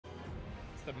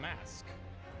it's the mask.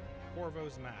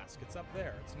 Corvo's mask. It's up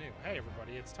there. It's new. Hey,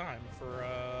 everybody, it's time for,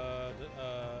 I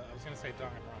was going to say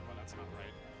Danganronpa, that's not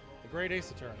right. The Great Ace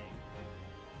Attorney.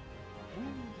 Woo.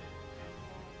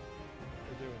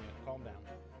 We're doing it. Calm down.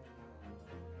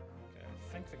 Okay,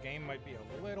 I think the game might be a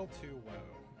little too low.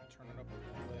 Turn it up a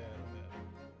little bit.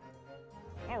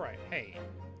 Alright, hey.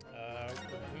 We're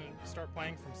going to start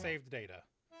playing from saved data.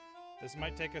 This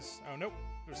might take us... Oh, nope.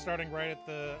 We're starting right at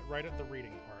the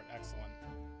reading part. Excellent.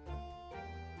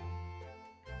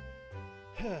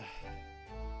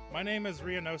 My name is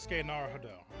Ryunosuke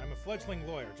Naruhodo. I'm a fledgling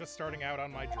lawyer just starting out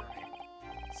on my journey.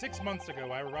 6 months ago,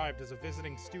 I arrived as a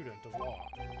visiting student of law,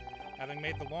 having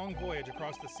made the long voyage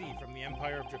across the sea from the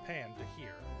Empire of Japan to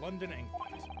here, London,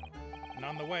 England. And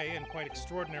on the way, in quite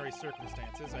extraordinary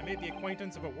circumstances, I made the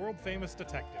acquaintance of a world-famous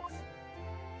detective.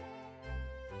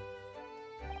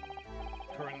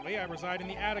 Currently, I reside in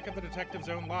the attic of the detective's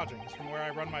own lodgings, from where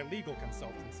I run my legal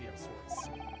consultancy of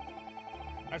sorts.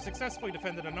 I've successfully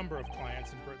defended a number of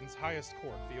clients in Britain's highest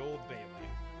court, the Old Bailey.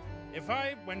 If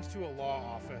I went to a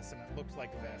law office and it looked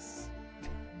like this,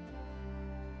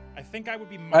 I think I would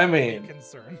be mildly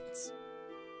concerned.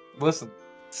 Listen,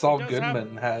 Saul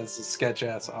Goodman has a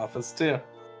sketch-ass office, too.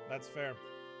 That's fair.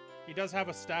 He does have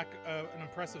a stack, an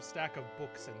impressive stack of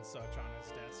books and such on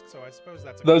his desk, so I suppose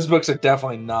that's... Those books are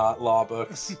definitely not law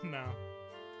books. No.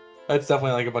 That's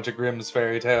definitely like a bunch of Grimm's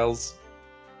fairy tales.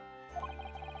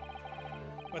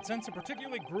 But since a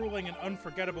particularly grueling and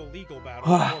unforgettable legal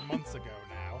battle 4 months ago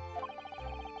now,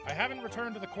 I haven't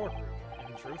returned to the courtroom.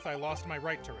 In truth, I lost my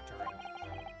right to return.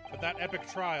 But that epic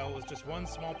trial was just one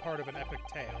small part of an epic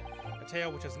tale, a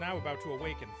tale which is now about to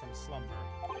awaken from slumber.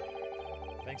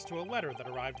 Thanks to a letter that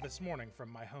arrived this morning from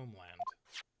my homeland.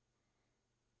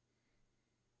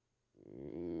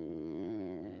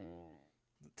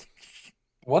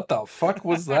 What the fuck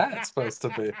was that supposed to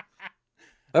be?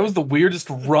 That was the weirdest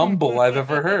rumble I've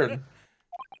ever heard.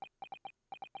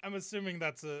 I'm assuming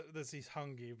that's he's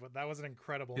hungry, but that was an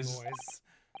incredible noise.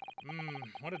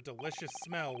 What a delicious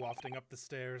smell wafting up the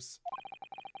stairs.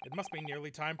 It must be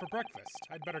nearly time for breakfast.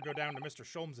 I'd better go down to Mr.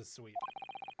 Sholmes' suite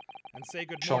and say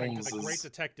good morning to the great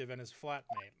detective and his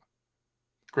flatmate.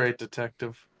 Great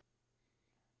detective.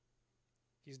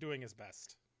 He's doing his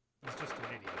best. He's just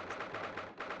an idiot.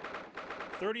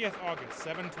 30th August,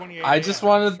 7:28. I just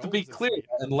wanted to be clear.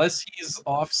 Unless he's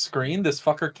off screen, this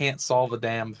fucker can't solve a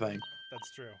damn thing.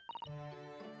 That's true.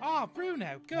 Oh,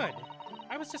 Bruno, good.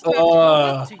 I was just about to come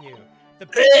up to you. The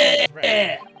bed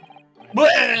is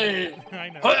ready. I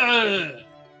know.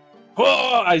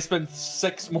 I spent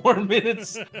 6 more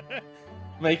minutes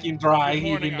making dry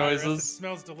heaving noises. It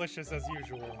smells delicious as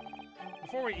usual.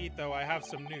 Before we eat, though, I have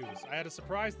some news. I had a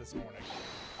surprise this morning.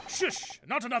 Shush!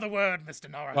 Not another word, Mr.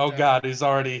 Naruhodo. Oh god, he's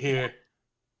already here.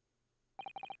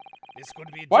 This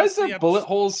could be. Why is there bullet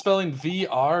holes spelling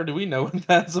VR? Do we know what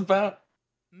that's about?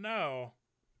 No.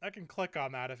 I can click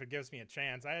on that if it gives me a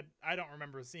chance. I don't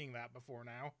remember seeing that before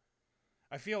now.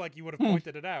 I feel like you would have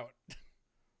pointed it out.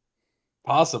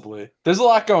 Possibly. There's a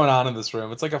lot going on in this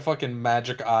room. It's like a fucking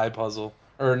magic eye puzzle.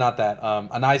 Or not that,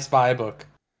 an I Spy book.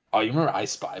 Oh, you remember I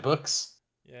Spy books?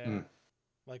 Yeah.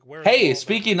 Like where? Hey,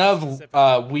 speaking of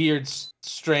weird,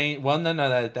 strange... Well,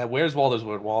 no, that Where's Waldo's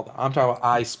Wood Waldo. I'm talking about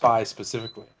I Spy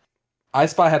specifically. I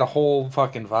Spy had a whole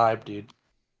fucking vibe, dude.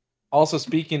 Also,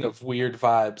 speaking of weird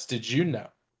vibes, did you know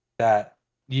that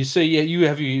you say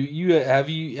have you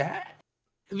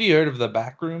heard of the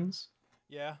Backrooms?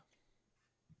 Yeah.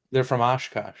 They're from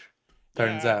Oshkosh.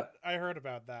 Turns out. I heard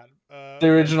about that. The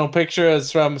original picture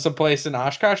is from some place in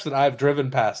Oshkosh that I've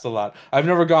driven past a lot. I've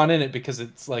never gone in it because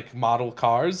it's like model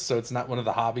cars, so it's not one of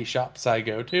the hobby shops I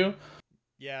go to.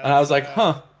 Yeah. And I was like,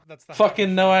 huh. That's the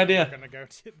fucking no idea. We're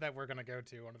gonna go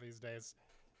to one of these days.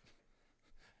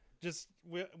 Just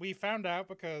we found out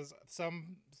because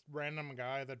some random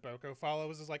guy that Boko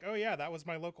follows is like, oh yeah, that was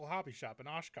my local hobby shop in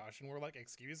Oshkosh, and we're like,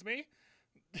 excuse me.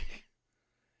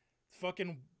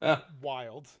 Fucking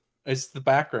wild. It's the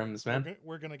Backrooms, man.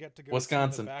 We're gonna get to go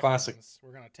Wisconsin, see the classic.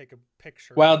 We're gonna take a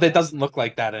picture. Well, that doesn't look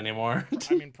like that anymore.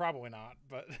 I mean, probably not,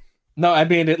 but no, I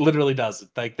mean it literally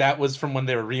doesn't. Like that was from when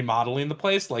they were remodeling the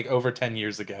place, like over 10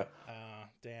 years ago.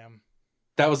 Damn.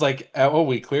 That was like, oh,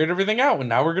 we cleared everything out, and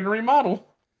now we're gonna remodel.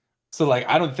 So, like,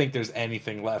 I don't think there's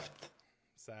anything left.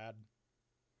 Sad.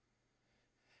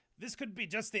 This could be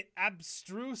just the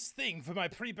abstruse thing for my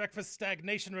pre-breakfast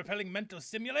stagnation-repelling mental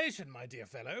stimulation, my dear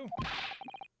fellow.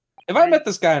 If I met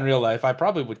this guy in real life, I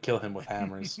probably would kill him with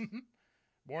hammers.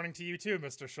 Morning to you too,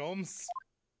 Mr. Sholmes.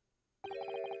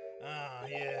 Ah,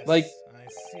 yes. Like, I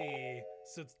see.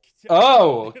 So,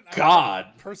 oh,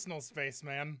 God. Personal space,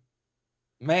 man.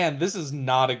 Man, this is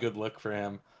not a good look for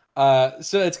him.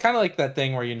 So it's kind of like that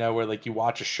thing where where like you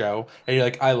watch a show and you're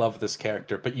like, I love this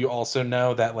character, but you also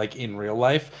know that like in real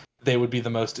life they would be the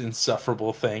most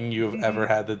insufferable thing you have ever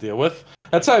had to deal with.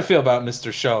 That's how I feel about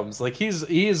Mr. Sholmes. Like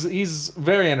he's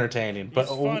very entertaining, He's but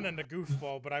fun and a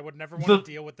goofball, but I would never want the to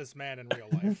deal with this man in real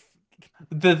life.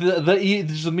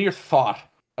 just the mere thought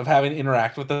of having to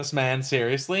interact with this man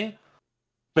seriously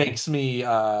makes me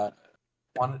want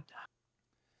to.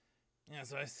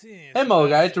 Yes, I see. Hey, Mo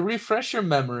guy, to refresh your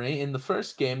memory, in the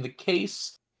first game, the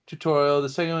case tutorial, the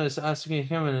second one is asking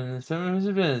him, and the third one is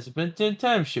a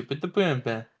time ship with the bam.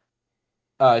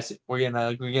 I see. We're getting a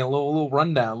little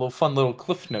rundown, a little fun little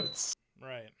cliff notes.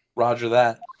 Right. Roger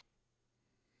that.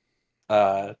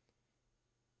 The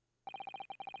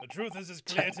truth is as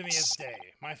clear to me as day.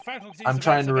 My faculties I'm of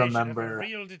trying to observation remember. have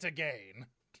revealed it again.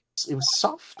 It was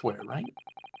software, right?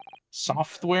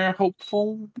 Software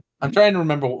hopeful? I'm trying to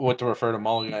remember what to refer to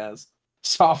Mulligan as.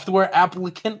 Software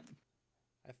applicant?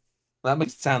 That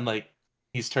makes it sound like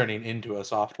he's turning into a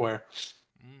software.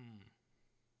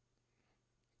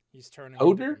 He's turning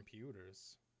Coder? into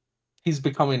computers. He's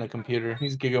becoming a computer.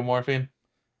 He's gigomorphing.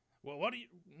 Well, what are you...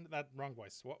 That wrong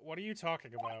voice. What are you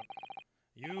talking about?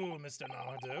 You, Mr.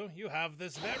 Nardo, you have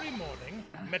this very morning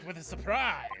met with a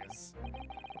surprise.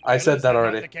 I said that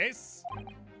already. The case?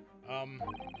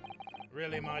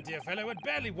 Really, my dear fellow, it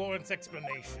barely warrants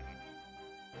explanation.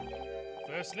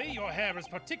 Firstly, your hair is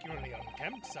particularly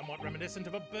unkempt, somewhat reminiscent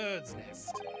of a bird's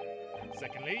nest.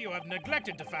 Secondly, you have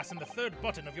neglected to fasten the third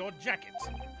button of your jacket.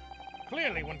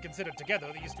 Clearly, when considered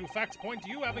together, these two facts point to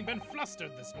you having been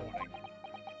flustered this morning.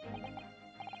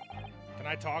 Can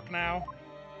I talk now?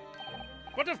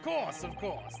 But of course,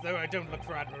 though I don't look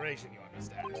for admiration, you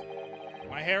understand.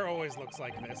 My hair always looks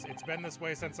like this. It's been this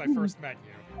way since I first met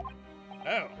you.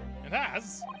 Oh, it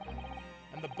has?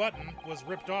 And the button was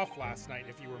ripped off last night,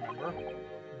 if you remember.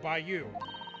 By you.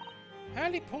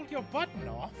 Hurley pulled your button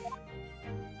off?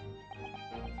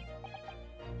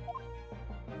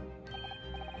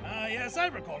 Yes, I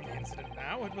recall the incident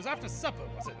now. It was after supper,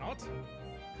 was it not?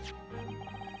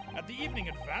 At the evening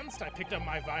advanced, I picked up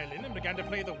my violin and began to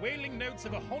play the wailing notes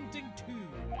of a haunting tune.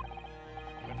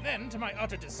 But then, to my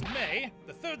utter dismay,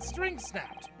 the third string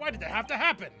snapped. Why did that have to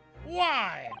happen?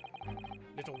 Why?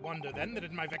 Little wonder then that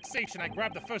in my vexation I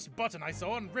grabbed the first button I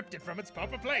saw and ripped it from its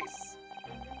proper place.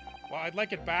 Well, I'd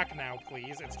like it back now,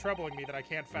 please. It's troubling me that I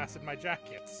can't fasten my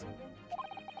jackets.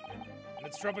 And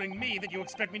it's troubling me that you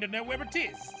expect me to know where it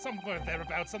is. Somewhere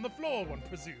thereabouts on the floor, one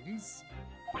presumes.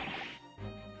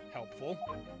 Helpful.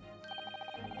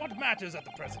 What matters at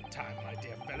the present time, my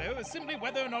dear fellow, is simply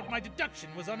whether or not my deduction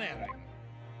was unerring.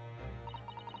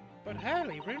 But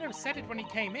Hurley, Bruno said it when he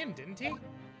came in, didn't he?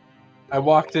 I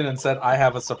walked in and said, I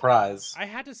have a surprise. I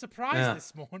had a surprise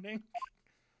this morning.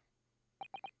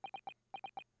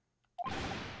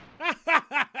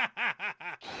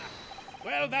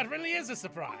 Well, that really is a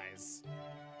surprise.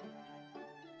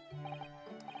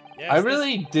 Yes, I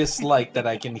really dislike that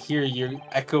I can hear your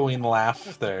echoing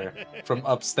laughter from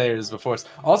upstairs before us.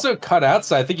 Also cut out,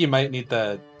 so I think you might need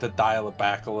to dial it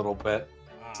back a little bit.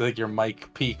 So I think your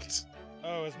mic peaked.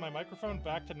 Oh, is my microphone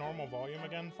back to normal volume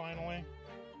again, finally?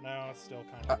 No, it's still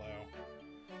kind of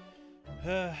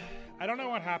low. I don't know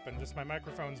what happened, just my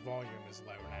microphone's volume is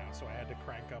low now, so I had to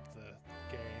crank up the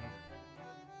gain.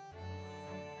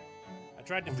 I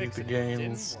tried to fix it, it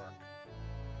didn't work.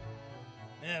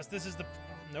 Yes, this is the...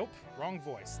 Nope, wrong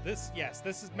voice. This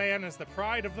man is the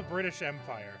pride of the British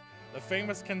Empire. The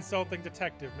famous consulting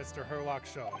detective, Mr. Herlock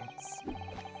Sholmes.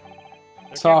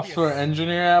 Software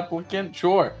engineer applicant?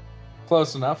 Sure.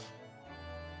 Close enough.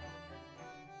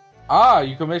 Ah,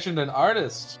 you commissioned an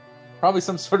artist. Probably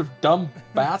some sort of dumb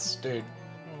bastard.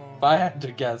 If I had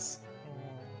to guess.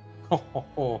 Ho ho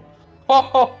ho. Ho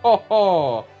ho ho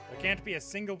ho. There can't be a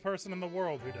single person in the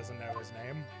world who doesn't know his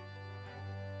name.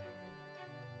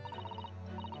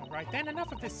 Alright then,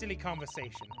 enough of this silly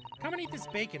conversation. Come and eat this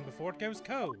bacon before it goes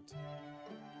cold.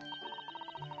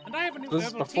 And I have a new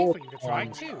herbal tea for you to try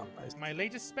too. My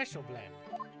latest special blend.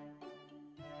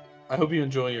 I hope you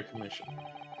enjoy your commission.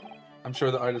 I'm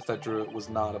sure the artist that drew it was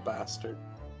not a bastard.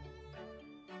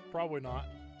 Probably not.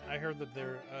 I heard that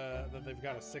they've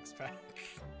got a six-pack.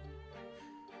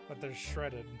 But they're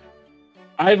shredded.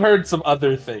 I've heard some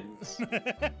other things.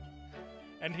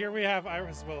 And here we have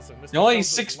Iris Wilson. The only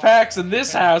six-packs in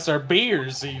this house are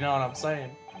beers, you know what I'm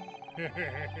saying?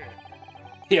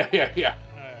 Yeah. America.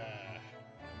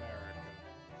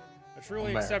 A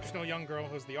truly exceptional young girl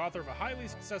who's the author of a highly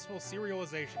successful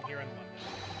serialization here in London.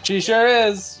 She sure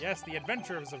is. Yes, The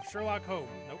Adventures of Herlock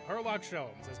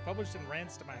Sholmes, as published in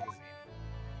Randst magazine.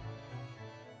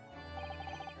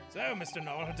 So, Mr.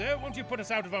 Naruto, won't you put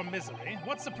us out of our misery?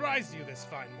 What surprised you this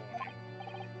fine morning?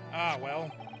 Ah,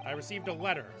 well, I received a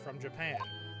letter from Japan.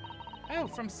 Oh,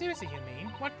 from Susie, you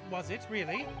mean? What was it,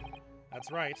 really?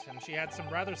 That's right, and she had some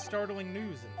rather startling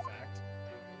news, in fact.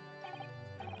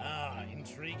 Ah,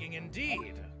 intriguing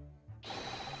indeed.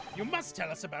 You must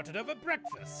tell us about it over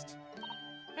breakfast.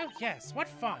 Oh, yes, what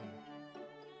fun.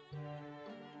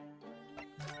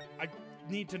 I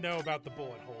need to know about the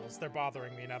bullet holes. They're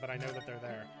bothering me now that I know that they're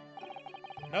there.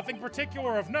 Nothing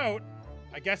particular of note.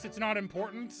 I guess it's not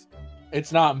important.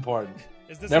 It's not important.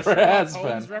 Is this Never a Sherlock has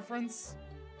Holmes been. reference?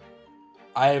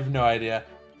 I have no idea.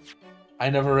 I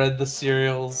never read the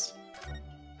serials.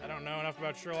 I don't know enough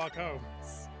about Sherlock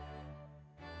Holmes.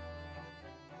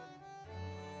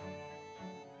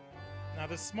 Now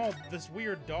this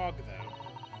weird dog though.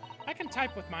 I can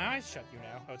type with my eyes shut, you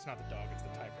know. Oh, it's not the dog, it's the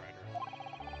typewriter.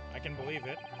 I can believe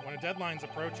it. When a deadline's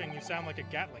approaching, you sound like a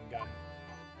Gatling gun.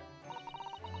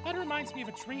 That reminds me of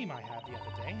a dream I had the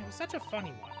other day. It was such a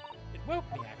funny one. It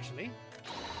woke me, actually.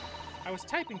 I was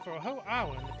typing for a whole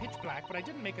hour in the pitch black, but I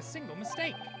didn't make a single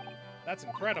mistake. That's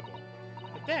incredible.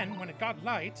 But then, when it got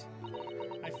light,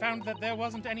 I found that there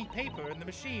wasn't any paper in the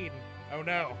machine. Oh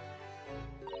no.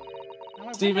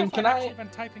 Now, Steven, can I... I've been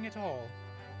typing it all.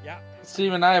 Yeah.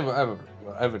 Steven, I have a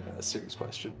serious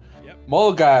question. Yep.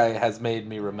 Mole Guy has made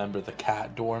me remember the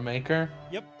cat door maker.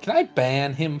 Yep. Can I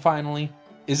ban him finally?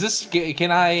 Is this...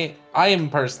 Can I... I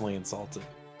am personally insulted.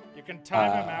 You can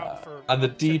time him out for on the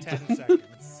up to deep 10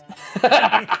 seconds.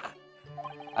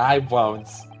 I won't.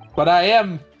 But I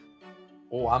am...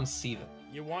 Oh, I'm seething.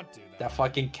 You want to, though. That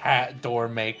fucking cat door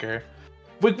maker.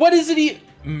 Wait, what is it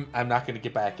I'm not going to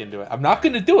get back into it. I'm not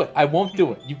going to do it. I won't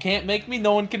do it. You can't make me.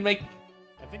 No one can make...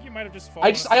 I think you might have just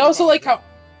fallen I also like how...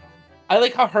 I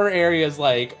like how her area is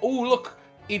like, oh, look,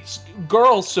 it's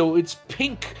girl, so it's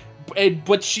pink,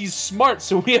 but she's smart,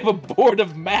 so we have a board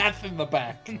of math in the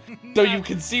back. So you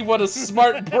can see what a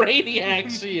smart brainiac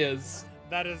she is.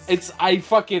 That is... It's... I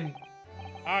fucking...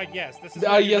 yes, this is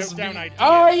how you yes, note down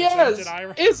ideas.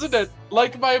 Yes, isn't it?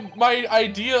 Like my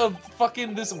idea of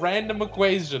fucking this random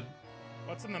equation.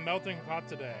 What's in the melting pot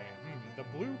today? The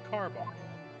blue carbuncle.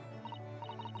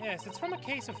 Yes, it's from a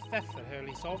case of theft that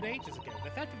Hurley solved ages ago.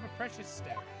 The theft of a precious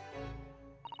stone.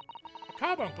 A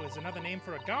carbuncle is another name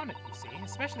for a garnet, you see,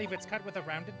 especially if it's cut with a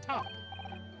rounded top.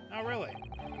 Oh, really?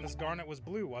 And this garnet was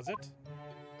blue, was it?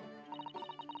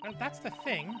 Well, that's the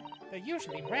thing. They're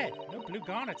usually red. No blue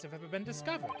garnets have ever been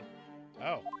discovered.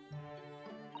 Oh.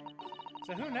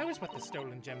 So who knows what the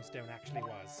stolen gemstone actually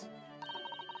was?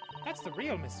 That's the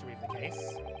real mystery of the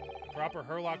case. A proper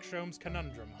Herlock Sholmes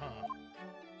conundrum, huh?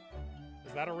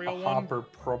 Is that a real one?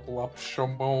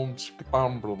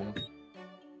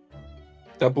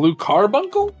 The blue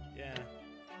carbuncle? Yeah.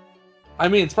 I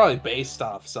mean, it's probably based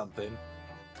off something.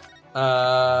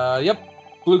 Yep.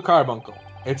 Blue carbuncle.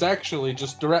 It's actually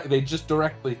just they just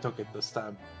directly took it this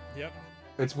time. Yep.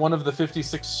 It's one of the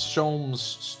 56 Sholmes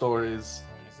stories.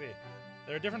 I see.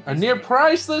 There are different A near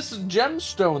priceless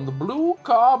gemstone, the blue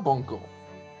carbuncle.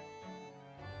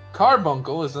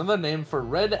 Carbuncle is another name for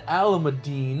red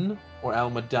almandine, or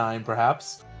almadine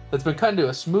perhaps, that's been cut into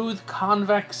a smooth,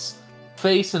 convex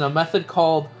face in a method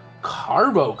called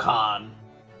carbocon.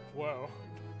 Whoa.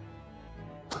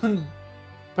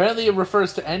 Apparently it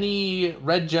refers to any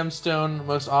red gemstone,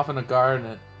 most often a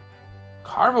garnet.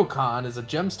 Carbocon is a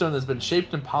gemstone that's been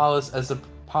shaped and polished as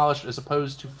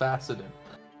opposed to faceted.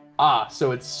 Ah,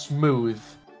 so it's smooth.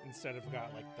 Instead of got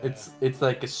like the it's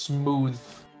like a smooth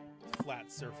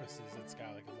flat surfaces, it's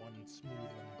got like one smooth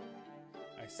one.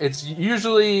 I see. It's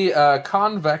usually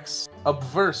convex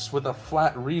obverse with a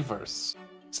flat reverse.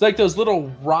 It's like those little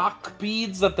rock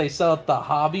beads that they sell at the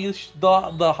Hobby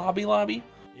Lobby.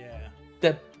 Yeah.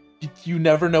 That you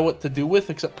never know what to do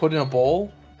with except put in a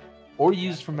bowl, or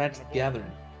use for Magic the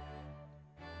Gathering.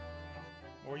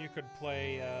 Or you could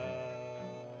play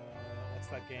what's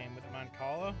that game with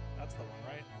Mancala? That's the one,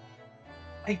 right?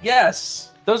 I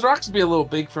guess those rocks would be a little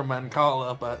big for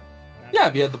Mancala, but yeah,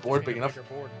 if you had the board big enough.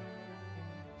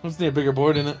 Let's need a bigger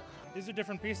board in it. These are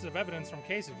different pieces of evidence from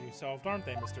cases you solved, aren't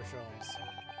they, Mr. Sholmes?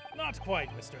 Not quite,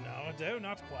 Mr. Naruto,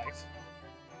 not quite.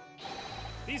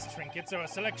 These trinkets are a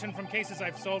selection from cases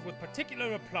I've solved with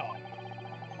particular aplomb.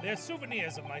 They're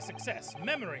souvenirs of my success.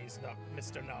 Memories,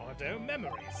 Mr. Naruto,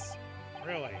 memories.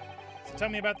 Really? So tell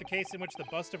me about the case in which the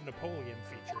bust of Napoleon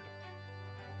featured.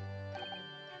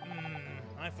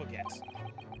 I forget.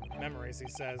 Memories, he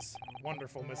says.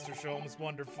 Wonderful, Mr. Sholmes,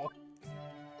 wonderful.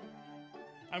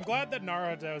 I'm glad that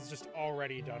Naruto is just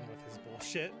already done with his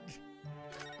bullshit.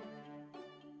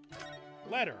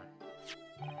 Letter.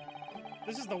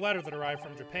 This is the letter that arrived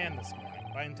from Japan this morning.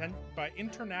 by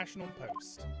International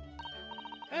Post.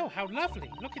 Oh, how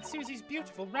lovely. Look at Susie's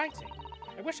beautiful writing.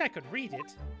 I wish I could read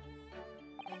it.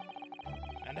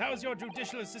 And how's your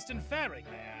judicial assistant faring,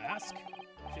 may I ask?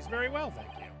 She's very well, thank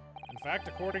you. In fact,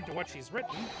 according to what she's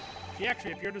written, she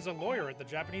actually appeared as a lawyer at the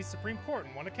Japanese Supreme Court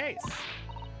and won a case.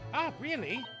 Ah,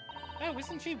 really? Oh,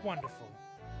 isn't she wonderful?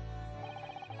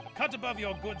 A cut above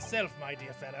your good self, my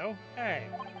dear fellow. Hey,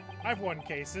 I've won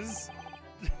cases.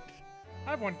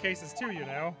 I've won cases too, you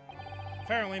know.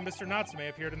 Apparently, Mr. Natsume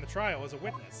appeared in the trial as a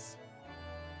witness.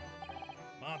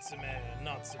 Natsume.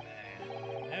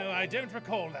 No, I don't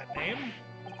recall that name.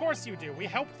 Of course you do. We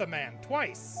helped the man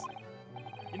twice.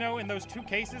 You know, in those 2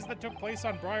 cases that took place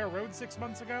on Briar Road 6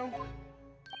 months ago?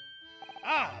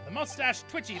 Ah, the mustache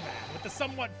twitchy man with the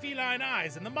somewhat feline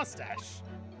eyes and the mustache.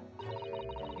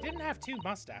 He didn't have 2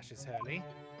 mustaches, Hurley.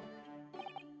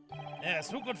 Yes,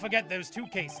 who could forget those 2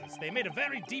 cases? They made a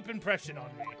very deep impression on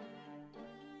me.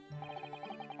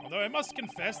 Although I must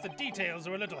confess the details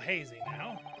are a little hazy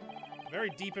now. A very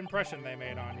deep impression they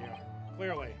made on you.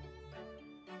 Clearly.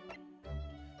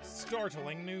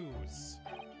 Startling news.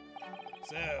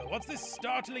 So, what's this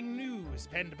startling news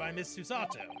penned by Miss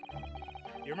Susato?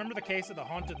 You remember the case of the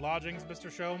haunted lodgings, Mr.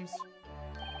 Sholmes?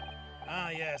 Ah,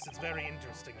 yes, it's very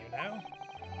interesting, you know.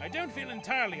 I don't feel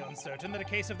entirely uncertain that a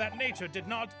case of that nature did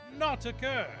not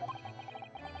occur.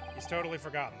 He's totally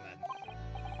forgotten then.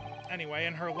 Anyway,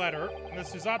 in her letter,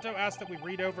 Miss Susato asked that we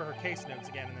read over her case notes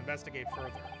again and investigate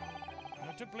further.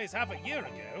 It took place half a year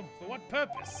ago. For what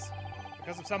purpose?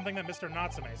 Because of something that Mr.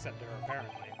 Natsume said to her,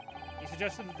 apparently. He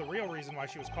suggested that the real reason why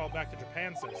she was called back to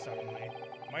Japan so suddenly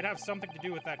might have something to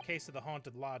do with that case of the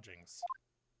haunted lodgings.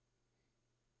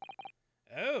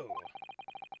 Oh.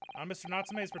 On Mr.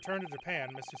 Natsume's return to Japan,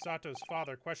 Miss Susato's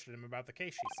father questioned him about the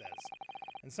case, she says.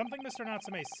 And something Mr.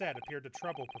 Natsume said appeared to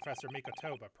trouble Professor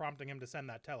Mikotoba, prompting him to send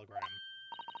that telegram.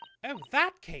 Oh,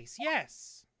 that case,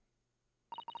 yes!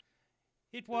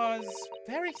 It was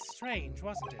very strange,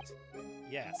 wasn't it?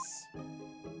 Yes.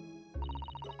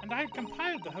 And I had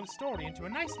compiled the whole story into a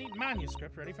nice, neat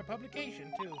manuscript ready for publication,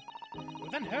 too.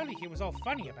 But then Hurley, he was all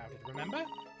funny about it, remember?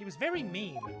 He was very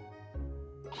mean.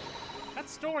 That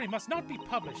story must not be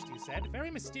published, you said, very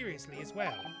mysteriously as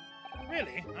well.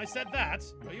 Really? I said that?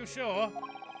 Are you sure?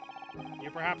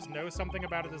 You perhaps know something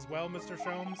about it as well, Mr.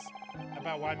 Sholmes?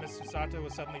 About why Miss Susato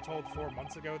was suddenly told 4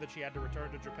 months ago that she had to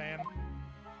return to Japan?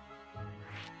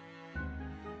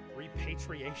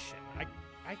 Repatriation.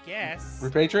 I guess.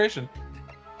 Repatriation.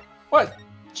 What?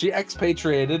 She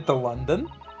expatriated to London?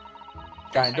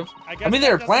 Kind of. I mean,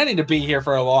 they were planning to be here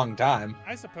for a long time.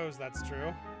 I suppose that's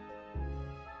true.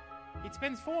 It's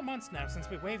been 4 months now since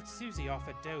we waved Susie off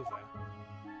at Dover.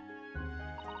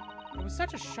 It was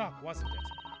such a shock, wasn't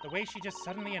it? The way she just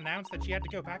suddenly announced that she had to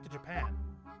go back to Japan.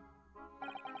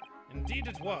 Indeed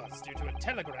it was, due to a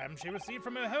telegram she received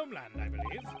from her homeland, I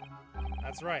believe.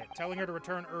 That's right, telling her to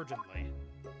return urgently.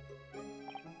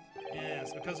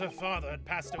 Yes, because her father had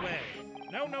passed away.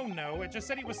 No, it just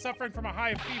said he was suffering from a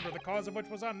high fever, the cause of which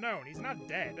was unknown. He's not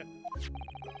dead.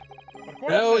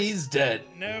 No, he's dead.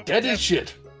 No. Dead as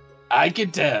shit. I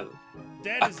can tell.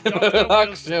 Dead as Dr.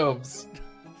 Wilson.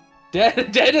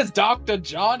 Dead as Dr.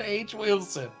 John H.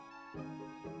 Wilson.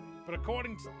 But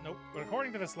according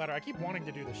to this letter, I keep wanting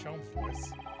to do the Sholmes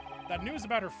voice. That news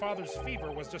about her father's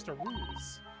fever was just a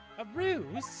ruse. A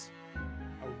ruse?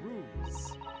 A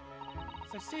ruse.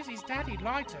 So Susie's daddy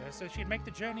lied to her so she'd make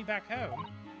the journey back home.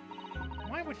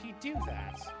 Why would he do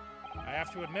that? I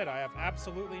have to admit, I have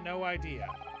absolutely no idea.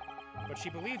 But she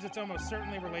believes it's almost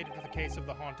certainly related to the case of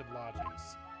the haunted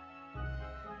lodgings.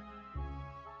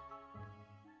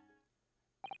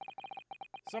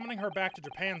 Summoning her back to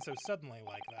Japan so suddenly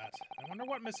like that. I wonder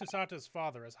what Miss Susato's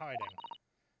father is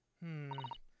hiding.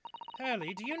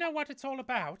 Hurley, do you know what it's all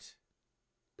about?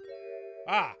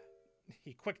 Ah!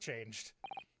 He quick-changed.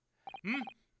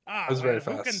 Ah, that was very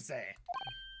who fast. can say?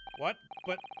 What?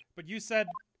 But you said...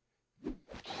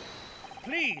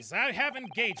 Please, I have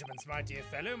engagements, my dear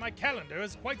fellow. My calendar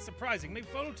is quite surprisingly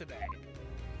full today.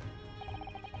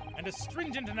 And a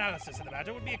stringent analysis of the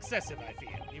matter would be excessive, I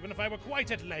feel, even if I were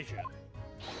quite at leisure.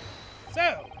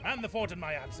 So, man the fort in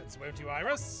my absence, won't you,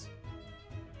 Iris?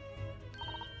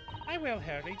 I will,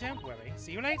 Hurley, don't worry.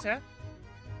 See you later.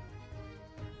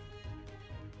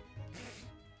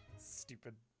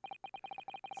 Stupid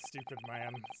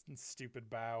man. Stupid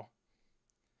bow.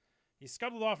 He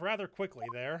scuttled off rather quickly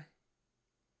there.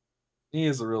 He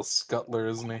is a real scuttler,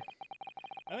 isn't he?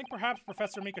 I think perhaps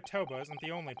Professor Mikotoba isn't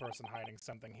the only person hiding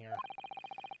something here.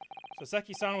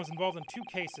 Soseki-san was involved in 2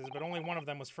 cases, but only one of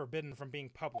them was forbidden from being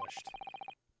published.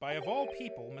 By, of all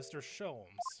people, Mr.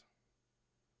 Sholmes.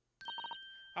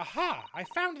 Aha! I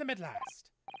found them at last.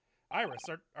 Iris,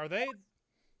 are they...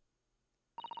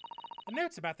 The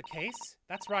notes about the case.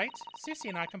 That's right. Susie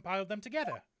and I compiled them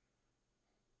together.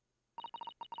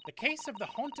 The case of the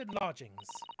haunted lodgings.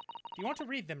 Do you want to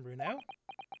read them, Bruno?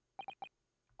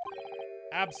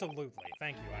 Absolutely.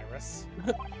 Thank you, Iris.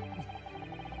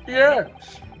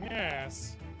 Yes.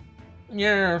 Yes.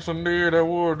 Yes, indeed, I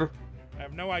would. I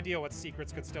have no idea what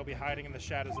secrets could still be hiding in the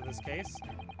shadows of this case,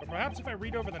 but perhaps if I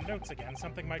read over the notes again,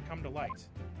 something might come to light.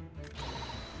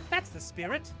 That's the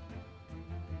spirit.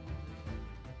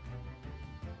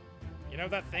 You know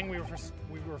that thing we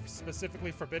were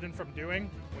specifically forbidden from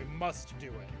doing? We must do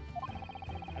it.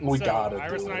 And We so, gotta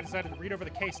Iris do and I it. decided to read over the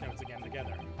case notes again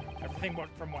together. Everything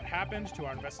from what happened to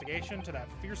our investigation to that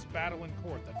fierce battle in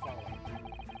court that followed.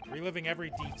 Reliving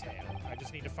every detail. I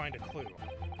just need to find a clue.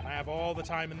 And I have all the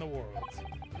time in the world.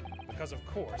 Because, of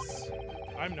course,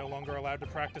 I'm no longer allowed to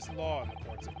practice law in the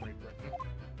courts of Great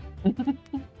Britain.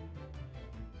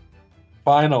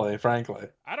 Finally, frankly.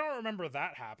 I don't remember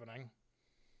that happening.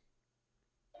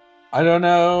 I don't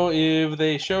know if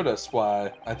they showed us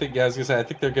why. I think, yeah, I was gonna say, I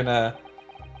think they're gonna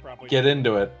Probably get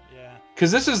into it. Yeah.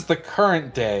 Because this is the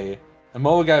current day, and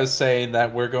Mulligan was saying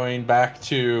that we're going back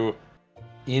to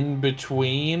in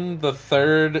between the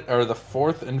third, or the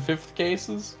fourth and fifth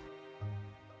cases.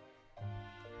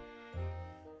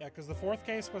 Yeah, because the fourth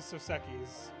case was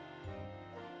Soseki's.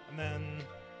 And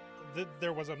then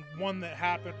there was one that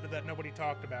happened that nobody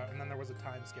talked about, and then there was a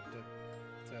time skip to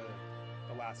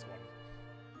the last one.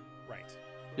 Right.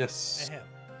 Yes. Ahem.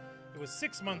 It was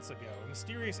 6 months ago, a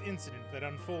mysterious incident that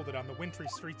unfolded on the wintry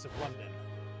streets of London.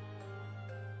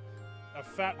 A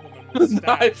fat woman was stabbed.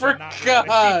 I but not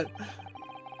forgot. really.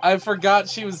 I forgot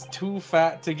she was too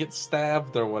fat to get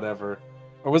stabbed or whatever.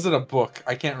 Or was it a book?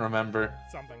 I can't remember.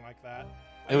 Something like that.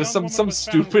 It was young some woman was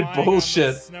found stupid lying on the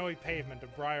bullshit. snowy pavement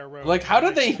of Briar Road. Like, how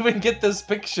did they even get this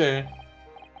picture?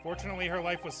 Fortunately, her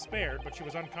life was spared, but she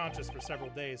was unconscious for several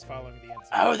days following the incident.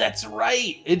 Oh, that's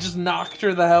right. It just knocked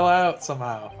her the hell out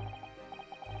somehow.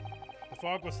 The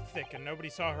fog was thick and nobody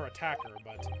saw her attack her,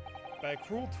 but by a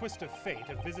cruel twist of fate,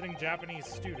 a visiting Japanese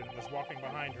student was walking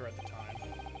behind her at the time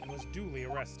and was duly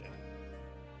arrested.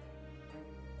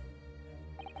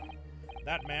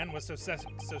 That man was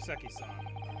Soseki-san,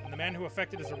 and the man who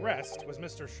effected his arrest was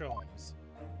Mr. Sholmes.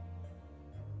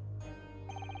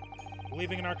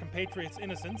 Believing in our compatriot's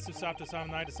innocence, Susato-san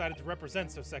and I decided to represent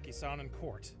Soseki-san in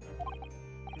court.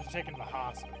 He was taken to the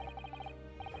hospital.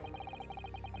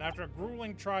 And after a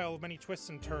grueling trial of many twists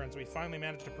and turns, we finally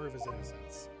managed to prove his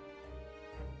innocence.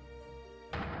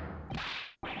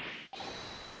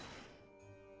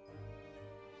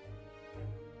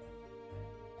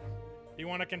 Do you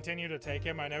want to continue to take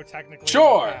him? I know technically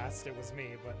Sure. in the past it was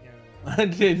me, but you know. I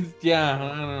did, yeah, I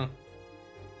don't know.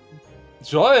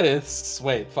 Joyous,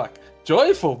 wait, fuck.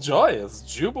 Joyful, joyous,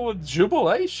 jubilant,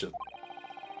 jubilation.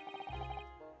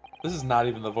 This is not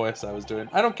even the voice I was doing.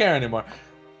 I don't care anymore.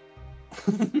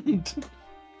 You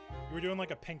were doing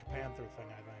like a Pink Panther thing,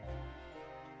 I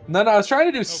think. No, I was trying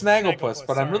to do Oh, Snagglepuss,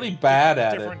 but I'm sorry. really bad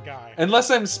at Different it. guy.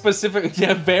 Unless I'm specific,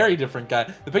 yeah, very different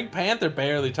guy. The Pink Panther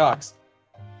barely talks.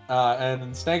 And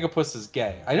Snagglepuss is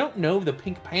gay. I don't know if the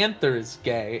Pink Panther is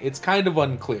gay. It's kind of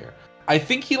unclear. I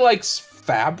think he likes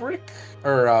fabric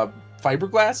or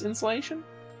fiberglass insulation.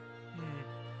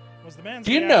 Was the man's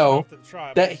Do you reaction know after the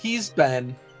trial- that he's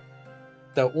been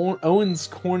the Owens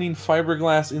Corning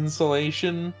fiberglass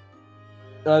insulation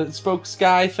spokes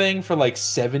guy thing for like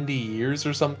 70 years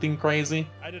or something crazy?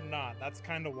 I did not. That's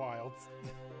kind of wild.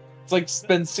 It's like it's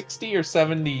been 60 or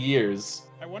 70 years.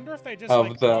 I wonder if they just Of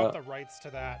like the- bought the rights to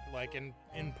that like in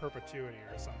perpetuity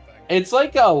or something. It's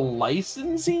like a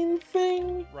licensing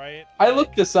thing. Right? I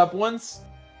looked this up once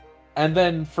and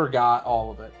then forgot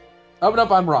all of it. Oh, no,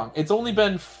 I'm wrong. It's only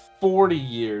been 40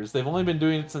 years. They've only been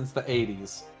doing it since the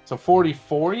 80s. So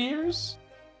 44 years?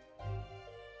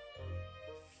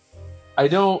 I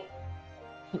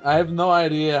have no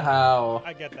idea how.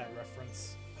 I get that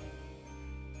reference.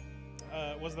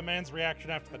 Was the man's reaction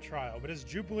after the trial, but his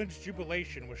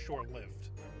jubilation was short-lived.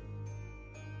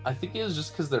 I think it was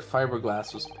just because their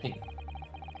fiberglass was pink.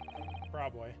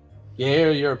 Probably. Yeah,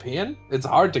 you're European? It's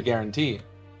hard to guarantee.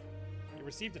 He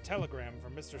received a telegram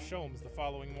from Mr. Sholmes the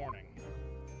following morning.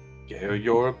 Yeah,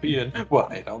 European.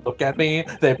 Why don't look at me?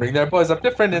 They bring their boys up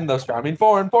different in those charming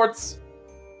foreign ports.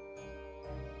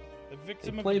 The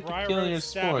victim of play the Briar peculiar Road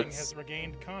stabbing sports. has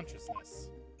regained consciousness.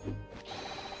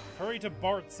 Hurry to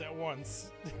Bart's at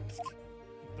once.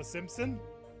 The Simpson?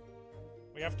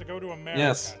 We have to go to America,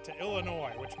 Yes. to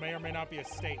Illinois, which may or may not be a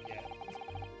state yet.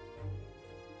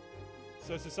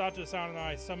 So Susato-san and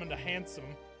I summoned a hansom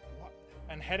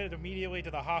and headed immediately to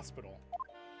the hospital.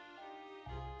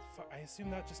 I assume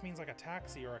that just means like a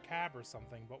taxi or a cab or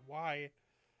something, but why?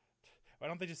 Why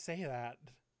don't they just say that?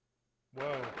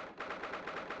 Whoa.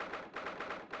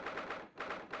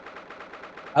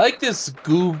 I like this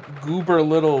goober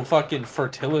little fucking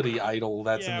fertility idol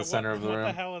that's in the center of the room. What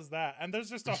the hell is that? And there's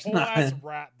just a whole ass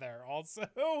rat there also.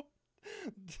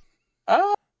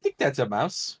 I think that's a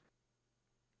mouse.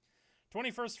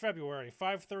 21st February,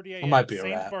 5:30 a.m. It might be a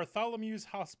St. rat. Bartholomew's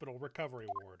Hospital Recovery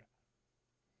Ward.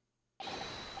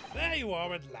 There you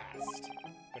are at last.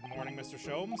 Good morning, Mr.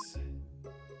 Sholmes.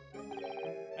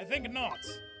 I think not.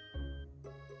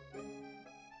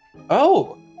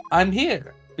 Oh, I'm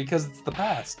here. Because it's the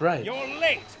past, right? You're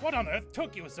late! What on earth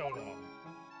took you so long?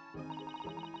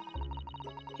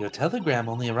 Your telegram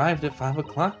only arrived at 5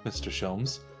 o'clock, Mr.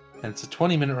 Sholmes, and it's a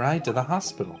 20-minute ride to the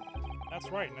hospital. That's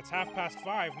right, and it's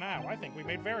 5:30 now. I think we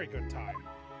made very good time.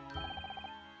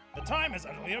 The time is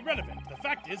utterly irrelevant. The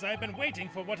fact is, I've been waiting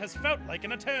for what has felt like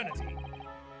an eternity.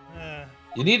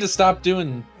 You need to stop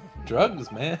doing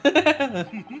drugs, man.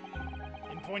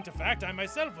 In point of fact, I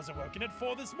myself was awoken at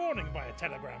 4 this morning by a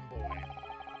telegram boy.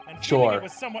 And feeling it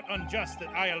was somewhat unjust that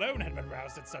I alone had been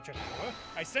roused at such an hour,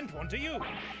 I sent one to you.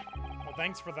 Well,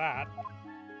 thanks for that.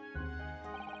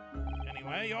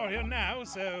 Anyway, you're here now,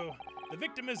 so the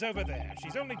victim is over there.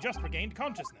 She's only just regained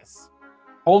consciousness.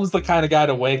 Holmes the kind of guy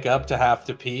to wake up to have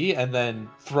to pee and then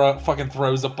fucking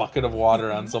throws a bucket of water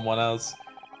on someone else.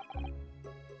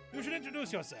 You should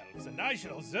introduce yourselves, and I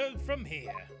shall observe from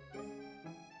here.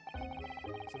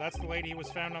 So that's the lady who was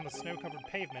found on the snow-covered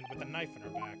pavement with a knife in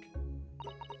her back.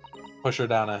 Push her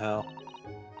down a hill.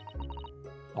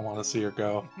 I want to see her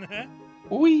go.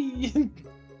 Whee!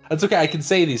 That's okay, I can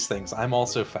say these things. I'm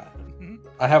also fat.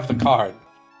 I have the card.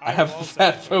 I have the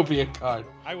fat phobia card.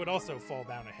 I would also fall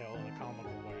down a hill in a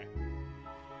comical way.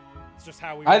 It's just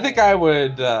how we I think I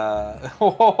would,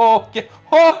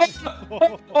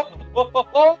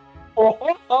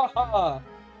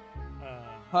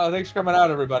 thanks for coming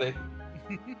out, everybody.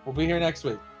 We'll be here next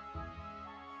week.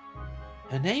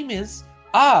 Her name is...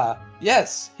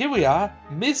 yes, here we are.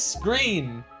 Miss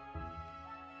Green.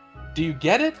 Do you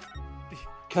get it?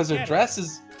 Because her dress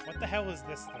is... What the hell is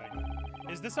this thing?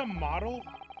 Is this a model?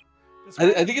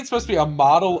 I think it's supposed to be a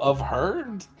model of her.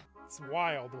 It's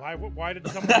wild. Why did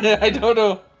someone... I don't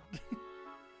know.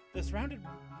 This rounded...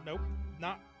 Nope.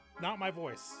 Not my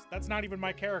voice. That's not even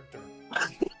my character.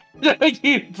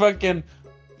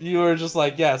 You were just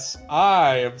like, yes,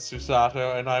 I am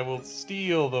Susato, and I will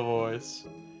steal the voice.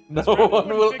 No one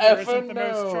will ever know.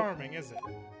 Most charming, is it?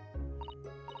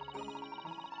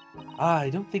 I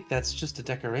don't think that's just a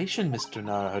decoration, Mr.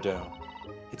 Naruhodo.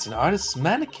 It's an artist's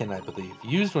mannequin, I believe,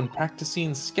 used when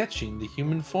practicing sketching the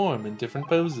human form in different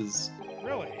poses.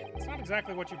 Really? It's not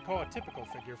exactly what you'd call a typical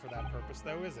figure for that purpose,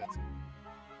 though, is it?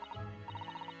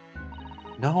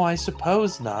 No, I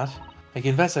suppose not. I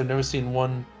confess I've never seen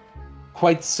one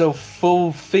quite so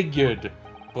full-figured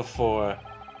before.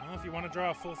 Well, if you want to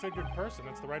draw a full-figured person,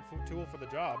 it's the right tool for the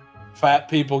job. Fat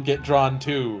people get drawn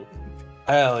too.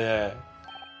 Hell yeah.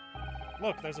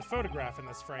 Look, there's a photograph in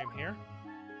this frame here.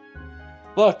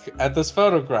 Look at this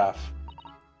photograph.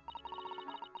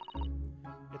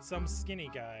 It's some skinny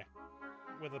guy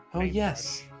with a paintbrush. Oh,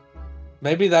 yes.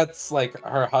 Maybe that's like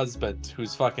her husband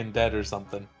who's fucking dead or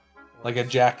something. Like a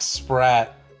Jack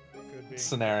Sprat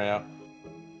scenario.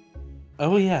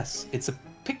 Oh, yes. It's a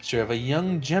picture of a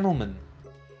young gentleman.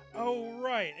 Oh,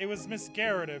 right. It was Miss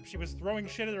Garrett. She was throwing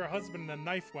shit at her husband and a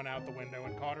knife went out the window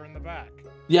and caught her in the back.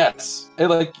 Yes. It,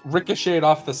 like, ricocheted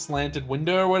off the slanted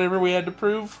window or whatever we had to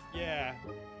prove. Yeah.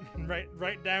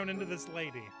 right down into this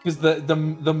lady. Because the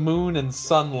moon and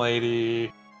sun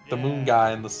lady, the moon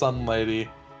guy and the sun lady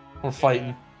were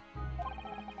fighting.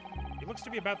 He looks to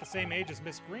be about the same age as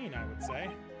Miss Green, I would say.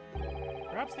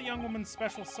 Perhaps the young woman's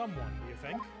special someone, do you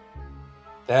think?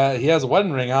 He has a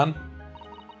wedding ring on.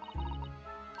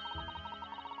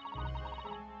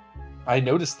 I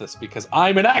noticed this because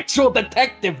I'm an actual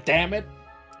detective, damn it!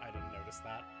 I didn't notice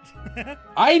that.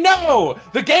 I know!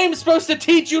 The game's supposed to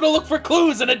teach you to look for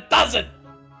clues and it doesn't!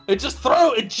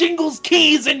 It jingles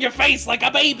keys in your face like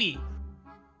a baby!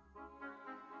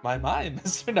 My,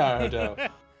 Mr. Naruto.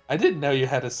 I didn't know you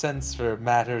had a sense for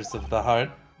matters of the heart.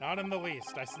 Not in the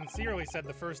least. I sincerely said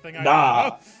the first thing I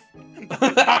know.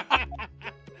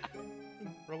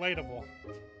 Relatable.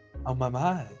 Oh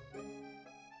my.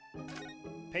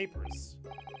 Papers.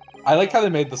 I like how they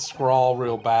made the scrawl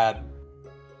real bad.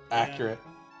 Accurate.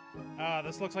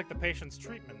 This looks like the patient's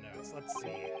treatment notes. Let's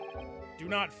see. Do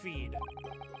not feed.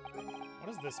 What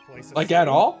is this place? Like at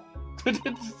all?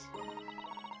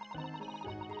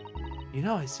 You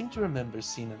know, I seem to remember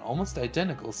seeing an almost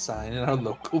identical sign in our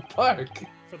local park.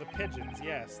 for the pigeons,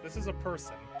 yes. This is a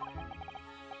person.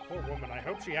 Poor woman, I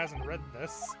hope she hasn't read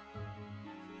this.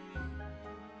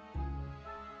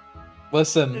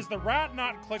 Listen. Is the rat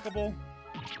not clickable?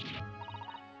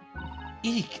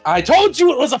 Eek. I told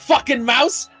you it was a fucking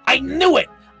mouse! I knew it!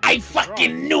 I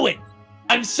fucking knew it!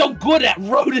 I'm so good at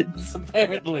rodents,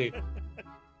 apparently.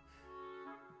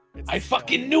 I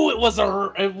fucking knew it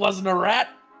wasn't a rat.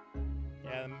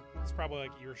 Yeah, it's probably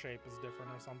like ear shape is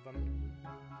different or something.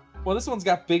 Well, this one's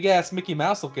got big ass Mickey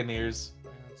Mouse looking ears.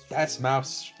 Yeah, That's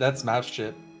mouse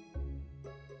shit.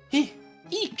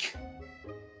 Eek.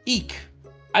 Eek.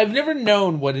 I've never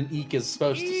known what an eek is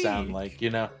supposed to sound like, you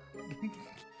know?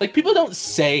 Like, people don't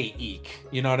say eek,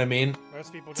 you know what I mean?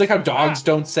 Most people it's like how dogs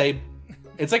don't say...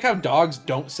 It's like how dogs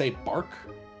don't say bark.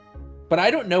 But I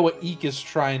don't know what eek is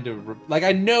trying to... Like,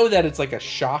 I know that it's like a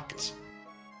shocked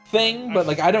thing, but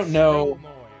like, I don't know...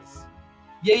 Noise.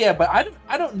 Yeah, but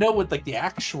I don't know what like the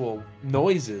actual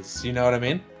noise is, you know what I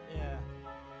mean? Yeah.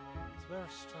 It's very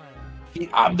strange.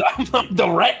 I'm the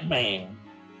rat man.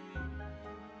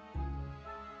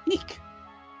 Eek.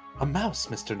 A mouse,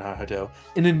 Mr. Naruto.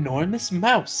 An enormous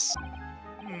mouse.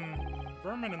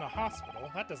 Vermin in the hospital?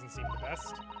 That doesn't seem the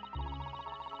best.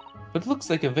 But looks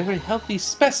like a very healthy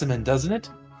specimen, doesn't it?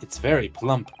 It's very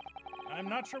plump. I'm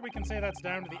not sure we can say that's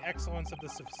down to the excellence of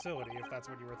this facility, if that's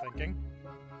what you were thinking.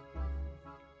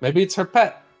 Maybe it's her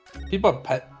pet. People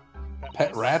have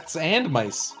pet rats and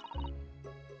mice.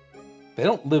 They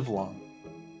don't live long.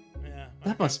 Yeah.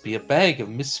 That must be a bag of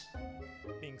Miss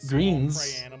Green's.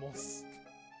 Prey animals.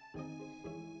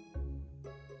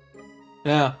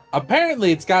 Yeah,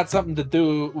 apparently it's got something to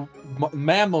do.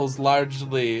 Mammals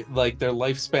largely, like, their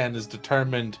lifespan is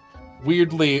determined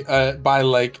weirdly by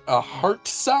like a heart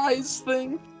size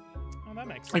thing. Oh, that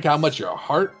makes sense. Like how much your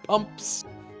heart pumps.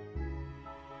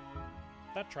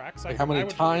 That tracks. Like how many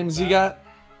times you got.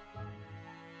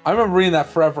 I remember reading that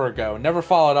forever ago. Never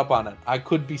followed up on it. I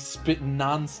could be spitting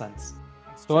nonsense.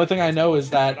 The only thing I know is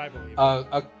that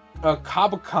a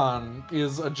Kabukan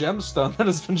is a gemstone that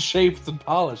has been shaped and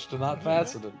polished and not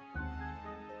faceted.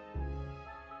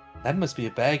 That must be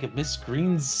a bag of Miss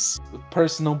Green's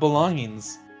personal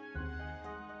belongings.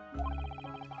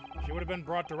 She would have been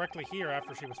brought directly here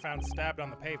after she was found stabbed on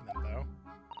the pavement, though.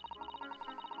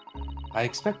 I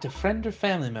expect a friend or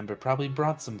family member probably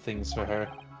brought some things for her.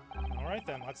 Alright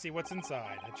then, let's see what's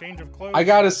inside. A change of clothes. I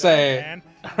gotta say,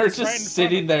 her right just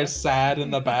sitting there sad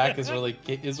in the back is really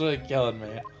killing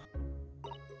me.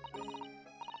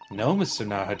 No, Mr.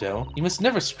 Naruto, you must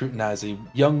never scrutinize a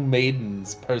young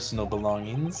maiden's personal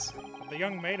belongings. The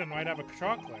young maiden might have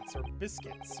chocolates or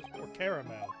biscuits or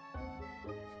caramel.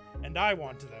 And I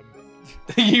want them.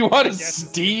 You want to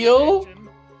steal?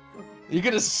 You're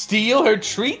gonna steal her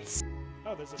treats?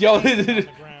 Oh, there's a yo,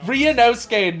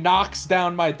 Ryunosuke knocks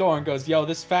down my door and goes, yo,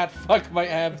 this fat fuck might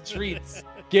have treats.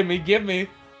 Give me.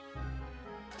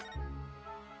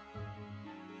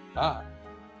 Ah.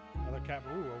 Another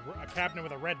cabinet. Ooh, a cabinet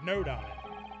with a red note on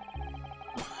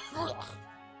it.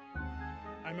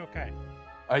 I'm okay.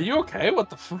 Are you okay? What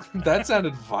the fuck? That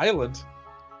sounded violent.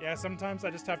 Yeah, sometimes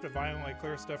I just have to violently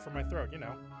clear stuff from my throat, you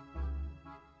know.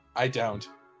 I don't.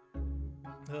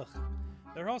 Ugh.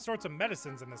 There are all sorts of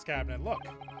medicines in this cabinet. Look.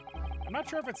 I'm not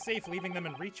sure if it's safe leaving them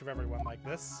in reach of everyone like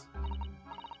this.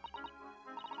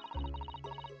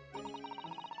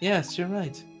 Yes, you're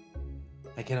right.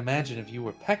 I can imagine if you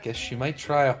were peckish, you might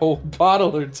try a whole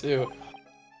bottle or two.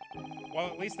 Well,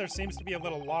 at least there seems to be a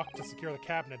little lock to secure the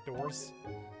cabinet doors.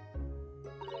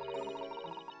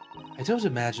 I don't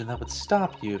imagine that would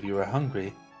stop you if you were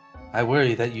hungry. I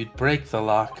worry that you'd break the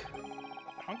lock.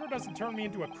 Hunger doesn't turn me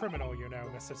into a criminal, you know,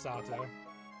 Mr. Sato.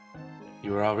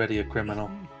 You were already a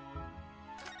criminal.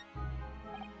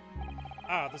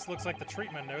 Ah, this looks like the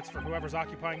treatment notes for whoever's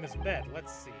occupying this bed.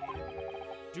 Let's see.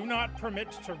 Do not permit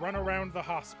to run around the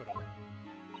hospital.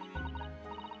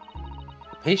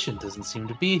 The patient doesn't seem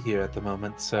to be here at the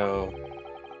moment, so...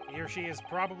 He or she is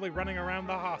probably running around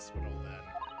the hospital, then.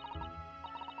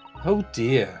 Oh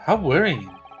dear, how worrying.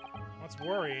 What's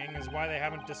worrying is why they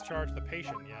haven't discharged the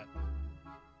patient yet.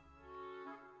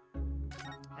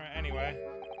 Alright, anyway.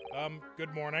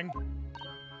 Good morning.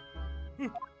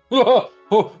 Hello,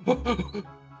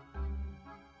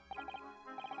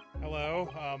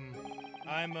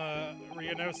 I'm,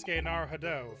 Ryunosuke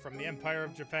Naruto from the Empire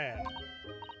of Japan.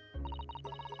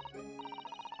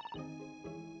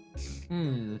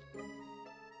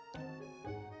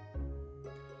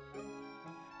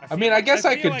 I mean, I guess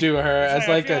I could do her as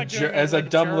like a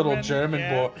dumb little German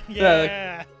boy.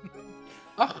 Yeah.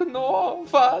 Ach no,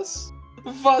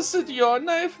 was it your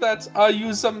knife? Are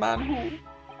you the man who?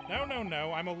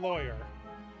 No, I'm a lawyer.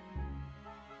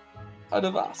 out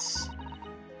of us.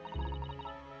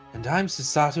 And I'm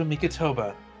Susato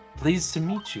Mikitoba. Pleased to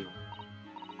meet you.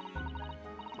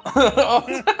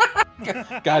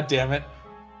 God damn it.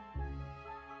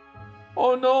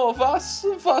 Oh no,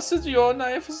 was is your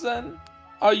knife then?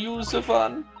 Are you the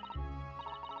one?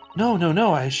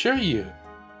 No, I assure you.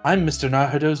 I'm Mr.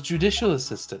 Naruto's judicial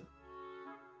assistant.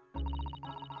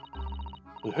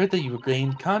 We heard that you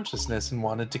regained consciousness and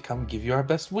wanted to come give you our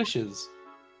best wishes.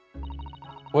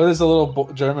 What is a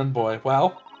little German boy?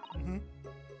 Well,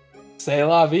 c'est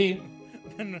la vie.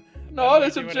 No,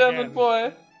 little German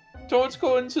boy. Don't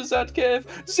go into that cave.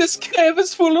 This cave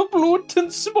is full of blood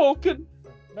and smoking.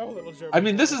 No, little German I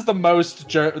mean, this is the most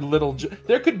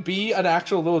there could be an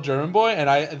actual little German boy, and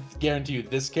I guarantee you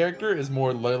this character is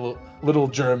more little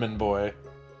German boy.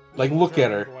 Like, look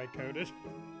at her.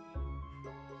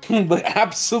 Like,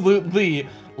 absolutely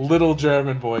little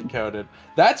German boy coded.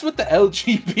 That's what the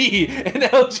LGB and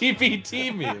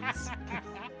LGBT means.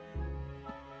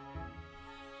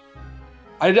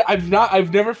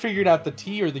 I've never figured out the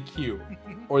T or the Q,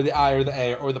 or the I or the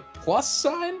A, or the plus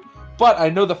sign, but I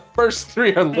know the first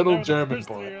three are little German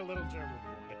boy. Three are little German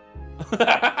boy.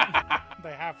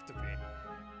 They have to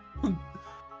be.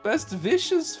 Best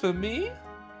wishes for me?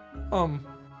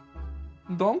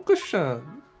 Dankeschön.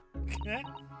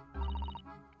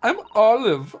 I'm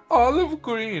olive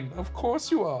green. Of course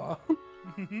you are.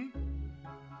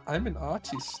 I'm an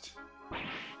artist.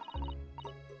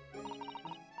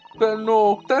 Well,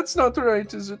 no, that's not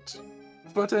right, is it?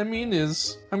 What I mean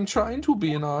is, I'm trying to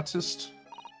be an artist.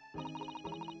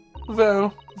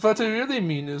 Well, what I really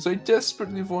mean is, I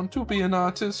desperately want to be an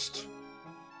artist.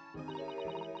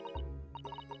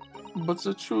 But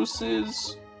the truth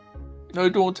is, I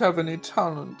don't have any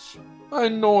talent. I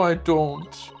know I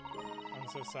don't. I'm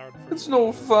so sorry for It's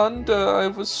no wonder I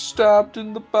was stabbed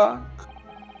in the back.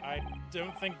 I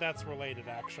don't think that's related,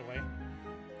 actually.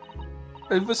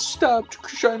 I was stabbed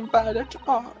because I'm bad at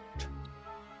art.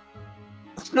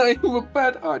 I'm a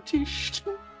bad artist.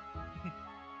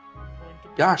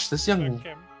 Gosh, this young...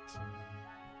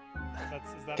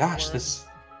 Gosh, this...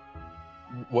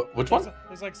 What? Which one?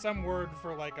 There's like some word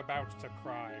for like about to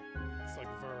cry. It's like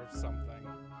ver something.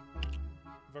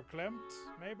 Verklempt,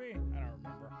 maybe? I don't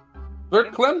remember.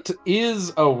 Verklempt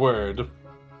is a word,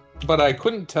 but I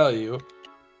couldn't tell you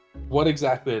what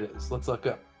exactly it is. Let's look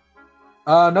up.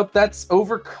 Nope, that's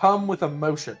overcome with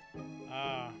emotion.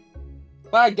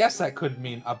 Well, I guess that could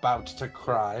mean about to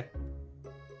cry.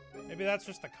 Maybe that's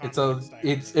just the context.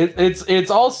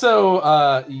 It's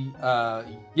also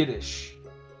Yiddish,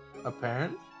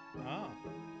 apparent. Oh.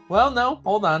 Well, no,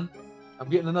 hold on. I'm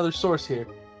getting another source here.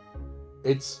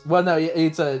 It's a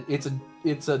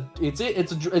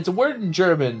word in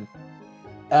German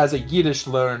as a Yiddish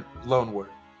loan word.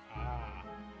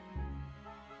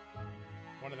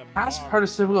 One of them. Past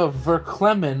participle of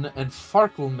verklemmen and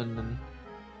farkelmen.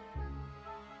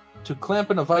 To clamp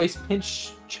in a vice,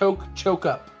 pinch, choke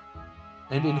up,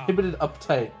 and inhibited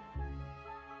uptight.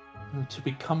 And to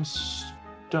become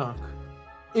stunk.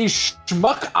 Is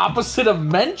schmuck opposite of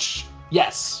mensch?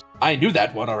 Yes, I knew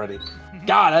that one already.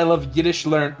 God, I love Yiddish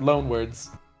loan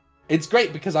words. It's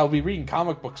great because I'll be reading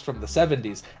comic books from the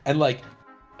 70s, and like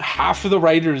half of the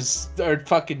writers are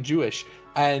fucking Jewish.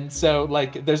 And so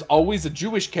like there's always a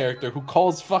Jewish character who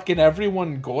calls fucking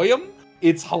everyone goyim.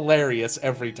 It's hilarious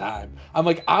every time. I'm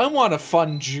like, I want a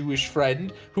fun Jewish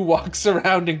friend who walks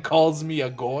around and calls me a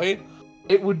goy.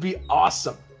 It would be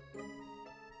awesome.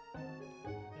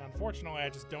 Unfortunately, I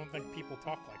just don't think people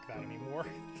talk like that anymore.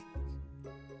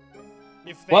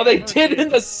 Well, they did in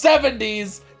the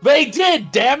 70s! They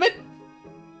did, damn it!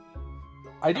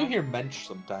 I do hear mensch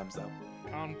sometimes, though.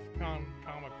 Comic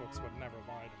books would never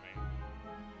lie to me.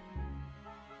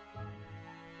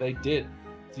 They did.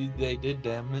 They did,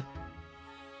 damn it.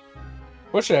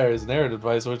 Bushare is narrative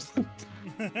advice, which...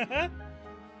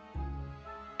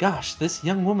 Gosh, this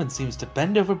young woman seems to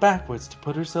bend over backwards to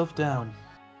put herself down.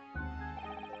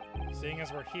 Seeing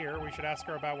as we're here, we should ask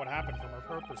her about what happened from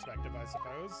her perspective, I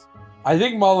suppose. I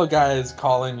think Mologai is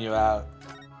calling you out.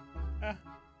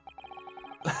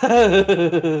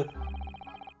 Hey,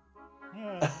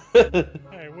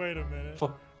 wait a minute.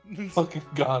 Fucking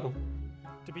got him.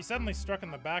 To be suddenly struck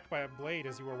in the back by a blade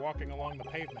as you were walking along the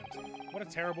pavement. What a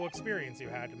terrible experience you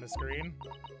had, Miss Green.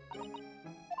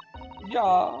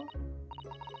 Yeah.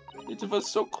 It was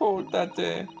so cold that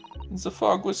day. The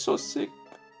fog was so thick.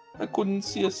 I couldn't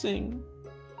see a thing.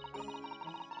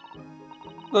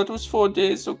 That was 4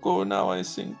 days ago now, I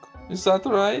think. Is that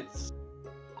right?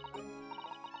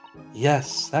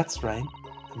 Yes, that's right.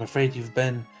 I'm afraid you've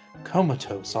been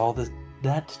comatose all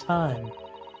that time.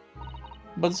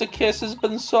 But the case has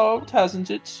been solved,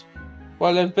 hasn't it?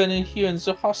 While I've been in here in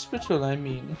the hospital, I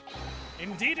mean.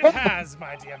 Indeed it has,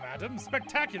 my dear madam.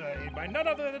 Spectacularly, by none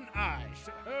other than I,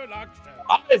 Sherlock Sholmes.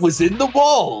 I was in the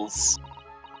walls!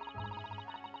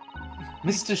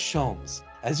 Mr. Sholmes,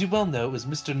 as you well know, it was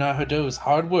Mr. Narhado's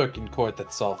hard work in court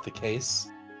that solved the case.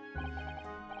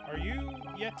 Are you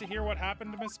yet to hear what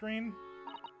happened to Miss Green?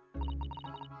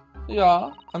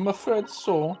 Yeah, I'm afraid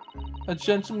so. A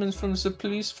gentleman from the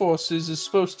police forces is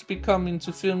supposed to be coming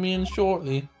to fill me in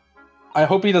shortly. I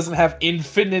hope he doesn't have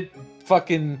infinite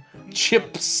fucking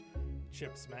chips.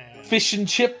 Chips, man. Fish and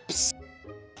chips.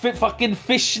 Fucking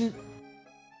fish and...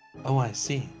 Oh, I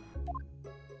see.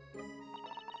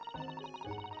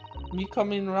 Me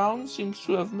coming round seems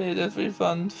to have made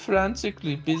everyone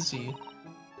frantically busy.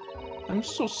 I'm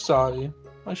so sorry.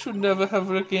 I should never have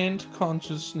regained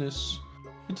consciousness.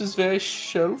 It is very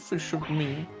selfish of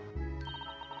me.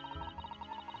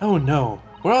 Oh no.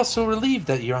 We're all so relieved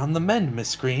that you're on the mend,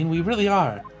 Miss Green. We really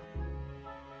are.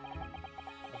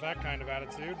 With that kind of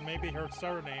attitude, maybe her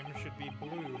surname should be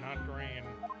Blue, not Green.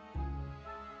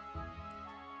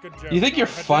 Good joke. You think you're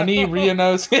funny,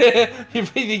 Rionos? You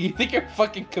think you're a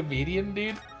fucking comedian,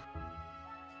 dude?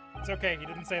 It's okay, he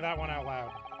didn't say that one out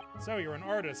loud. So, you're an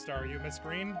artist, are you, Miss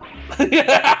Green?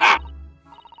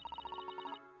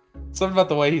 Something about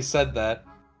the way he said that.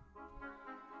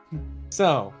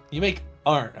 So, you make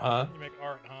art, huh? You make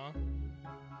art, huh?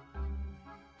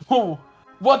 Oh,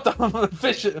 what the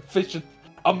fish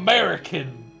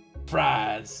American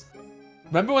fries.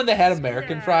 Remember when they had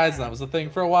American fries and that was a thing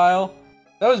for a while?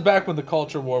 That was back when the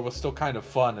culture war was still kind of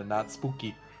fun and not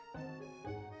spooky.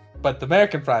 But the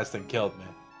American fries thing killed me.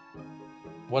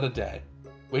 What a day.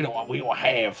 We don't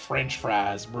have French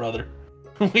fries, brother.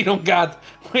 we don't got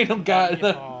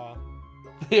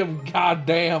them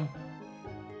goddamn.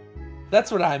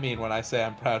 That's what I mean when I say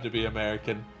I'm proud to be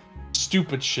American.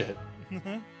 Stupid shit.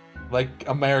 Like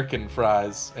American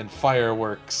fries and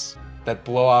fireworks that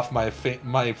blow off my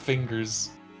fingers.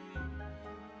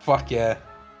 Fuck yeah.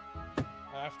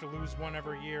 I have to lose one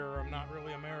every year or I'm not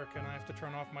really American. I have to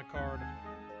turn off my card.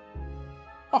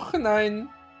 Ach nein.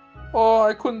 Oh,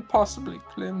 I couldn't possibly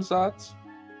claim that.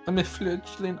 I'm a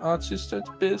fledgling artist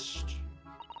at best.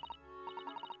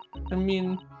 I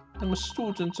mean, I'm a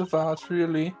student of art,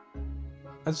 really.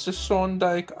 At the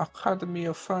Thorndike Academy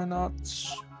of Fine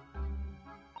Arts.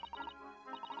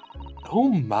 Oh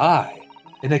my!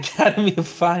 An Academy of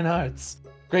Fine Arts.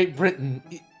 Great Britain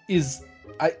is...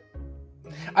 I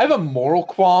have a moral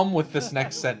qualm with this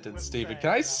next sentence, Steven. Can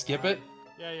I skip it?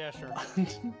 Yeah, sure.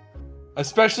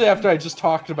 Especially after I just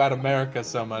talked about America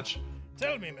so much.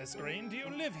 Tell me, Miss Green, do you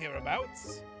live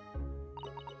hereabouts?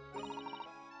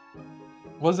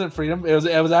 Wasn't freedom? It was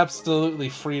absolutely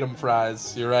freedom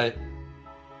fries. You're right.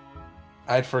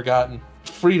 I'd forgotten.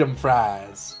 Freedom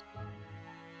fries.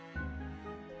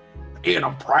 And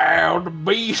I'm proud to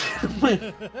be.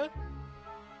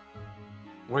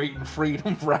 We're eating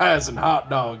freedom fries and hot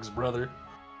dogs, brother.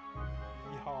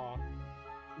 Yeehaw.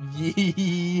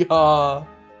 Yeehaw.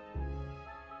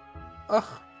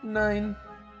 Ach, nein.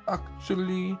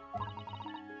 Actually,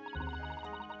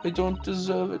 I don't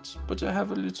deserve it, but I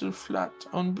have a little flat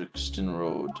on Brixton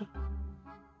Road.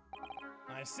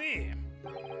 I see.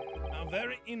 How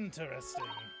very interesting.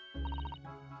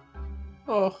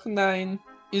 Oh, nein.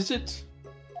 Is it?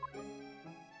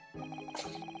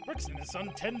 Brixton is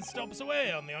some 10 stops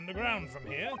away on the underground from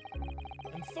here,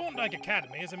 and Thorndike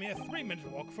Academy is a mere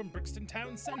 3-minute walk from Brixton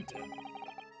Town Centre.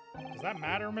 Does that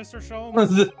matter, Mr.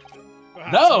 Sholmes?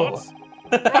 No!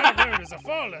 Briar Road is a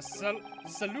far less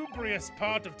salubrious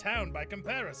part of town by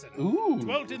comparison,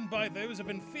 dwelt in by those of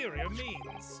inferior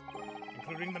means,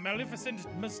 including the maleficent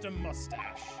Mr.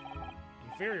 Mustache.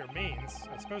 Inferior means?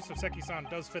 I suppose Soseki-san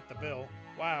does fit the bill.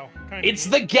 Wow. It's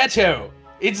the ghetto!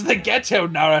 It's the ghetto,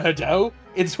 Naruto!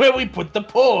 It's where we put the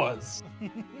paws!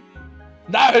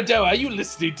 Naruto, are you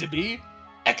listening to me?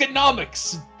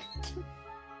 Economics!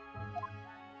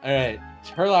 Alright,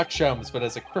 Sherlock Sholmes, but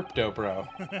as a crypto bro.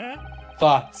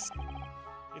 Thoughts?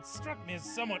 It struck me as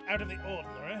somewhat out of the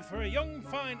ordinary for a young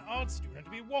fine art student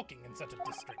to be walking in such a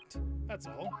district. That's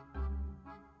all.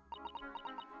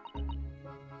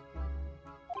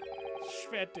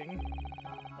 Schvetting.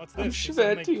 What's this? I'm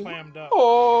schvetting. Clammed up.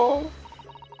 Oh.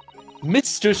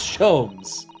 Mr.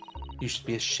 Sholmes, you should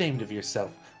be ashamed of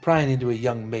yourself, prying into a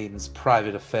young maiden's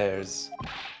private affairs.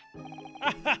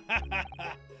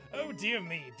 Oh dear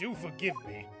me, do forgive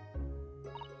me.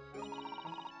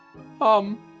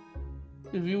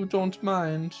 If you don't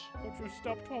mind. Won't you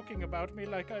stop talking about me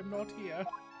like I'm not here?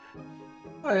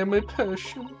 I am a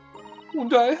person,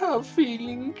 and I have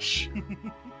feelings.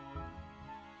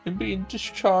 I'm being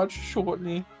discharged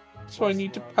shortly, so I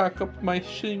need to pack up my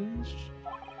things.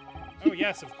 Oh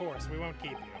yes, of course. We won't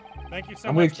keep you. Thank you so much.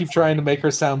 I'm gonna keep trying to make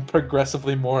her sound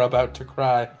progressively more about to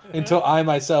cry until I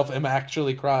myself am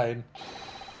actually crying.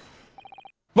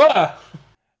 Ah!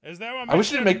 Is there a Mr. I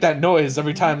wish you'd make that noise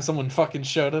every time someone fucking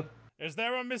showed up. Is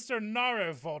there a Mr.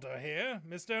 Narrowfodder here?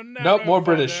 Mr. Narrowfodder? Nope, more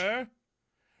British.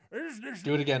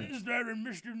 Do it again. Is there a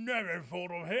Mr.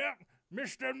 Narrowfodder here?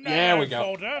 Mr. Narrowfodder? Yeah, we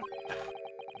go.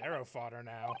 Narrowfodder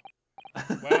now.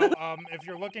 Well, if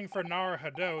you're looking for Nar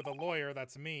Hado, the lawyer,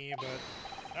 that's me, but...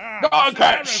 I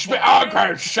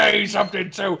can't say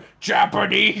something so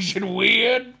Japanese and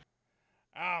weird.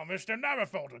 Oh, Mr.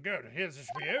 Narrowfodder, good. Here's this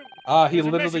for you. He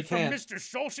literally can't. From Mr.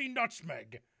 Saucy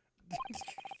Nutsmeg.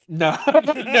 No,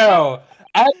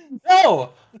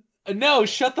 no,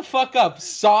 shut the fuck up.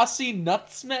 Saucy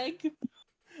Nutsmeg?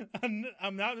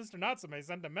 I'm not Mr. Natsume.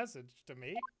 Sent a message to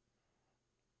me.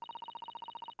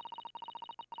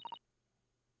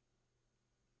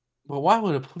 Well, why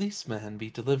would a policeman be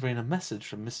delivering a message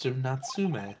from Mr.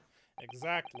 Natsume?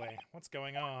 Exactly. What's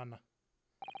going on?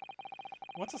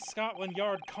 What's a Scotland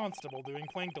Yard constable doing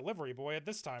playing delivery boy at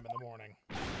this time in the morning?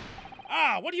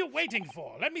 Ah, what are you waiting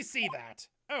for? Let me see that.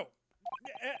 Oh.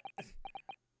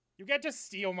 You get to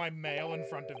steal my mail in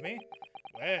front of me?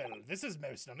 Well, this is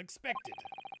most unexpected.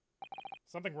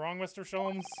 Something wrong, Mr.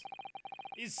 Sholmes?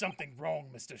 Is something wrong,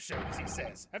 Mr. Sholmes, he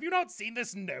says. Have you not seen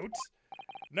this note?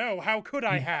 No, how could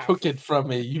I have? Took it from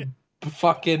me, you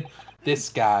fucking... This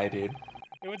guy, dude.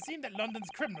 It would seem that London's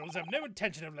criminals have no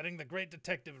intention of letting the great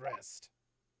detective rest.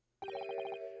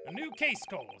 A new case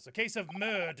calls, a case of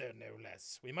murder, no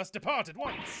less. We must depart at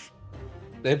once.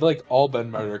 They've, like, all been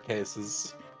murder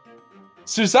cases.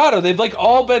 Susato, they've, like,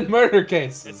 all been murder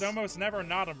cases. It's almost never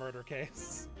not a murder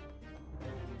case.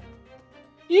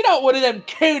 You're not one of them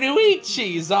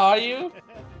kunoichis, are you?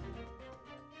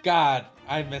 God,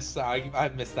 I missed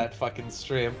that fucking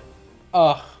stream.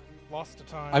 Ugh. Lost to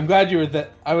time. I'm glad you were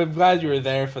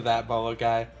there for that, Bolo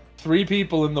guy. 3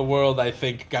 people in the world, I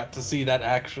think, got to see that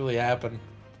actually happen.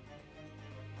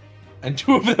 And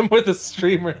 2 of them were the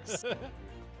streamers.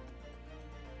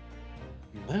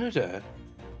 Murder?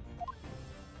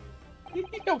 You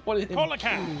don't want him. Call a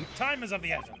cab. Time is of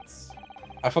the essence.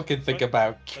 I fucking think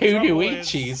about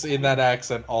kunoichis in that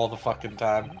accent all the fucking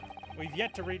time. We've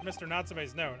yet to read Mr.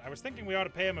 Natsume's note. I was thinking we ought to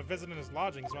pay him a visit in his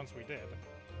lodgings once we did.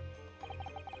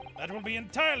 That will be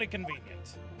entirely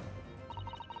convenient.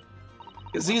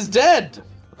 Because he's dead!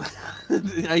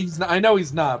 I know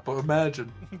he's not, but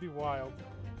imagine. It'd be wild.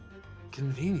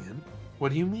 Convenient?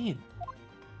 What do you mean?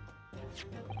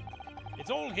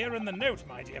 It's all here in the note,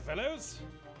 my dear fellows.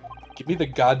 Give me the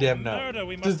goddamn note. The murder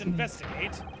we must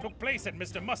investigate took place at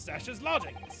Mr. Mustache's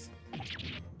lodgings.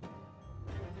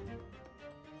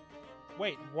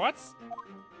 Wait, what?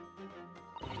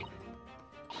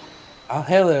 Oh,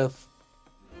 hello.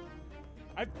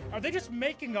 Are they just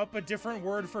making up a different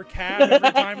word for cab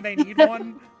every time they need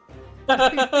one?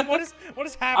 What is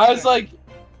happening? I was like,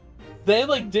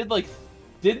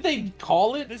 did they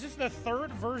call it? This is the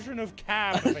 3rd version of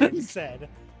cab they've said.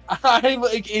 I'm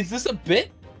like, is this a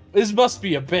bit? This must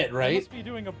be a bit, right? They must be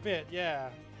doing a bit, yeah.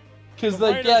 Because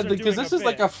because this is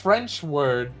like a French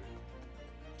word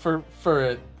for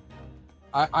it.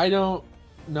 I don't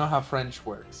know how French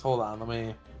works. Hold on,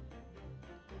 hold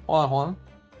on.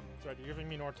 Sorry, you're giving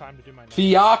me more time to do my notes.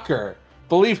 Fiacre.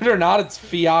 Believe it or not, it's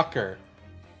fiacre.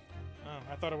 Oh,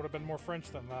 I thought it would have been more French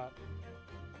than that.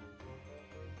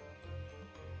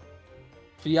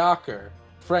 Fiacre.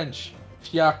 French.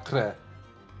 Fiacre.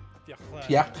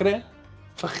 Fiacre?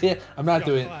 I'm not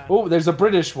doing it. Oh, there's a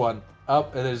British one. Oh,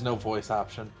 there's no voice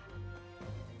option.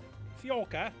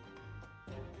 Fiacre.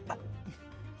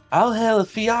 I'll hail a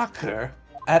fiacre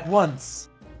at once.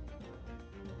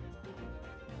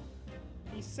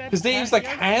 His name's like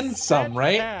handsome,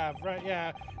 right? Cab, right?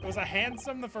 Yeah. It was a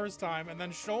handsome the first time, and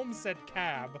then Sholmes said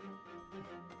cab.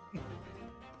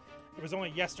 It was only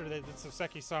yesterday that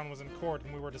Soseki-san was in court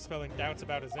and we were dispelling doubts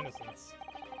about his innocence.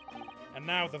 And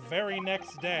now, the very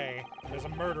next day, there's a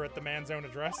murder at the man's own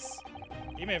address.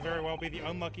 He may very well be the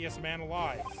unluckiest man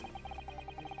alive.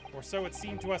 Or so it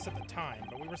seemed to us at the time,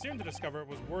 but we were soon to discover it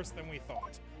was worse than we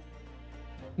thought.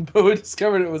 But we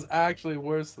discovered it was actually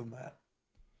worse than that.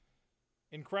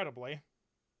 Incredibly.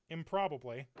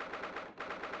 Improbably.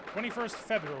 21st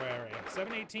February,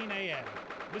 7:18 a.m.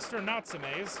 Mr.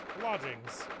 Natsume's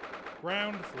lodgings.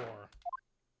 Ground floor.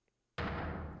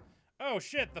 Oh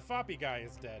shit, the Foppy guy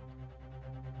is dead.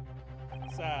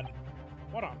 Sad.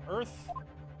 What on earth?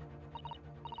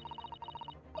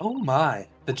 Oh my,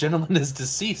 the gentleman is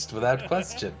deceased without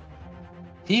question.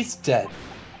 He's dead.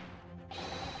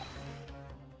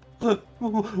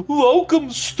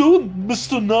 Welcome, student,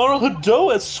 Mr.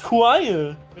 Naruhodo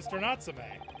Esquire. Mr. Natsume.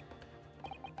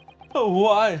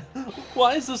 Why?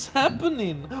 Why is this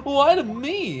happening? Why to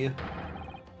me?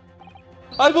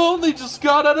 I've only just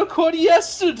got out of court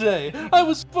yesterday. I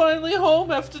was finally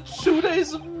home after 2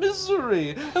 days of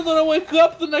misery. And then I wake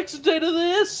up the next day to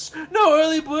this. No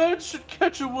early bird should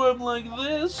catch a worm like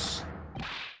this.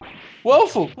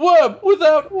 Woeful worm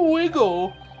without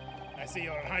wiggle. I see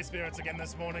you're in high spirits again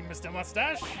this morning, Mr.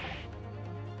 Mustache.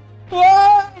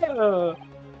 Ah!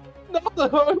 Not the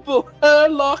horrible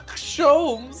hairlock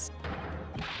Sholmes.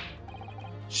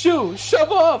 Shoo,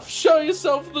 shove off, show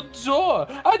yourself the door.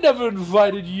 I never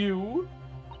invited you.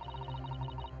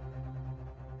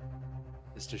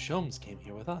 Mr. Sholmes came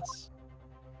here with us.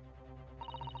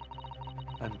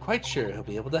 I'm quite sure he'll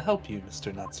be able to help you,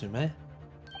 Mr. Natsume.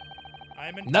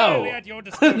 I'm entirely at your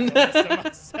disposal, Mr.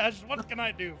 Mustache. What can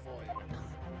I do for you?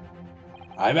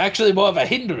 I'm actually more of a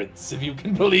hindrance, if you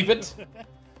can believe it.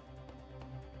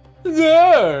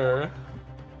 There.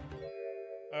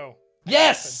 Oh.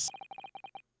 Yes!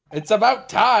 It's about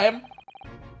time!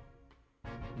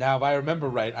 Now, if I remember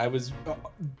right, I was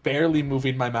barely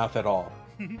moving my mouth at all.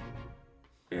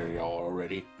 Here you are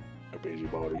already, a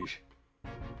busybodies.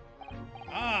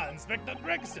 Ah, Inspector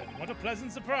Gregson, what a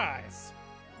pleasant surprise.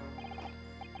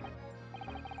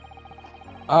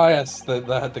 Oh yes,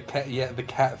 the cat, yeah, the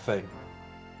cat thing.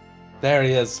 There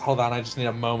he is. Hold on, I just need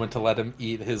a moment to let him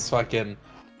eat his fucking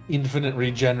infinite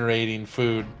regenerating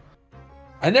food.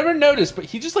 I never noticed, but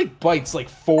he just like bites like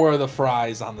 4 of the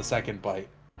fries on the second bite.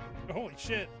 Holy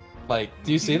shit. Like,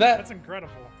 do you see that? That's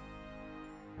incredible.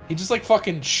 He just like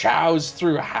fucking chows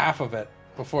through half of it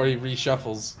before he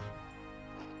reshuffles.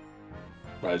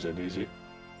 Right, is it?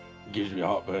 Gives me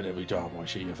heartburn every time I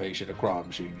see your face at a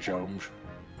crime scene, Sholmes.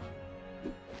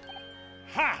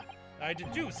 Ha! I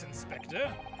deduce,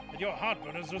 Inspector, that your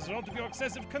heartburn is a result of your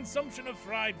excessive consumption of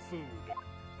fried food.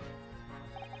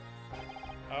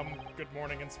 Good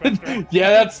morning, Inspector.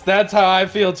 Yeah, that's how I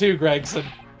feel too, Gregson.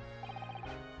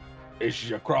 This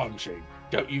is a crime scene.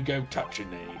 Don't you go touching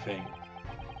anything.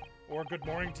 Or good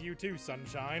morning to you too,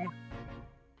 Sunshine.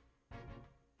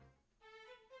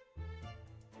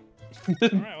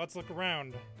 Alright, let's look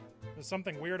around. There's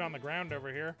something weird on the ground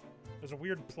over here. There's a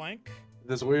weird plank.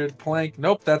 This weird plank.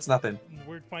 Nope, that's nothing. The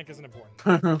weird plank isn't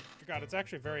important. God, it's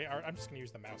actually very... I'm just gonna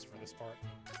use the mouse for this part.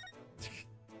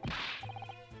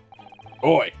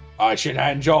 Oi, I should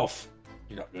hand you off.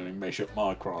 You're not going to mess up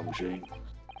my crime machine.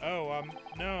 Oh,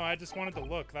 no, I just wanted to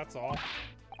look, that's all.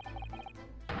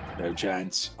 No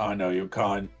chance. I know you're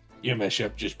kind. You mess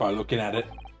up just by looking at it.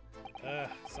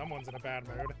 Someone's in a bad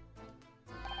mood.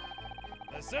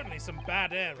 There's certainly some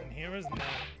bad air in here, isn't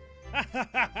there?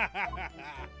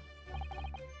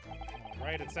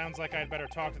 Alright, it sounds like I'd better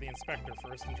talk to the inspector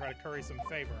first and try to curry some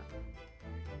favor.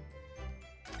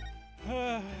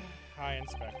 Hi,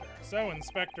 Inspector. So,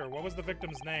 Inspector, what was the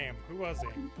victim's name? Who was he?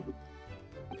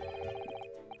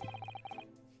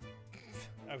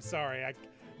 Oh, sorry,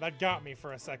 that got me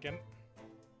for a second.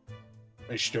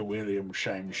 Mr. William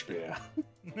Shakespeare.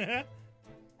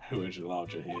 Who is the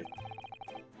lodger here?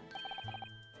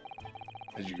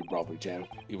 As you can probably tell,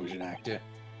 he was an actor.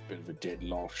 Bit of a dead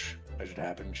loss, as it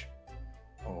happens.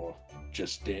 Or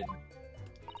just dead.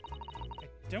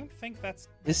 I don't think that's...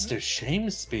 Mr.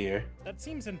 Shakespeare? That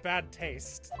seems in bad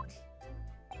taste.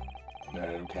 No, I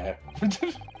don't care.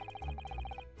 It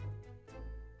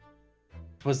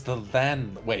was the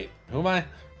Wait, who am I?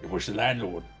 It was the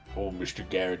landlord, or Mr.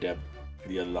 Garadeb,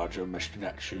 the other lodger, Mr.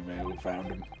 Natsume, who found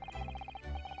him.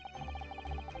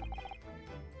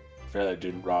 Fella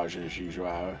didn't rise at his usual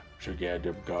hour, so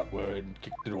Garadeb got word and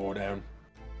kicked the door down.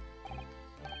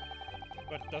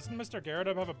 But doesn't Mr.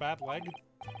 Garadeb have a bad leg?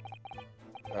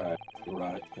 You're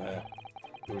right.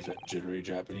 It was that jittery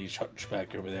Japanese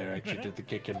hunchback over there actually did the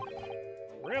kicking.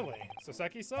 Really?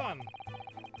 Soseki-san?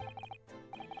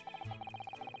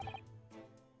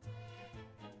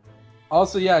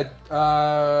 Also, yeah,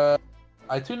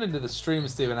 I tuned into the stream,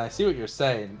 Steven. I see what you're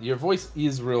saying. Your voice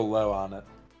is real low on it.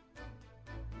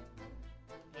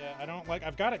 Yeah, I don't like...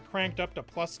 I've got it cranked up to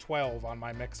plus 12 on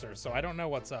my mixer, so I don't know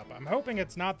what's up. I'm hoping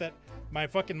it's not that my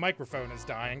fucking microphone is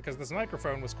dying, because this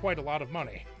microphone was quite a lot of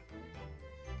money.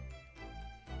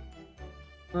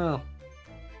 Oh.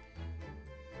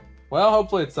 Well,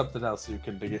 hopefully it's something else you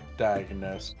can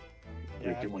diagnose.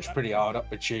 Yeah, It was pretty hard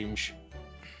up, it seems.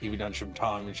 Even done some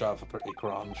time and shot for pretty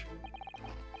crunch.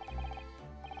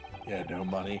 Yeah, no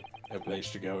money, no place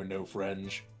to go, and no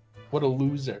friends. What a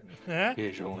loser.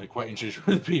 Here's your only acquaintances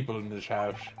with people in this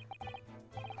house.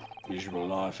 Miserable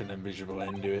life and a miserable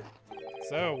end to it.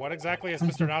 So, what exactly is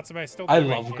Mr. Natsume still I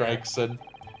doing love here? Gregson.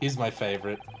 He's my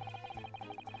favorite.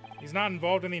 He's not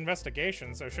involved in the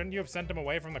investigation, so shouldn't you have sent him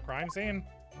away from the crime scene?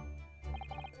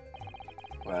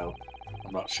 Well,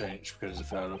 I'm not changed because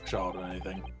if I look short or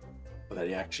anything. But that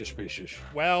he acts suspicious.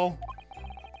 Well,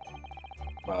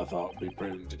 I thought it'd be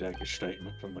prudent to take a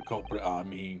statement from the culprit,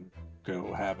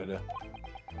 cohabiter.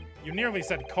 You nearly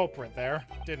said culprit there,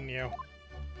 didn't you?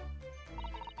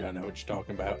 I know what you're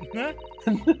talking about. Huh?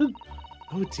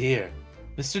 Oh dear.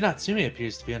 Mr. Natsume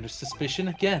appears to be under suspicion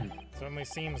again. Certainly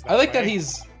seems that I like way. that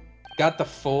he's got the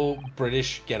full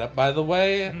British getup, by the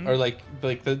way, or like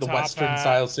the Western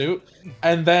style suit,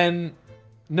 and then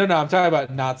no, I'm talking about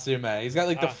Natsume. He's got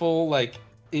like the full like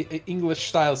English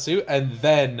style suit, and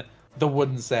then the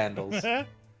wooden sandals. It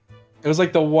was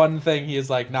like the one thing he is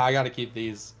like, nah, I gotta keep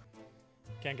these.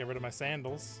 Can't get rid of my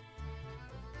sandals.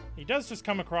 He does just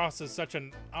come across as such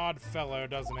an odd fellow,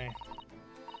 doesn't he?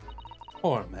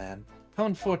 Poor man. How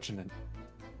unfortunate.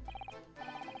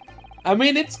 I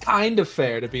mean, it's kind of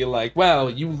fair to be like, well,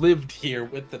 you lived here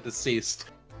with the deceased.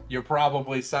 You're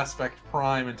probably suspect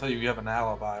prime until you have an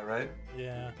alibi, right?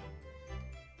 Yeah.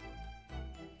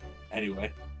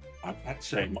 Anyway, I can't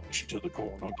say much until the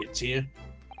coroner gets here.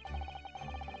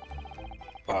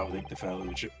 I don't think the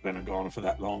fellow should have been gone for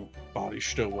that long. Body's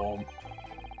still warm.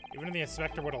 Even if the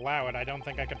inspector would allow it, I don't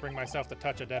think I could bring myself to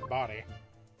touch a dead body.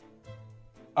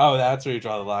 Oh, that's where you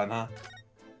draw the line, huh?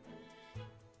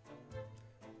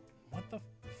 What the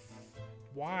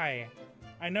why?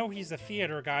 I know he's a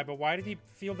theater guy, but why did he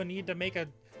feel the need to make a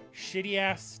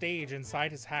shitty-ass stage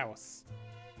inside his house?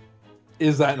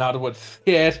 Is that not what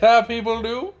theater people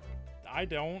do? I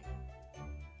don't.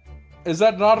 Is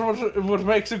that not what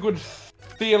makes a good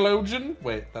theologian?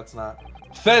 Wait, that's not.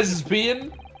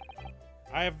 Thespian?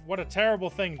 What a terrible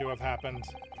thing to have happened.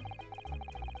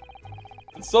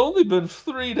 It's only been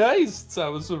 3 days since I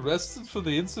was arrested for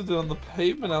the incident on the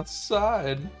pavement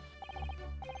outside.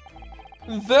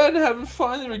 And then, having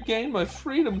finally regained my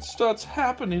freedom, starts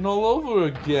happening all over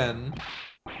again.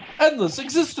 Endless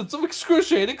existence of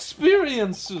excruciating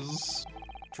experiences.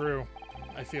 True.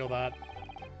 I feel that.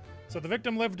 So the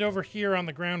victim lived over here on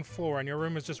the ground floor, and your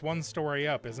room is just 1 story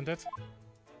up, isn't it?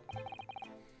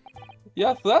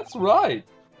 Yes, that's right.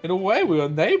 In a way, we were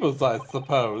neighbors, I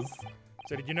suppose.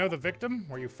 So did you know the victim?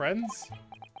 Were you friends?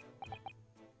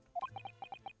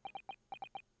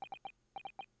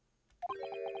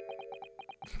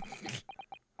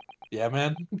 Yeah,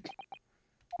 man.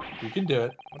 You can do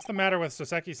it. What's the matter with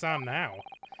Soseki-san now?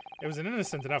 It was an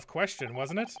innocent enough question,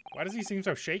 wasn't it? Why does he seem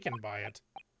so shaken by it?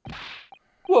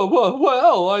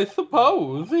 Well, I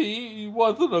suppose he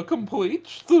wasn't a complete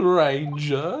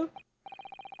stranger.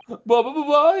 But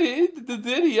why did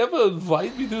he ever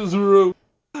invite me to his room?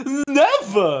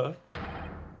 Never!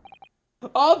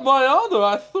 On my honor,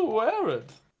 I swear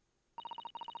it.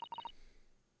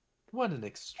 What an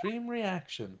extreme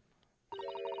reaction.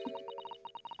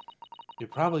 You're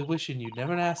probably wishing you'd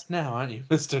never asked now, aren't you,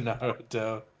 Mr.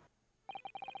 Naruto?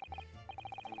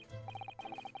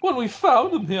 When we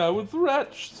found him here, I was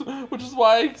wretched, which is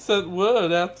why I sent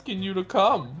word asking you to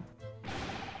come.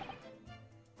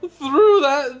 Through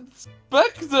that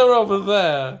specter over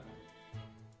there.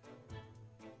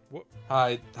 What?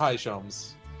 Hi,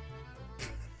 Shomes.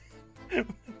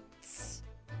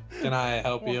 Can I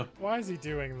help you? Why is he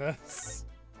doing this?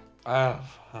 I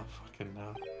don't fucking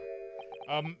know.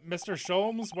 Mr.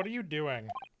 Sholmes, what are you doing?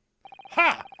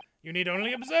 Ha! You need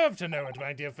only observe to know it,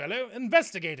 my dear fellow.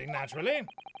 Investigating, naturally.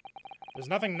 There's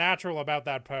nothing natural about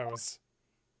that pose.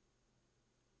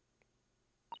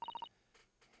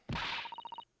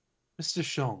 Mr.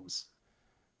 Sholmes,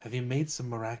 have you made some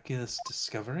miraculous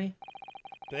discovery?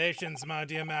 Patience, my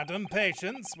dear madam,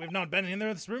 patience. We've not been in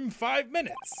this room 5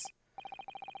 minutes.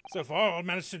 So far, all I've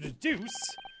managed to deduce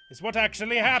is what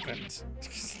actually happened.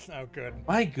 Oh, good.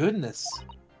 My goodness.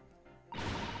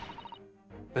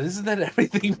 But isn't that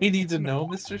everything we need to know,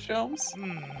 Mr. Sholmes?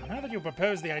 Now that you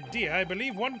propose the idea, I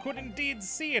believe one could indeed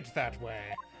see it that way.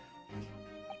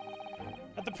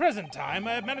 At the present time,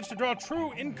 I have managed to draw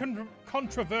true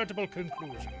incontrovertible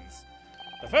conclusions.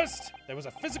 The first, there was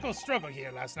a physical struggle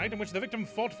here last night in which the victim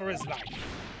fought for his life.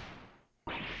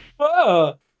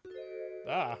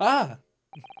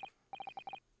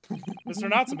 Mr.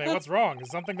 Natsume, what's wrong?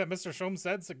 Is something that Mr. Sholmes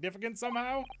said significant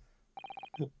somehow?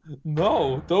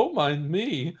 No, don't mind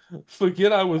me.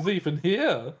 Forget I was even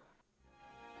here.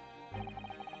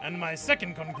 And my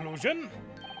second conclusion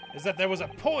is that there was a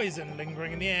poison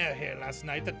lingering in the air here last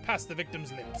night that passed the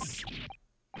victim's lips.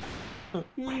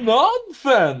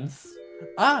 Nonsense!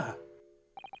 Alright,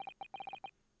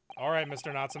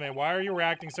 Mr. Natsume, why are you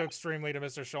reacting so extremely to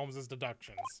Mr. Sholmes'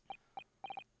 deductions?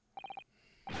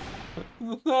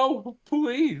 No,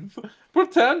 please.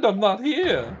 Pretend I'm not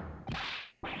here.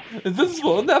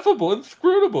 Invisible, ineffable,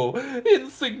 inscrutable,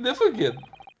 insignificant.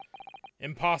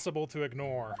 Impossible to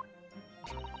ignore.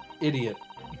 Idiot.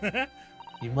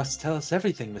 You must tell us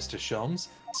everything, Mr. Sholmes.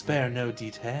 Spare no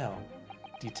detail.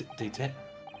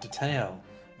 Detail.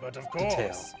 But of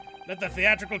course, let the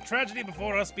theatrical tragedy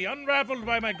before us be unraveled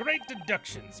by my great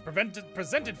deductions,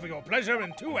 presented for your pleasure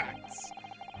in 2 acts.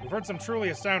 We've heard some truly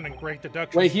astounding great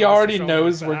deductions. Wait, he already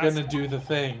knows we're gonna do the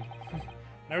thing.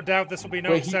 No doubt this will be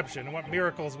no exception, and what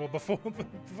miracles will before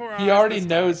our He already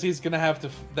knows he's gonna have to,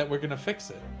 that we're gonna fix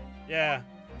it. Yeah.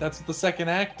 That's what the second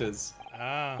act is.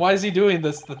 Ah. Why is he doing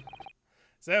this?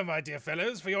 So, my dear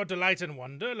fellows, for your delight and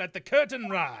wonder, let the curtain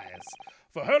rise.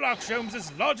 For Sherlock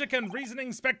Sholmes' Logic and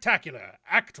Reasoning Spectacular,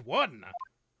 Act 1.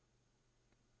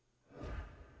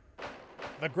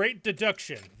 The Great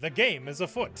Deduction. The game is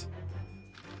afoot.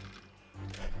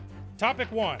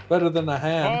 Topic 1. Better than a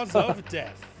hand. Cause of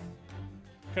death.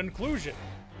 Conclusion.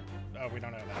 Oh, we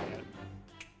don't know that yet.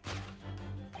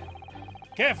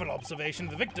 Careful observation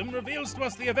of the victim reveals to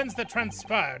us the events that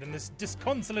transpired in this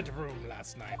disconsolate room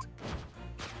last night.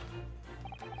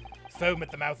 Foam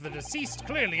at the mouth of the deceased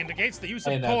clearly indicates the use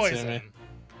of poison.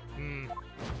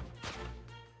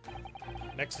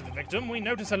 Next to the victim, we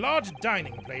notice a large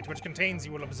dining plate which contains,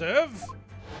 you will observe,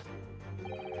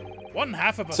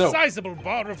 1/2 of a sizable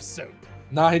bar of soap.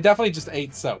 Nah, he definitely just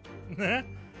ate soap.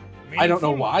 I don't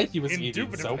know why he was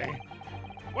eating soap.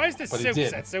 Why is this soap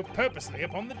set so purposely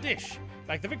upon the dish?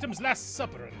 Like the victim's last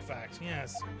supper, in fact,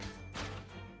 yes.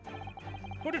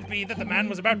 Could it be that the man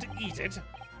was about to eat it?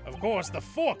 Of course, the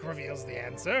fork reveals the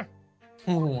answer.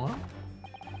 What?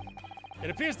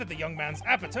 It appears that the young man's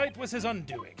appetite was his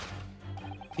undoing.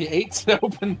 He ate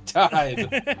soap and died.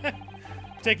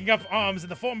 Taking up arms in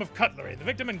the form of cutlery, the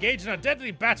victim engaged in a deadly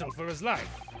battle for his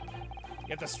life.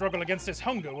 Yet the struggle against his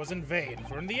hunger was in vain,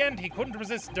 for in the end he couldn't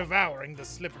resist devouring the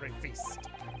slippery feast.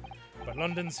 But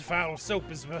London's foul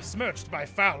soap is besmirched by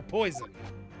foul poison.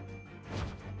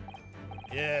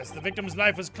 Yes, the victim's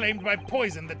life was claimed by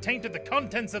poison that tainted the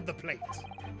contents of the plate.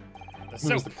 The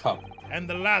soap and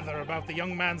the lather about the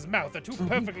young man's mouth are too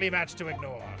perfectly matched to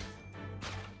ignore.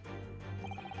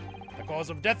 The cause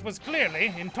of death was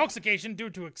clearly intoxication due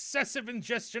to excessive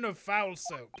ingestion of foul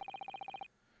soap.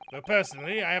 Though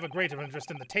personally, I have a greater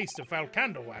interest in the taste of foul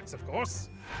candle wax, of course.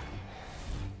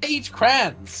 8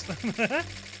 crayons!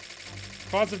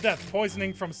 Cause of death,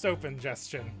 poisoning from soap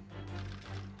ingestion.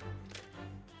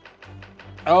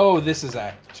 Oh, this is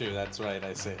Act 2, that's right,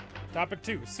 I see. Topic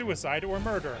 2, suicide or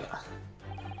murder.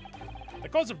 The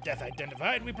cause of death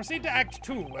identified, we proceed to Act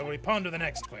 2, where we ponder the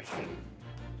next question.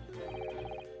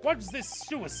 Was this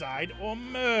suicide or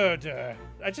murder?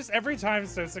 Every time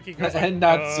Soseki goes like, and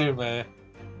Natsume.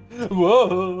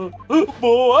 Whoa!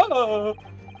 Whoa!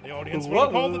 The audience will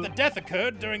recall that the death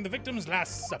occurred during the victim's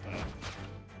last supper.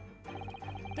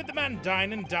 Did the man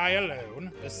dine and die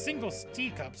alone? A single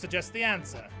teacup suggests the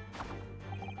answer.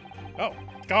 Oh,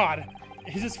 God.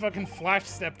 He just fucking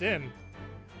flash-stepped in.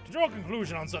 To draw a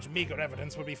conclusion on such meager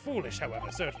evidence would be foolish,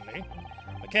 however, certainly.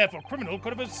 The careful criminal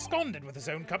could have absconded with his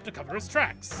own cup to cover his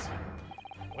tracks.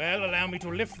 Well, allow me to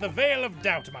lift the veil of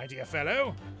doubt, my dear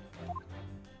fellow.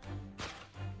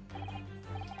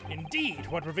 Indeed,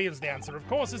 what reveals the answer, of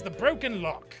course, is the broken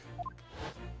lock.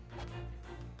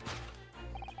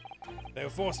 Though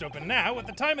forced open now, at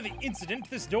the time of the incident,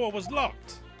 this door was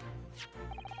locked.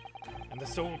 And the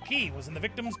sole key was in the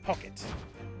victim's pocket.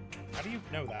 How do you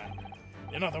know that?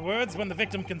 In other words, when the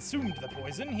victim consumed the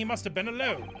poison, he must have been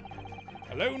alone.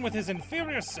 Alone with his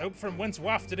inferior soap from whence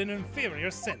wafted an inferior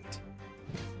scent.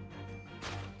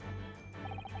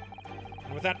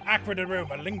 And with that acrid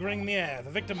aroma lingering in the air,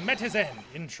 the victim met his end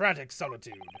in tragic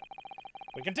solitude.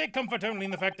 We can take comfort only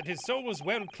in the fact that his soul was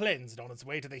well cleansed on its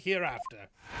way to the hereafter.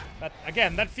 That,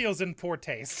 again, that feels in poor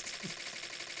taste.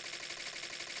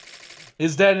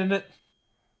 Is that in it?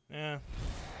 Yeah.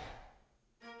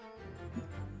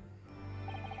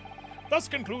 Thus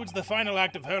concludes the final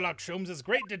act of Sherlock Sholmes'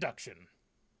 great deduction.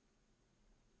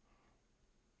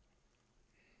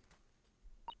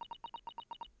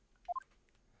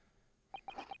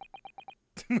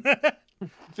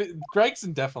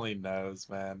 Gregson definitely knows,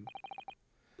 man.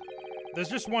 There's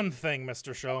just one thing,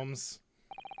 Mr. Sholmes.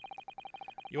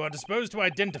 You are disposed to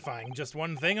identifying just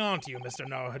one thing, aren't you, Mr.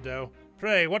 Naruhodo?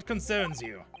 Pray, what concerns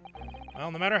you?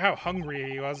 Well, no matter how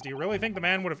hungry he was, do you really think the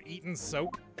man would have eaten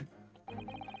soap?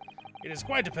 It is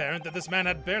quite apparent that this man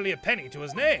had barely a penny to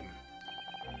his name.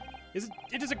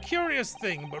 It is a curious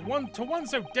thing, but to one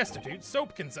so destitute,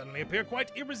 soap can suddenly appear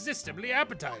quite irresistibly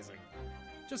appetizing.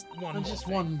 Just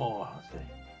one more thing.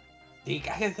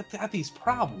 I got these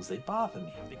problems. They bother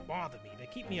me. They bother me. They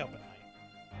keep me up at night.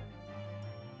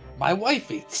 My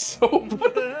wife eats soap.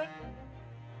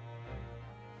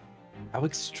 How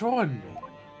extraordinary.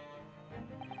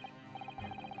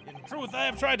 In truth, I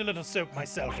have tried a little soap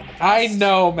myself in the past. I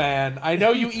know, man. I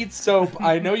know you eat soap.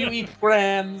 I know you eat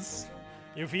brands.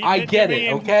 I get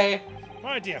it, okay?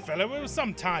 My dear fellow, it was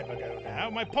some time ago now.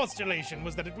 My postulation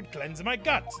was that it would cleanse my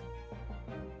gut.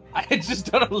 I had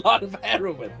just done a lot of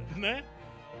heroin. Nah?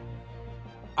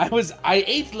 I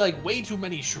ate like way too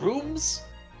many shrooms,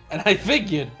 and I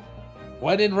figured,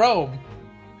 when in Rome?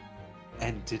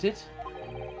 And did it?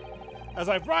 As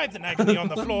I writhed in agony on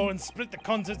the floor and split the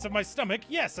contents of my stomach,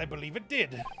 yes, I believe it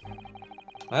did.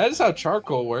 That is how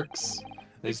charcoal works.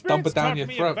 They just dump it down your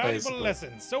throat, basically.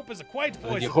 Lesson. Soap is quite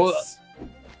poisonous.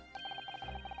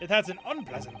 It has an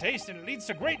unpleasant taste and it leads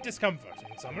to great discomfort.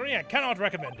 In summary, I cannot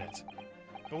recommend it.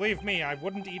 Believe me, I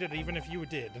wouldn't eat it even if you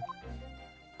did.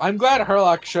 I'm glad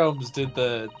Sherlock Sholmes did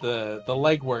the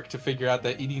legwork to figure out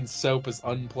that eating soap is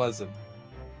unpleasant.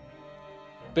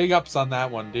 Big ups on that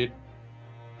one, dude.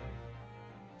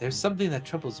 There's something that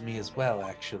troubles me as well,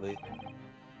 actually.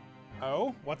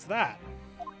 Oh? What's that?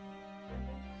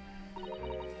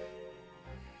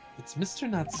 It's Mr.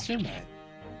 Natsume.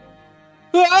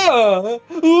 Ah!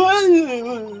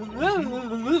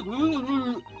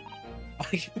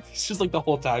 It's just like the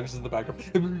whole time, just in the background.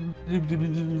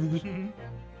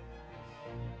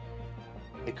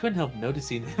 I couldn't help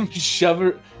noticing him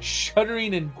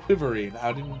shuddering and quivering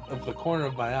out of the corner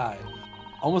of my eye.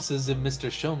 Almost as if Mr.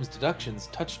 Sholmes' deductions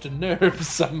touched a nerve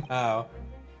somehow.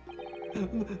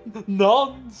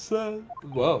 Nonsense.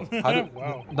 Whoa. How did,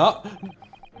 wow. Not.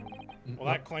 Well,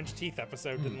 that clenched teeth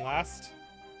episode didn't last.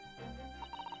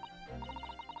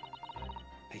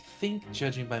 I think,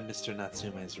 judging by Mr.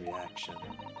 Natsume's reaction,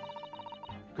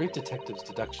 great detectives'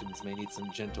 deductions may need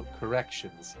some gentle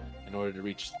corrections in order to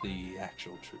reach the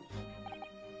actual truth.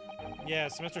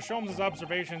 Yes, Mr. Sholmes'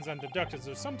 observations and deductions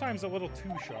are sometimes a little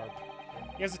too sharp.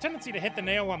 He has a tendency to hit the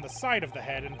nail on the side of the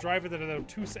head and drive it at an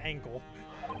obtuse angle.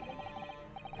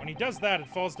 When he does that, it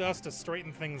falls to us to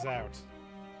straighten things out.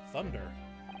 Thunder.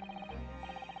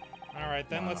 Alright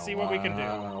then, let's see what we can do.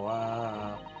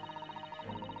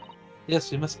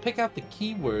 Yes, we must pick out the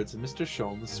key words in Mr.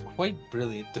 Sholmes' quite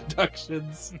brilliant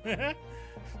deductions.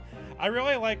 I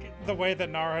really like the way that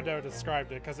Naruto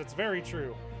described it, because it's very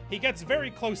true. He gets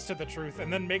very close to the truth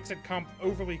and then makes it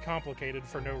overly complicated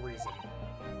for no reason.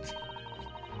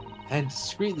 And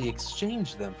discreetly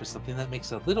exchange them for something that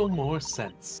makes a little more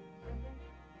sense.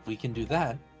 If we can do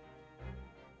that...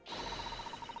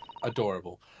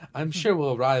 Adorable. I'm sure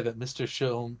we'll arrive at what Mr.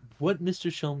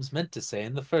 Sholmes meant to say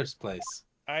in the first place.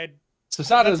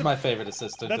 Susanna is my favorite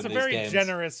assistant in these games. That's a very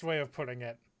generous way of putting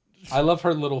it. I love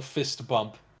her little fist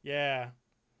bump. Yeah.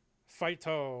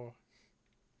 Fighto.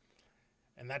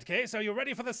 In that case, are you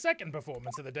ready for the second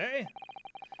performance of the day?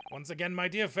 Once again, my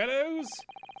dear fellows,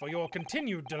 for your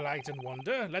continued delight and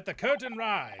wonder, let the curtain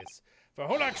rise. For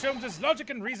Sherlock Sholmes' Logic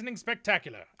and Reasoning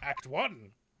Spectacular, Act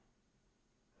 1.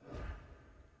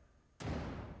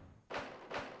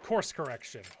 Course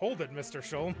correction. Hold it, Mr.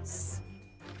 Sholmes.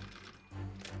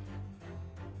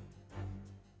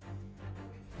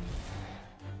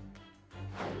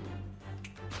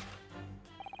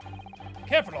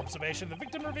 Careful observation, the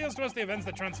victim reveals to us the events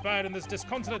that transpired in this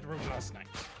disconsolate room last night.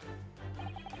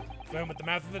 Foam at the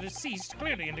mouth of the deceased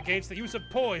clearly indicates the use of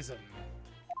poison.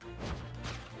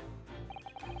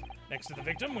 Next to the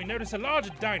victim, we notice a large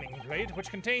dining plate which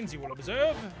contains, you will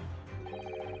observe,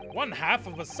 one half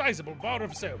of a sizable bar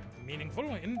of soap.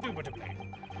 Meaningful, indubitably.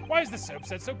 Why is the soap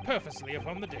set so purposely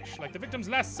upon the dish? Like the victim's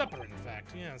last supper, in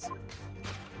fact, yes.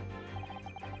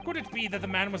 Could it be that the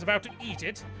man was about to eat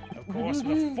it? Of course,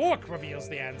 the fork reveals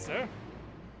the answer.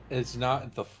 It's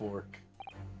not the fork.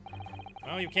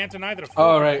 Well, you can't deny that a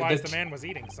fork implies the man was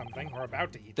eating something, or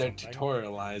about to eat something. They're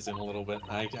tutorializing a little bit.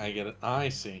 I get it. I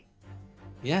see.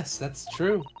 Yes, that's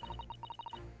true.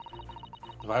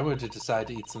 If I were to decide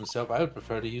to eat some soap, I would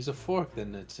prefer to use a fork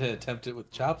than to attempt it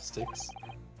with chopsticks.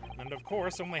 And of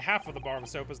course, only half of the bar of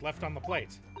soap is left on the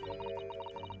plate.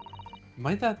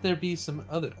 Might that there be some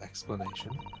other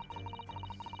explanation?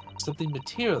 Something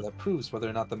material that proves whether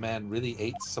or not the man really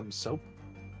ate some soap?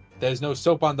 There's no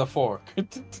soap on the fork.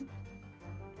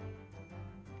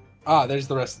 Ah, there's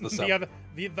the rest of the soap.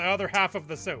 The other half of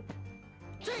the soap.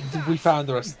 We found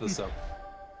the rest of the soap.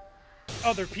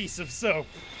 Other piece of soap.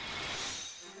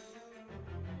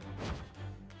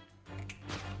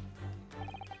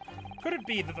 Could it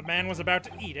be that the man was about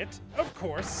to eat it? Of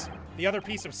course. The other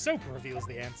piece of soap reveals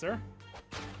the answer.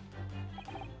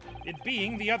 it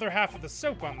being the other half of the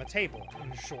soap on the table.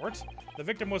 In short, the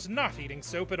victim was not eating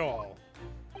soap at all.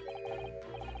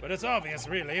 But it's obvious,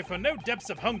 really, for no depths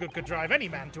of hunger could drive any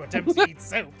man to attempt to eat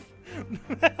soap.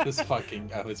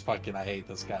 I hate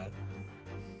this guy.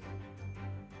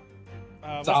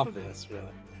 It's obvious,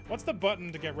 really. What's the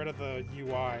button to get rid of the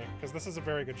UI? Because this is a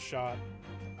very good shot.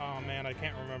 Oh man, I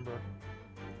can't remember.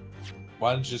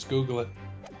 Why don't you just Google it?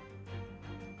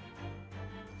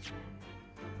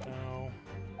 No.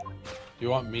 Do you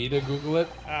want me to Google it?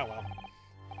 Ah, well.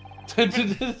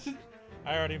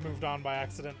 I already moved on by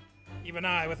accident. Even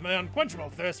I, with my unquenchable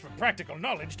thirst for practical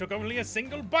knowledge, took only a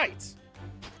single bite.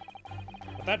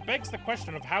 But that begs the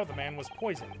question of how the man was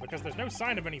poisoned, because there's no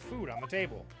sign of any food on the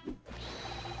table.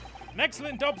 An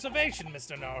excellent observation,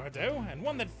 Mr. Naruto, and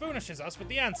one that furnishes us with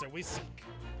the answer we seek.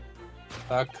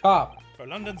 A cop. For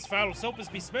London's foul soap is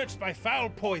besmirched by foul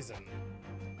poison.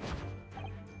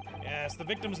 Yes, the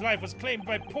victim's life was claimed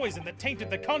by poison that tainted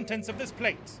the contents of this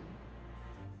plate.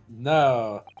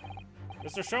 No.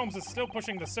 Mr. Sholmes is still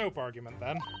pushing the soap argument,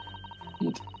 then.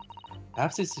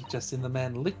 Perhaps he's suggesting the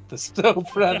man licked the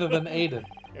soap rather than ate it.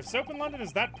 If soap in London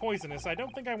is that poisonous, I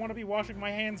don't think I want to be washing my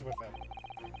hands with it.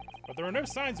 But there are no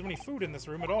signs of any food in this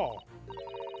room at all.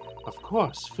 Of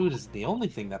course, food is the only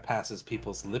thing that passes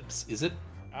people's lips, is it?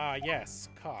 Ah, yes,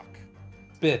 cock.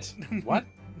 Spit. What?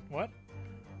 What?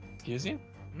 Excuse you?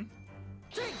 Hmm?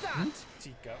 Take that!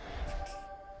 Teacup.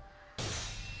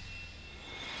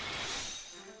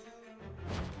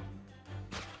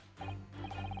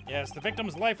 Yes, the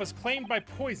victim's life was claimed by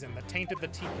poison that tainted the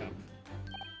teacup.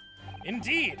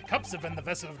 Indeed, cups have been the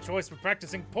vessel of choice for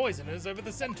practicing poisoners over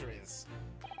the centuries.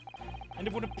 And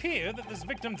it would appear that this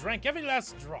victim drank every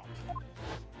last drop.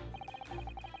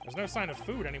 There's no sign of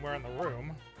food anywhere in the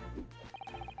room.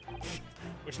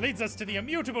 Which leads us to the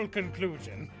immutable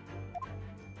conclusion.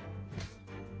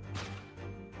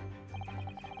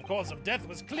 The cause of death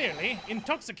was clearly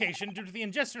intoxication due to the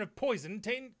ingestion of poison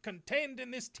contained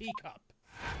in this teacup.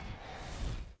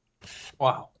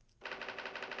 Wow.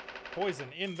 Poison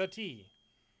in the tea.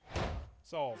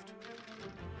 Solved.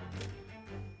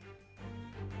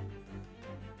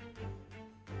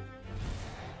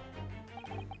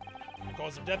 The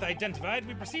cause of death identified,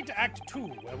 we proceed to Act 2,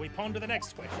 where we ponder the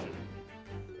next question.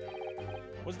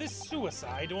 Was this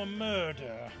suicide or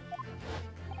murder?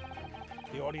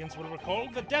 The audience will recall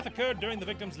that death occurred during the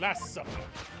victim's last supper.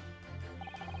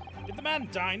 Did the man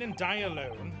dine and die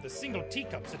alone? The single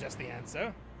teacup suggests the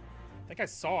answer. I think I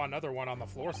saw another one on the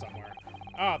floor somewhere.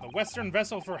 Ah, the Western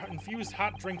vessel for infused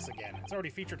hot drinks again. It's already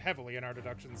featured heavily in our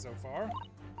deductions so far.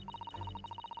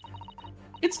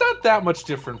 It's not that much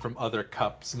different from other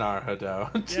cups,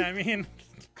 Naruto. Yeah, I mean...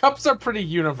 Cups are pretty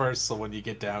universal when you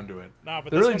get down to it. Nah,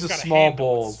 but they're this really one's just got a small handle.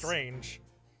 bowls. It's strange.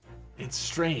 It's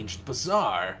strange,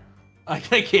 bizarre. I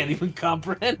can't even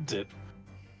comprehend it.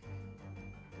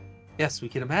 Yes, we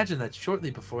can imagine that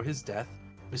shortly before his death,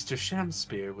 Mr.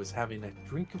 Shamspeare was having a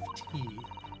drink of tea.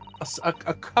 A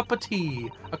cup of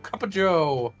tea. A cup of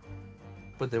joe.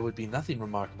 But there would be nothing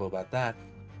remarkable about that.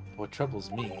 What troubles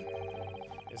me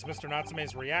is Mr.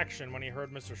 Natsume's reaction when he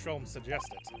heard Mr. Sholmes suggest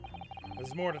it.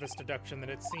 There's more to this deduction than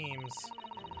it seems.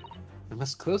 We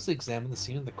must closely examine the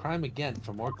scene of the crime again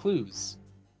for more clues.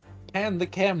 Pan the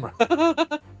camera.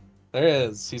 There it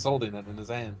is. He's holding it in his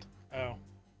hand. Oh.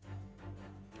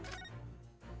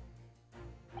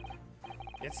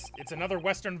 It's another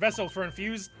Western vessel for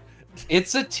infused...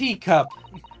 It's a teacup.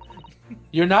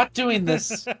 You're not doing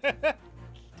this.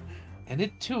 And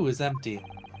it too is empty.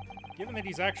 Given that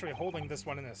he's actually holding this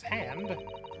one in his hand...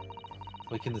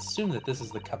 We can assume that this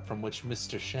is the cup from which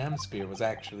Mr. Shamspeare was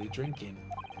actually drinking.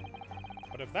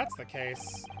 But if that's the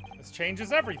case, this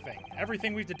changes everything.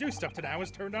 Everything we've deduced up to now is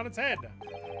turned on its head.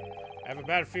 I have a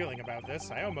bad feeling about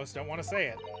this. I almost don't want to say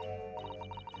it.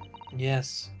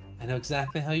 Yes, I know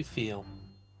exactly how you feel.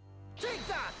 Take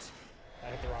that!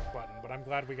 I hit the wrong button, but I'm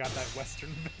glad we got that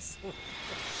Western vessel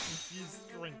infused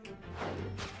drink.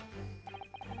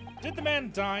 Did the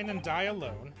man dine and die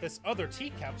alone? This other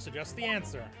teacup suggests the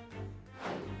answer.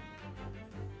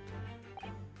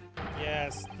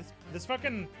 Yes, this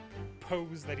fucking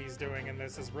pose that he's doing in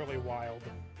this is really wild.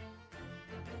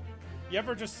 You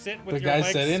ever just sit with your legs...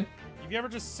 The guy sitting? You ever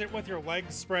just sit with your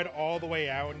legs spread all the way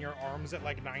out and your arms at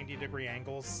like 90-degree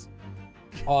angles?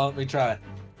 Hold on, let me try.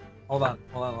 Hold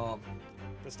on.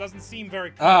 This doesn't seem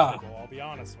very comfortable, I'll be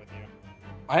honest with you.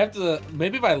 I have to...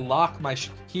 Maybe if I lock my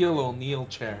Shaquille O'Neal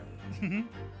chair.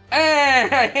 Hey,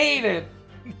 I hate it!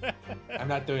 I'm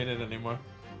not doing it anymore.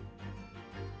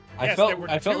 Yes,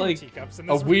 I felt like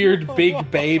a weird big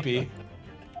baby.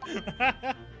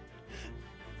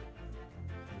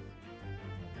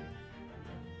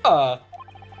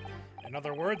 In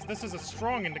other words, this is a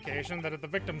strong indication that at the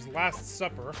victim's last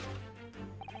supper,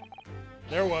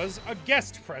 there was a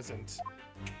guest present.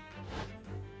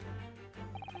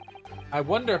 I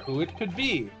wonder who it could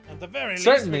be. At the very least,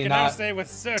 Certainly we can now not say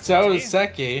with certainty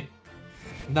Soseki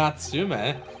Natsume.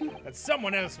 that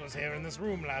someone else was here in this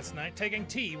room last night taking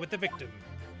tea with the victim.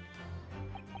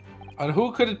 And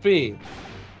who could it be?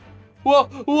 Well,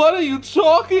 what are you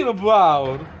talking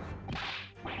about?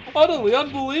 Utterly,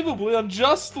 unbelievably,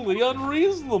 unjustly,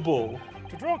 unreasonable.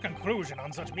 To draw a conclusion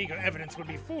on such meager evidence would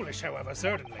be foolish, however,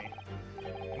 certainly.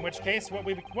 In which case,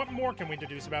 what more can we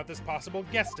deduce about this possible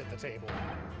guest at the table?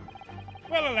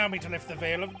 Well, allow me to lift the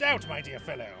veil of doubt, my dear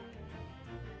fellow.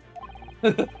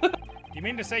 Do you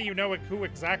mean to say you know who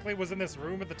exactly was in this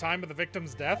room at the time of the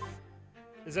victim's death?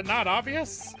 Is it not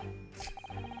obvious?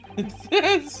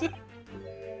 Yes.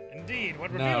 Indeed,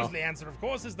 what reveals the answer, of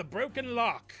course, is the broken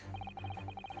lock.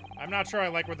 I'm not sure I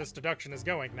like where this deduction is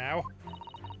going now.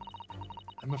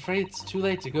 I'm afraid it's too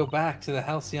late to go back to the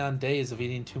halcyon days of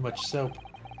eating too much soap.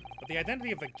 But the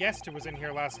identity of the guest who was in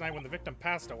here last night when the victim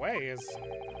passed away is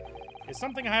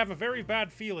something I have a very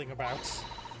bad feeling about.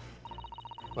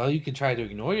 Well, you can try to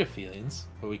ignore your feelings,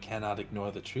 but we cannot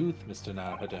ignore the truth, Mr.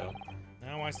 Naruto.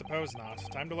 No, I suppose not.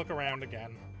 Time to look around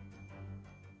again.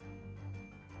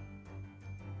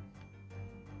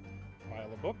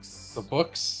 Pile of books. The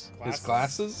books? Glasses? His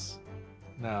glasses?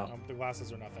 No. The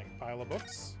glasses are nothing. Pile of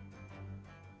books.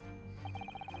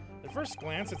 At first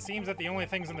glance, it seems that the only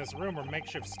things in this room are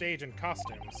makeshift stage and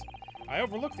costumes. I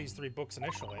overlooked these 3 books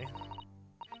initially.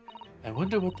 I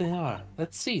wonder what they are.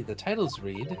 Let's see. The titles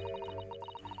read...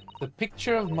 The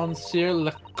Picture of Monsieur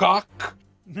Lecoq,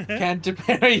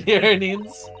 Canterbury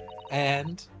Yearnings,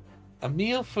 and A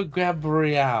Meal for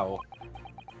Gabrielle.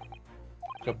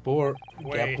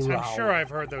 Wait, I'm sure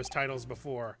I've heard those titles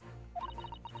before.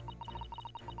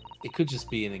 It could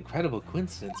just be an incredible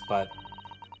coincidence, but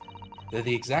they're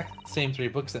the exact same 3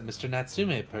 books that Mr.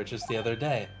 Natsume purchased the other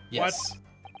day. Yes. What?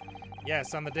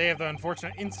 Yes, on the day of the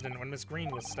unfortunate incident when Miss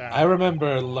Green was stabbed. I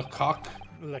remember Lecoq.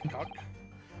 Lecoq.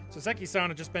 Soseki-san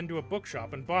had just been to a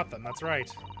bookshop and bought them, that's right.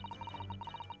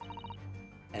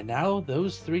 And now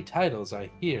those 3 titles are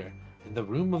here, in the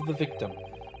room of the victim.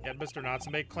 Yet Mr.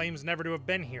 Natsume claims never to have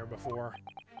been here before.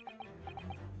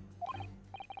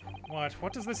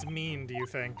 What does this mean, do you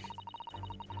think?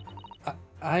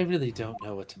 I really don't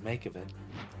know what to make of it.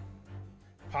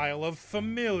 Pile of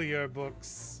familiar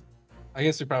books. I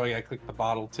guess we probably gotta click the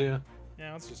bottle too.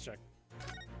 Yeah, let's just check.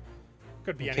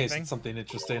 Could be in anything. case it's something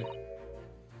interesting.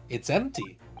 It's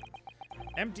empty.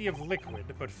 Empty of liquid,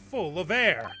 but full of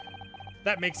air.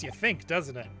 That makes you think,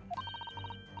 doesn't it?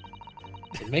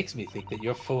 It makes me think that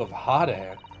you're full of hot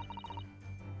air.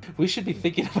 We should be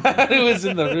thinking about who was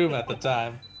in the room at the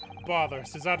time. Bother,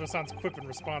 Suzato-san's quip and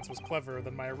response was cleverer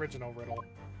than my original riddle.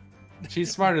 She's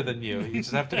smarter than you. You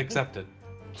just have to accept it.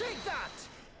 Take that!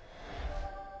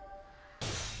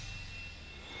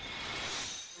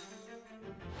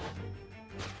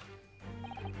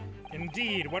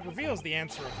 Indeed, what reveals the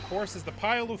answer, of course, is the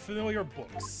pile of familiar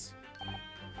books.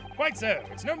 Quite so.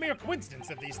 It's no mere coincidence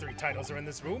that these 3 titles are in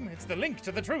this room. It's the link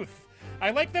to the truth. I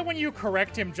like that when you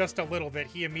correct him just a little bit,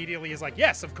 he immediately is like,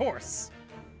 yes, of course.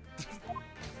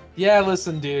 Yeah,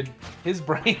 listen, dude. His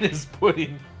brain is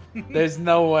pudding. There's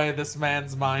no way this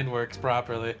man's mind works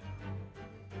properly.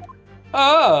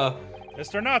 Ah!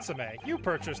 Mr. Natsume, you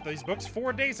purchased these books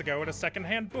 4 days ago at a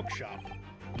second-hand bookshop.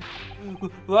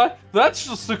 That's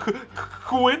just a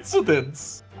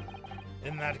coincidence.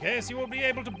 In that case, you will be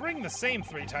able to bring the same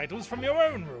 3 titles from your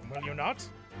own room, will you not?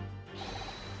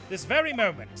 This very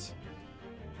moment.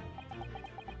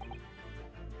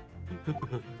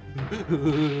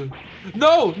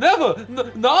 No, never!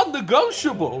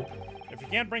 Non-negotiable! If you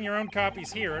can't bring your own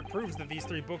copies here, it proves that these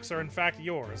 3 books are in fact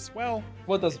yours. Well...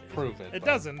 What doesn't prove it? It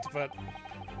doesn't, but...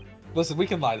 Listen, we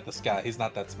can lie to this guy. He's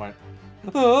not that smart.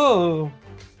 Oh!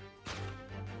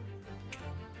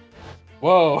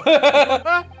 Whoa!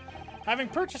 Having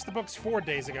purchased the books 4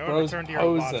 days ago and returned to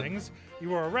your lodgings,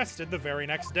 you were arrested the very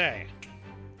next day.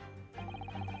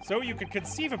 So you could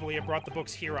conceivably have brought the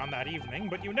books here on that evening,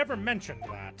 but you never mentioned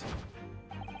that.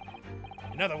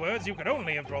 In other words, you could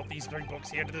only have brought these 3 books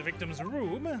here to the victim's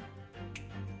room.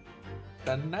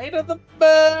 The night of the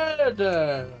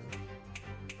murder!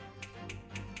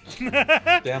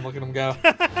 Damn, look at him go.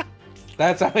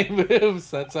 That's how he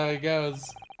moves. That's how he goes.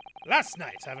 Last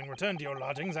night, having returned to your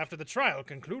lodgings after the trial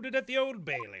concluded at the Old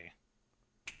Bailey.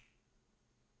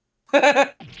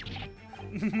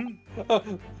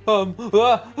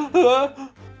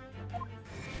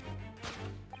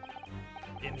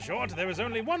 In short, there is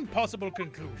only one possible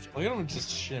conclusion. Look at him just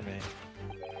shimmy.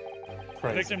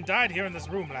 The victim died here in this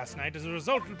room last night as a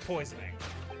result of poisoning.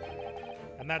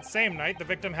 And that same night, the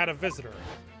victim had a visitor.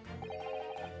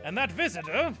 And that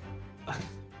visitor...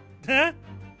 Huh?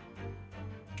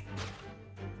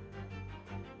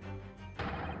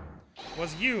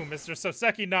 Was you, Mr.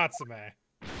 Soseki Natsume.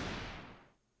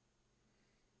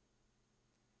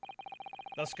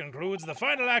 Thus concludes the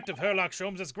final act of Herlock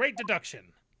Sholmes' great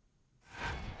deduction.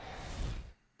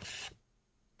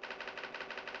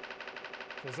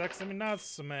 Soseki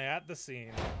Natsume at the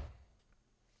scene.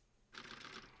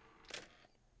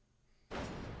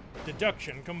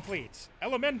 Deduction complete.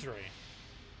 Elementary.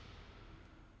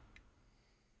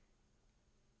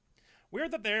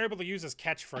 Weird that they're able to use his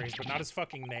catchphrase, but not his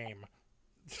fucking name.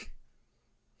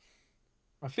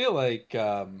 I feel like,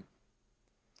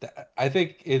 I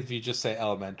think if you just say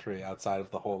elementary outside of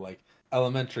the whole, like,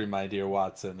 elementary, my dear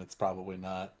Watson, it's probably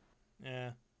not.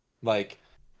 Yeah. Like,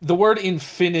 the word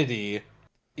infinity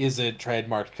isn't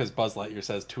trademarked because Buzz Lightyear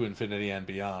says to infinity and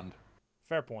beyond.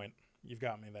 Fair point. You've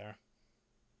got me there.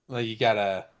 Like, you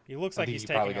gotta... He looks like he's you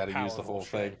taking probably a gotta use the powerful whole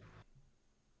shit. thing.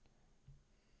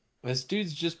 This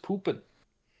dude's just pooping.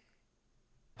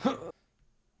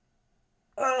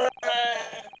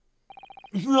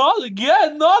 Not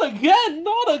again! Not again!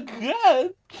 Not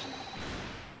again!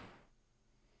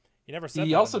 He never said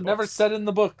He that also in the never books. said in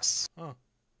the books. Huh.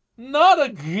 Not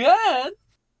again!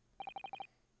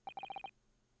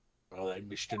 Well, then,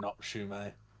 Mr.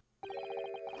 Natsume.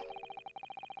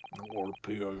 Or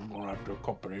Peter, you're gonna have to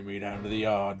accompany me down to the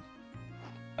yard.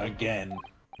 Again.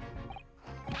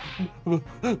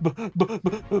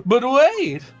 But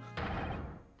wait!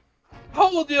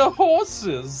 Hold your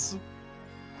horses!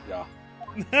 Yeah.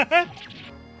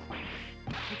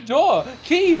 Door,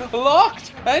 key,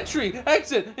 locked, entry,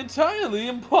 exit, entirely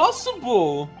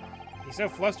impossible! He's so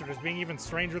flustered as being even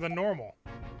stranger than normal.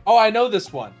 Oh, I know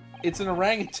this one. It's an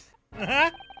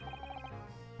orangutan.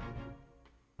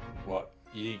 What?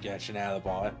 You didn't get an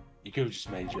alibi? You could have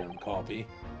just made your own copy.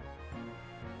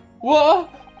 What?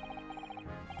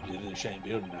 You live in the same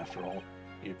building after all.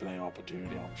 You have plenty of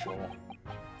opportunity, I'm sure.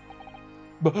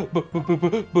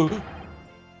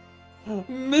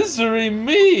 Misery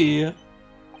me!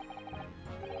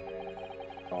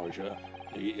 Oh, sure.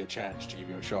 You get a chance to give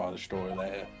you a shot of the story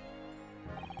later.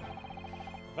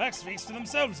 Facts speaks for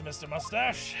themselves, Mr.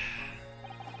 Mustache.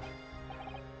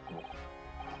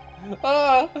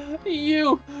 Ah,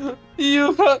 you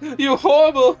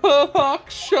horrible Herlock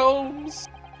Sholmes!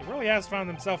 He really has found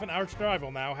himself an arch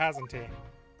rival now, hasn't he?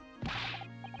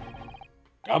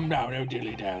 Come now, no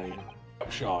dilly-dallying.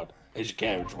 Shot, is your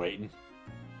carriage waiting?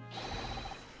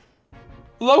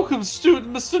 Locum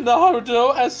student Mr.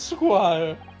 Naruto,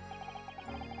 Esquire.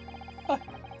 I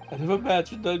never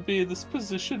imagined I'd be in this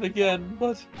position again,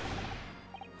 but...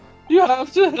 You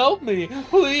have to help me!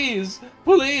 Please!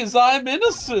 Please, I'm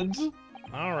innocent!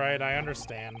 Alright, I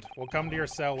understand. We'll come to your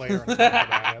cell later and talk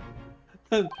about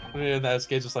it. And that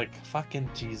kid's just like, fucking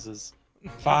Jesus.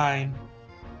 Fine.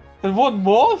 And one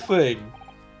more thing!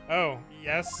 Oh,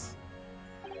 yes?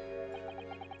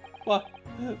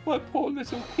 My poor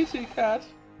little kitty cat.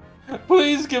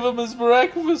 Please give him his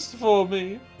breakfast for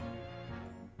me.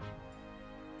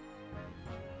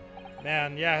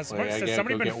 Man, yeah, has Wait, I has gotta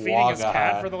somebody go been get feeding his Wagga.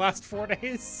 cat for the last 4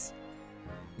 days?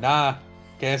 Nah,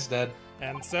 cat's dead.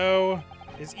 And so,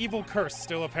 his evil curse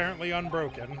still apparently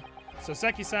unbroken,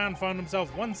 Soseki-san found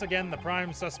himself once again the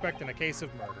prime suspect in a case of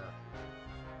murder.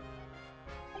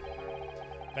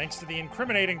 Thanks to the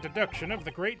incriminating deduction of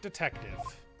the great detective.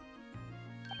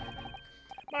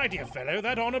 My dear fellow,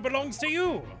 that honor belongs to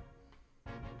you!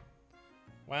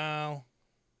 Well...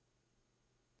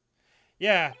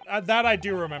 Yeah, that I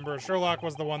do remember. Sherlock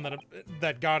was the one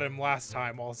that got him last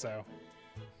time also.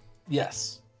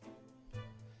 Yes.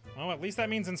 Well, at least that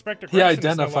means Inspector He Gregson is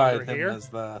no identified longer him here. as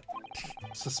the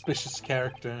suspicious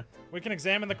character. We can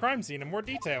examine the crime scene in more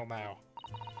detail now.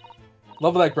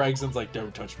 Love that Gregson's like,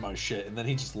 don't touch my shit, and then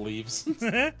he just leaves.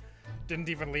 Didn't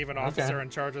even leave an officer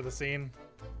in charge of the scene.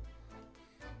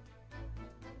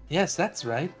 Yes, that's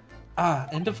right. Ah,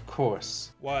 and of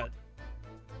course. What?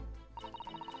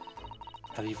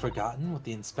 Have you forgotten what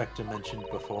the inspector mentioned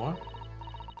before?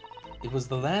 It was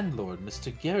the landlord,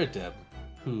 Mr. Garrideb,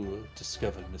 who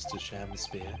discovered Mr.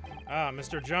 Shamspeare. Ah,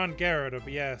 Mr. John Garrett,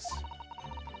 yes.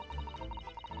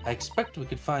 I expect we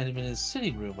could find him in his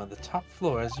sitting room on the top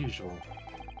floor as usual.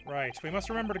 Right, we must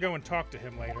remember to go and talk to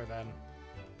him later then.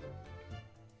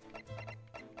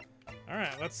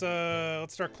 Alright, let's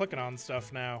start clicking on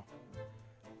stuff now.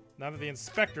 Now that the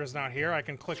inspector's not here, I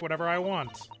can click whatever I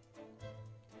want.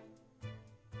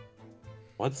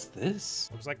 What's this?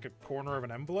 Looks like a corner of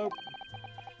an envelope.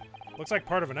 Looks like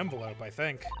part of an envelope, I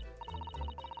think.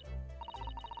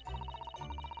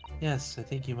 Yes, I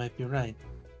think you might be right.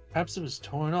 Perhaps it was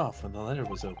torn off when the letter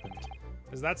was opened.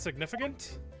 Is that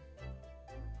significant?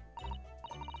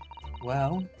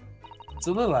 Well, it's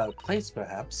a little out of place,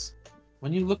 perhaps.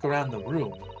 When you look around the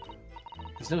room,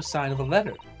 there's no sign of a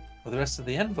letter, or the rest of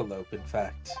the envelope, in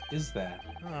fact, is there?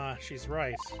 Ah, she's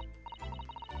right.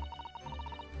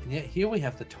 And yet here we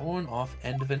have the torn off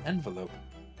end of an envelope.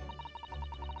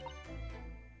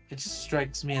 It just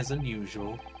strikes me as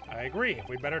unusual. I agree.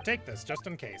 We'd better take this, just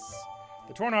in case.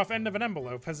 The torn off end of an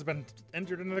envelope has been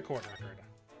entered into the court record.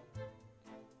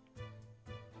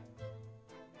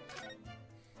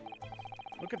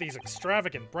 Look at these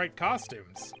extravagant, bright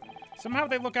costumes. Somehow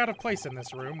they look out of place in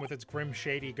this room with its grim,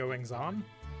 shady goings-on.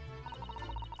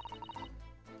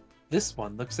 This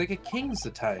one looks like a king's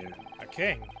attire. A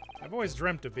king? I've always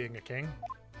dreamt of being a king.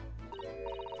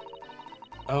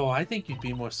 Oh, I think you'd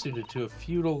be more suited to a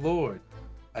feudal lord.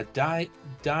 A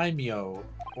daimyo,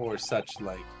 or such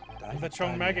like. With a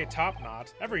chonmage top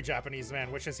knot. Every Japanese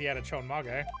man wishes he had a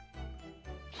chonmage.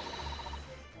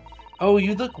 Oh,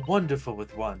 you look wonderful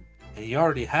with one. And you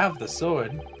already have the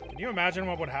sword. Can you imagine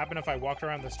what would happen if I walked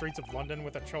around the streets of London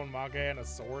with a chonmage and a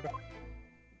sword?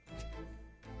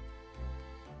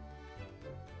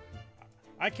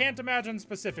 I can't imagine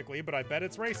specifically, but I bet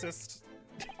it's racist.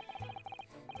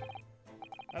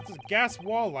 That's a gas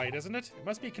wall light, isn't it? It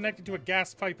must be connected to a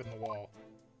gas pipe in the wall.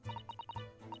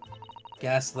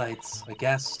 Gas lights, a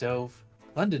gas stove.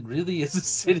 London really is a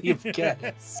city of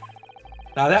gas.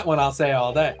 Now that one I'll say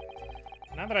all day.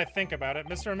 Now that I think about it,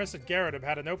 Mr. and Mrs. Garrett have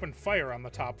had an open fire on the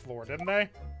top floor, didn't they?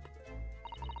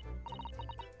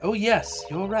 Oh yes,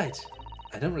 you're right.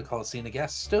 I don't recall seeing a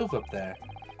gas stove up there.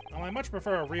 Well, I much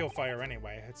prefer a real fire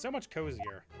anyway. It's so much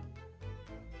cozier.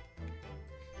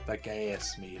 The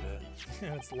gas meter.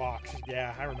 It's locked.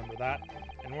 Yeah, I remember that.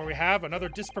 And where we have another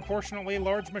disproportionately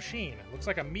large machine. It looks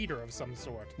like a meter of some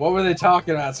sort. What were they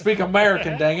talking about? Speak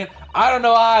American, dang it. I don't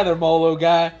know either, Molo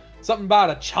guy. Something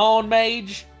about a chon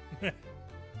mage?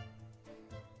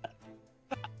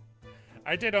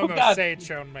 I did almost say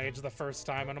chon mage the first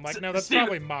time, and I'm like, no, that's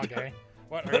probably mage.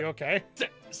 What, are you okay?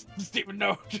 Steven,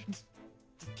 no.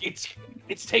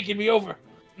 It's taking me over.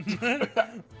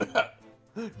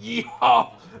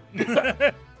 Yeehaw!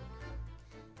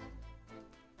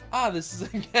 Ah, this is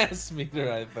a gas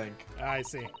meter, I think. I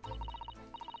see.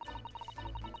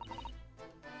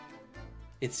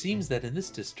 It seems that in this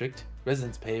district,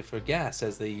 residents pay for gas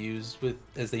as they use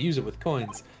it with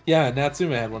coins. Yeah,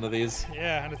 Natsume had one of these.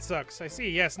 Yeah, and it sucks. I see.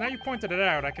 Yes, now you pointed it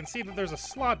out. I can see that there's a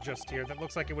slot just here that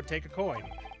looks like it would take a coin.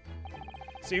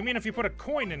 So you mean if you put a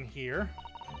coin in here?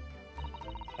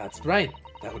 That's right.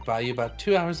 That would buy you about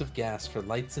 2 hours of gas for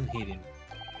lights and heating.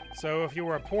 So if you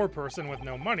were a poor person with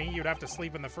no money, you'd have to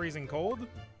sleep in the freezing cold?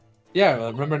 Yeah,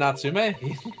 remember Natsume?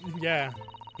 Yeah.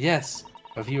 Yes.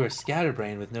 Or if you were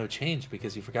scatterbrained with no change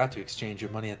because you forgot to exchange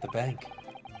your money at the bank.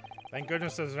 Thank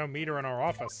goodness there's no meter in our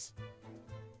office.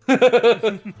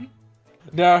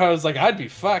 No, I was like, I'd be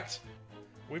fucked.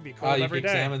 We'd be cold every you day.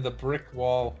 can examine the brick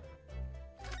wall.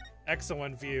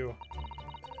 Excellent view.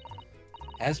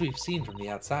 As we've seen from the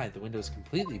outside, the window is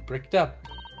completely bricked up.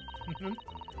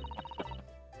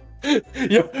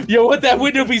 Yo, what that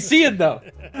window be seeing though?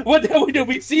 What that window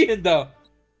be seeing though?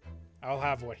 I'll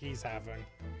have what he's having.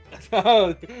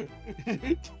 Oh,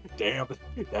 damn!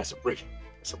 That's a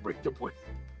bricked up window.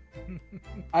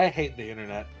 I hate the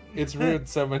internet. It's ruined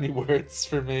so many words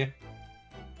for me.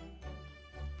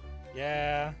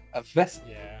 Yeah. A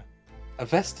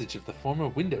vestige of the former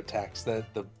window tax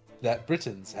that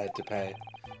Britons had to pay.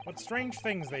 What strange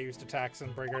things they used to tax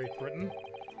in Great Britain.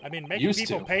 I mean, making Used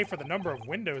people to. pay for the number of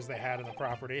windows they had in the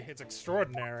property. It's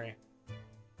extraordinary.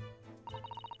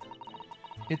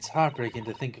 It's heartbreaking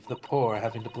to think of the poor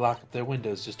having to block up their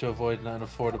windows just to avoid an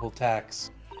unaffordable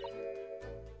tax.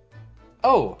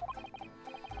 Oh!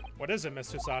 What is it,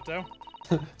 Mr. Sato?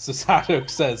 Susato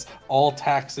says, all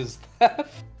taxes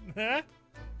theft. Oh,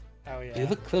 yeah. If you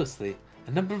look closely,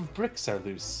 a number of bricks are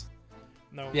loose.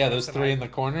 No. Yeah, those three in the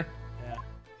corner. Yeah.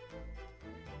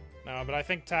 No, but I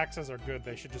think taxes are good.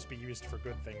 They should just be used for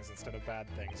good things instead of bad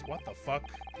things. What the fuck?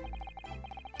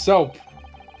 Soap.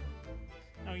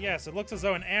 Oh yes, it looks as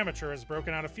though an amateur has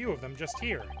broken out a few of them just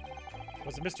here.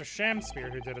 Was it Mr.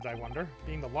 Shamspear who did it, I wonder?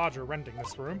 Being the lodger renting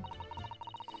this room.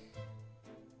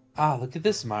 Ah, look at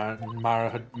this Mario. Look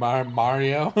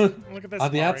at this,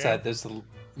 On the Mario. outside, there's the...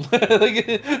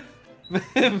 Look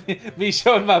at me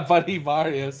showing my buddy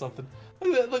Mario something.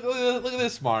 Look at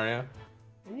this, Mario.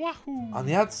 Wahoo! On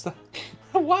the outside...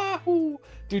 Wahoo!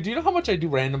 Dude, do you know how much I do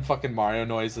random fucking Mario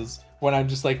noises? When I'm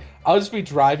just like, I'll just be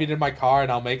driving in my car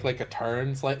and I'll make like a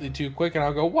turn slightly too quick and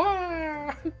I'll go,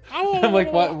 wah! Oh! I'm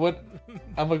like, what?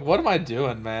 I'm like, what am I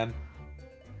doing, man?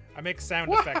 I make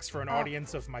sound effects for an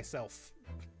audience of myself.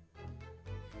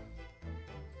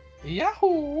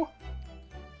 Yahoo!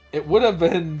 It would have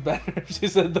been better if she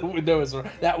said that window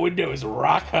is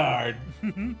rock hard.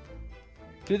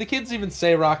 Do the kids even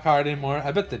say rock hard anymore?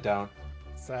 I bet they don't.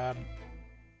 Sad.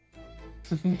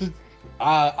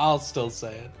 I'll still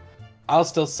say it. I'll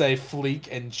still say fleek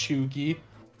and chuggy.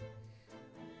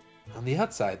 On the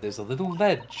outside, there's a little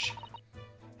ledge.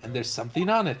 And there's something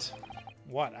on it.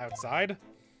 What, outside?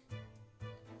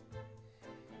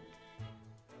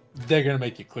 They're gonna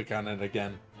make you click on it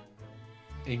again.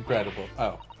 Incredible.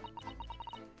 Oh.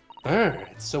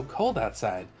 It's so cold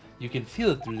outside. You can feel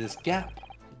it through this gap.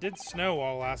 It did snow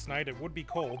all last night. It would be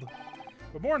cold.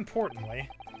 But more importantly,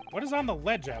 what is on the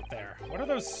ledge out there? What are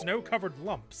those snow-covered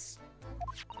lumps?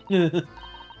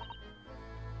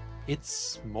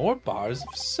 It's more bars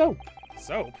of soap.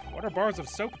 Soap? What are bars of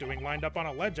soap doing lined up on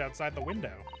a ledge outside the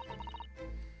window?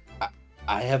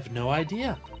 I have no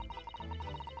idea.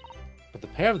 But the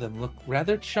pair of them look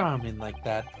rather charming like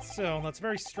that. Still, that's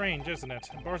very strange, isn't it?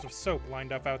 Bars of soap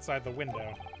lined up outside the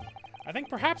window. I think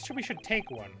perhaps we should take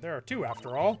one. There are two,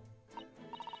 after all.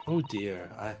 Oh dear,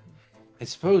 I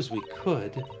suppose we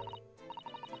could.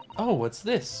 Oh, what's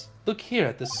this? Look here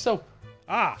at the soap.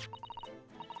 Ah!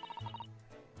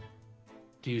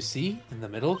 Do you see in the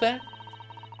middle there?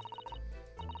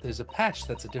 There's a patch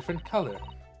that's a different color.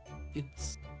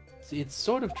 It's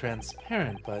sort of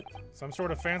transparent, but... Some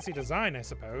sort of fancy design, I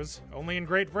suppose. Only in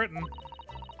Great Britain.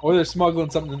 Or they're smuggling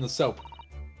something in the soap.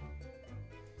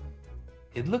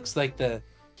 It looks like the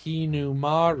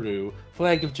Hinumaru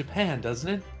flag of Japan, doesn't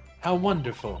it? How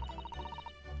wonderful.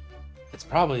 It's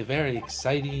probably a very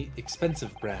exciting,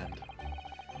 expensive brand.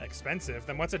 Expensive?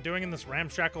 Then what's it doing in this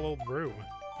ramshackle old room?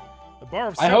 The bar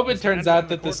of soap I hope it was turns invented out in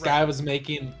the that this court guy record. was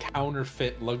making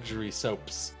counterfeit luxury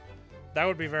soaps. That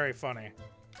would be very funny.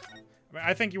 I mean,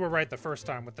 I think you were right the first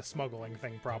time with the smuggling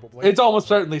thing, probably. It's almost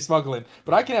certainly smuggling,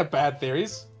 but I can have bad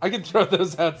theories. I can throw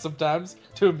those out sometimes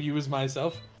to amuse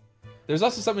myself. There's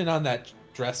also something on that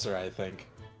dresser, I think.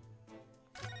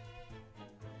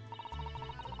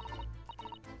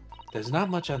 There's not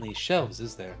much on these shelves,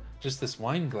 is there? Just this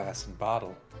wine glass and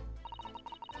bottle.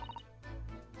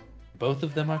 Both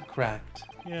of them are cracked.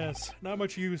 Yes, not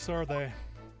much use, are they?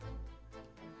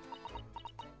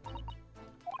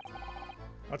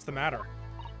 What's the matter?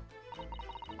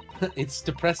 It's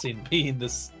depressing being in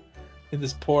this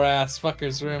poor ass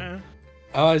fucker's room. Eh.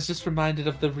 Oh, I was just reminded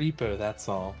of the Reaper, that's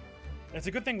all. It's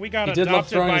a good thing we got He did love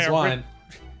adopted throwing by his a wine.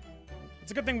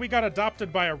 It's a good thing we got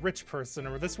adopted by a rich person,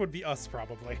 or this would be us,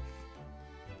 probably.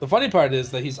 The funny part is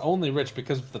that he's only rich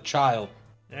because of the child.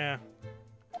 Yeah.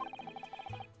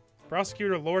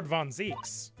 Prosecutor Lord Von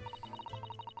Zeeks.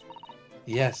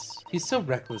 Yes, he's so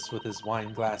reckless with his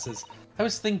wine glasses. I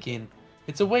was thinking,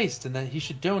 it's a waste and that he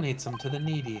should donate some to the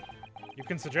needy. You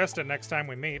can suggest it next time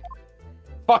we meet.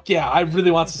 Fuck yeah, I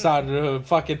really want Sasada to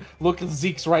fucking look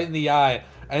Zeke's right in the eye.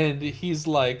 And he's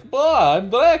like, oh, I'm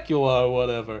Dracula or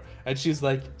whatever. And she's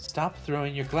like, stop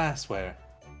throwing your glassware,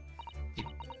 you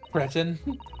cretin.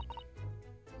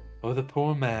 Oh, the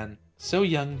poor man, so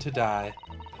young to die.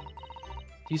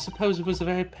 Do you suppose it was a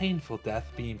very painful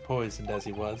death, being poisoned as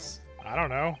he was? I don't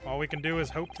know. All we can do is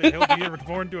hope that he'll be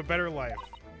reborn to a better life.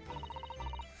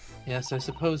 Yes, I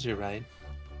suppose you're right.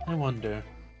 I wonder.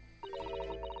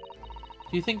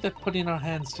 Do you think that putting our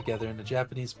hands together in a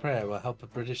Japanese prayer will help a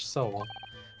British soul?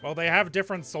 Well, they have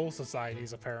different soul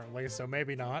societies, apparently, so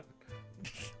maybe not.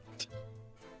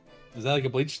 Is that like a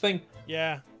Bleach thing?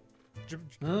 Yeah.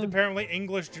 Apparently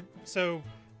English... So,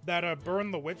 that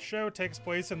Burn the Witch show takes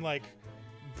place in, like,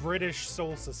 British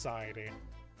Soul Society.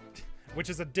 Which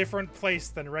is a different place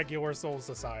than regular Soul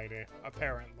Society,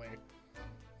 apparently.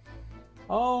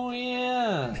 Oh,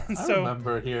 yeah. I So-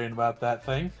 remember hearing about that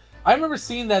thing. I remember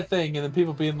seeing that thing and then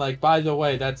people being like, by the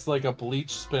way, that's like a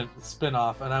Bleach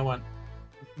spin-off. And I went,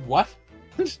 what?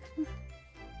 It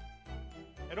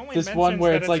only This mentions one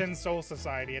where that it's it's like- in Soul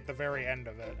Society at the very end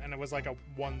of it, and it was like a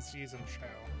one-season show.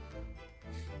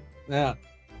 Yeah.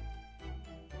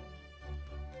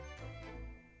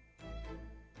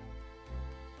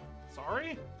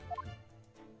 Sorry?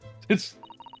 It's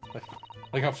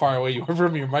like how far away you were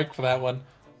from your mic for that one.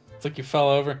 It's like you fell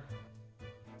over.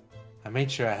 I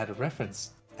made sure I had a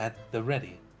reference at the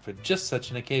ready for just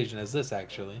such an occasion as this,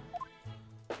 actually.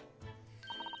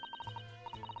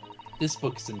 This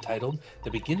book is entitled The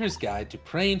Beginner's Guide to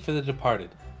Praying for the Departed,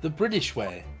 the British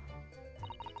Way.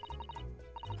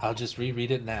 I'll just reread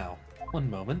it now. One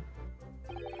moment.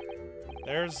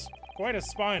 There's quite a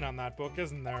spine on that book,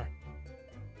 isn't there?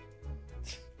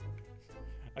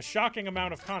 A shocking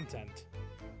amount of content.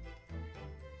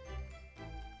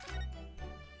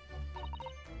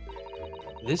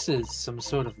 This is some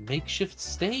sort of makeshift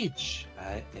stage,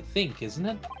 I think, isn't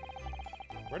it?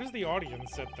 Where does the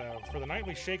audience sit, though, for the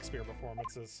nightly Shakespeare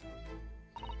performances?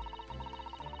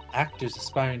 Actors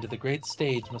aspiring to the great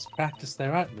stage must practice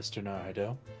their art, Mr.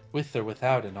 Naruto, with or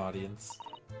without an audience.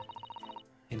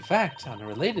 In fact, on a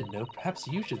related note, perhaps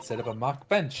you should set up a mock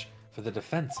bench for the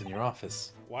defense in your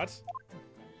office. What?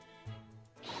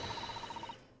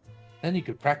 Then you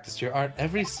could practice your art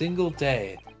every single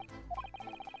day.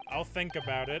 I'll think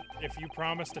about it, if you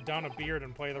promise to don a beard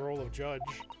and play the role of judge.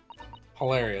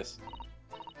 Hilarious.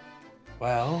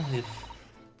 Well,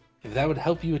 if that would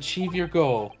help you achieve your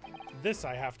goal. This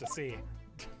I have to see.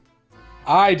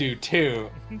 I do too.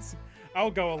 I'll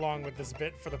go along with this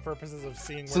bit for the purposes of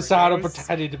seeing where Susato it goes.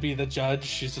 pretending to be the judge.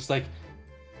 She's just like,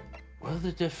 well,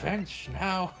 the defense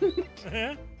now.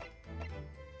 The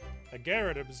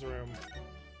Garrotib's room.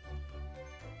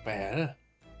 Well.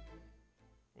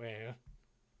 Well.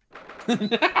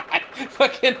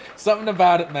 Fucking something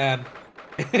about it, man.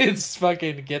 It's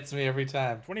fucking gets me every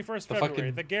time. 21st The February,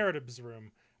 fucking the Garrotib's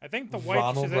room. I think the wife,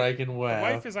 Ronald Reagan the wow.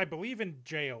 wife is, I believe, in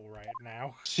jail right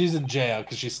now. She's in jail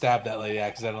because she stabbed that lady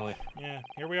accidentally. Yeah,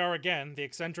 here we are again, the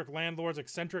eccentric landlord's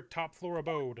eccentric top-floor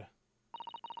abode.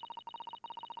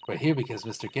 We're here because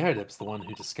Mr. Garrotip's the one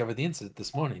who discovered the incident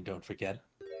this morning, don't forget.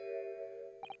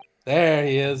 There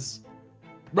he is.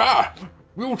 Ah,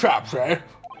 you chaps, eh?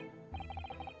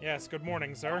 Yes, good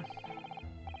morning, sir.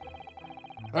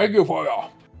 Thank you for your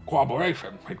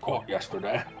cooperation in court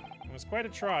yesterday. It was quite a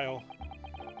trial.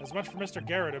 As much for Mr.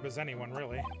 Garrotib as anyone,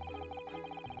 really.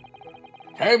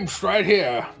 Came straight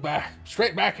here,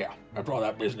 straight back here after all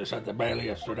that business at the Bailey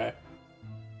yesterday.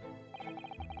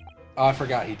 Oh, I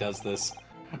forgot he does this.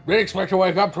 Didn't expect to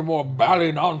wake up to more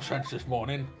bally nonsense this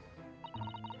morning.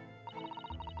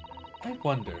 I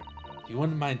wonder, if you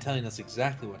wouldn't mind telling us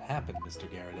exactly what happened, Mr.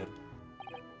 Garrotip.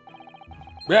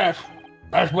 Yes,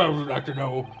 I suppose you'd like to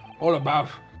know all about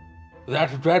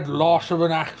that dread loss of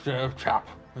an actor chap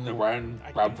in the ground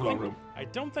floor room. I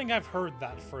don't think I've heard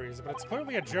that phrase, but it's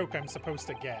clearly a joke I'm supposed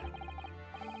to get.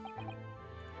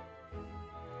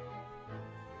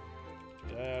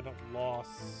 Dead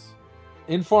loss.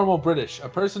 Informal British, a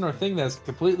person or thing that is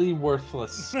completely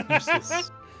worthless,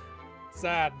 useless.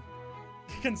 Sad.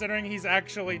 Considering he's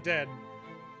actually dead.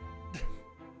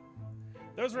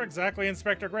 Those were exactly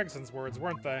Inspector Gregson's words,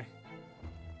 weren't they?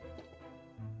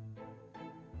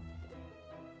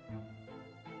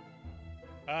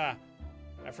 Ah,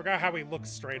 I forgot how he looks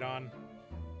straight on.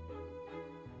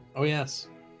 Oh, yes.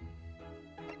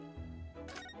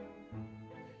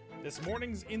 This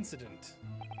morning's incident.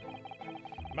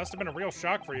 It must have been a real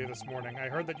shock for you this morning. I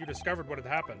heard that you discovered what had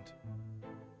happened.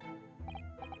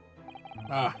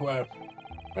 Well,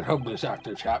 at home this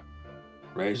actor chap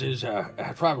raises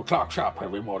a 5 o'clock shop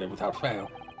every morning without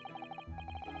fail.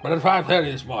 But at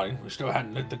 5:30 this morning, we still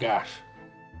hadn't lit the gas.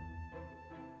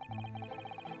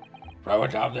 So I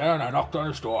went down there and I knocked on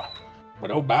his door, but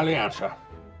no bally answer.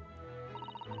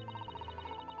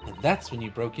 And that's when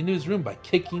you broke into his room by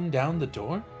kicking down the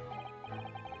door?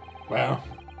 Well,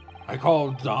 I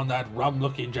called on that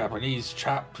rum-looking Japanese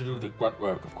chap to do the grunt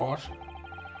work, of course.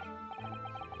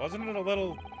 Wasn't it a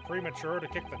little premature to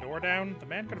kick the door down? The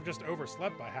man could have just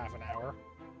overslept by half an hour.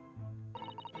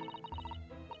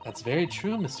 That's very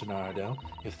true, Mr. Naruto.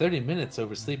 If 30 minutes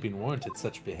oversleeping warranted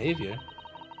such behavior,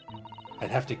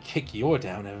 I'd have to kick your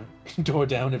door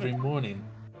down every morning.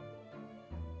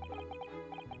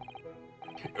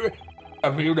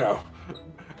 You know,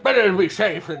 better to be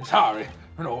safe than sorry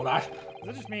and all that. Is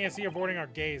it just me? Is he avoiding our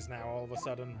gaze now all of a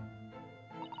sudden?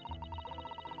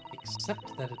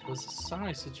 Except that it was a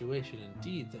sorry situation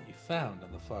indeed that you found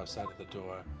on the far side of the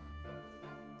door.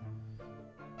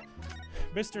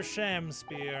 Mr.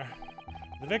 Shamspear.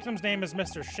 The victim's name is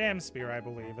Mr. Shamspear, I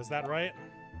believe. Is that right?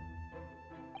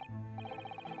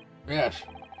 Yes,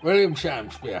 William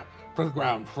Shamspear, for the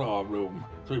ground floor room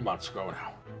 3 months ago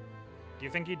now. Do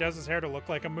you think he does his hair to look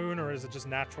like a moon, or is it just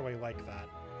naturally like that?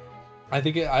 I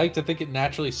like to think it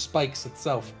naturally spikes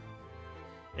itself.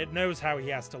 It knows how he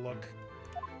has to look.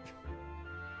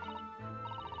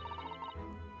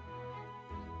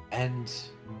 And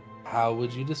how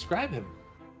would you describe him?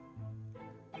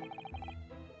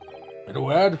 In a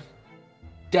word,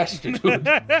 destitute.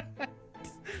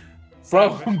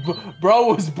 Bro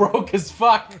was broke as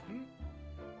fuck.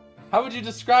 How would you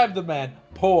describe the man?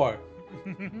 Poor.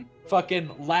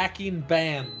 Fucking lacking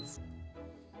bands.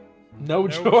 No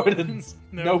Jordans.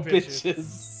 No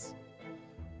bitches.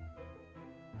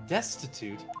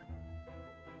 Destitute.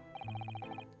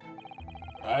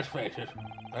 Let's face it,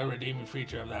 the redeeming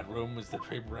feature of that room is the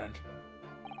cheap rent.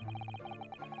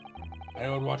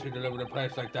 Anyone want you to live in a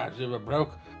place like that is either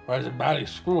broke or has a bally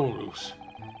screw loose.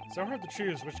 So hard to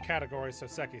choose which category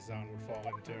Soseki-san would fall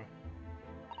into.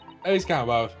 He's kind of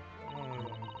about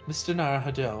Hmm. Mr.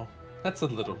 Naruhodo. That's a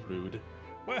little rude.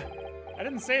 What? I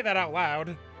didn't say that out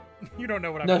loud. You don't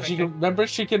know what I'm No, thinking. she can remember.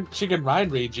 She can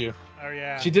mind read you. Oh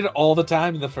yeah. She did it all the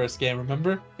time in the first game.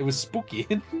 Remember? It was spooky.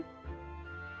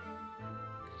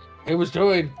 He was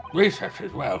doing research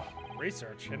as well.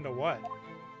 Research into what?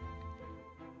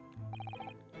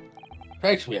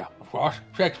 Shakespeare, of course.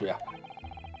 Shakespeare.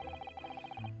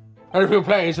 And a few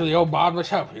plays of the old bard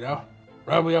myself, you know.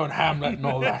 Romeo and Hamlet and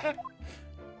all that.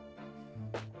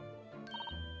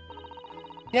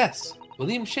 Yes,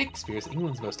 William Shakespeare is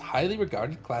England's most highly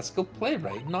regarded classical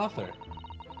playwright and author.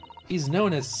 He's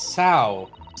known as Sao.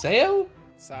 Sao?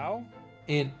 Sao?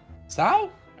 In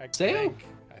Sao? I Sao?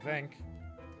 think.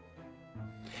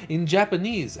 In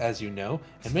Japanese, as you know,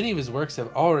 and many of his works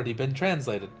have already been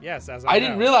translated. Yes, as I I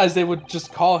didn't know. realize they would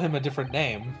just call him a different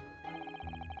name.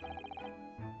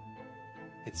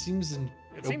 It seems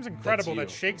It seems incredible that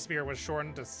Shakespeare was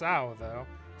shortened to Sao, though.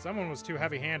 Someone was too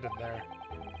heavy-handed there.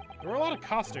 There were a lot of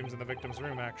costumes in the victim's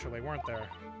room, actually, weren't there?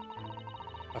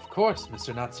 Of course,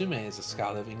 Mr. Natsume is a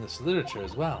scholar of English literature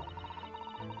as well.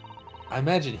 I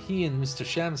imagine he and Mr.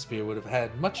 Shamspeare would have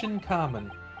had much in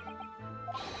common.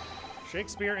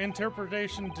 Shakespeare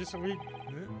interpretation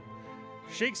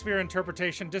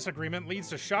disagreement leads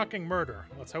to shocking murder.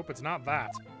 Let's hope it's not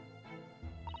that.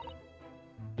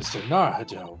 Mr.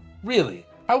 Naruhodo, really?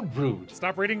 How rude.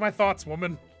 Stop reading my thoughts,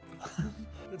 woman.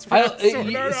 It's I- from Sword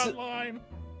you- Art s- Online.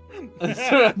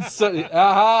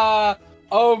 Aha!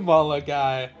 Oh, Mullah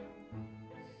guy.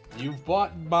 You've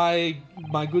bought my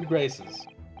good graces.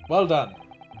 Well done.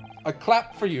 A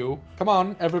clap for you. Come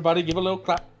on, everybody, give a little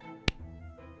clap.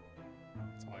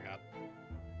 That's all I got.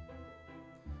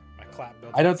 My clap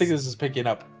build. I don't think this is picking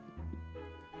up.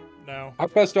 No. How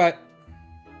close do I...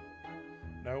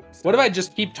 Nope. What if I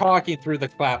just keep talking through the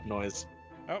clap noise?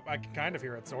 Oh, I can kind of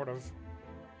hear it, sort of.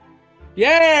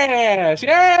 Yes!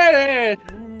 Yes!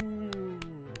 Ooh.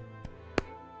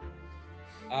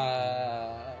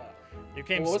 You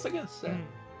came. What was I gonna say?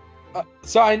 Mm.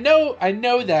 So I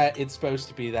know that it's supposed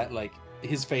to be that like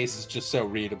his face is just so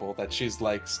readable that she's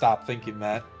like, stop thinking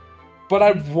that. But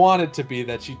I want it to be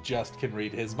that she just can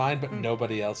read his mind, but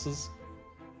nobody else's.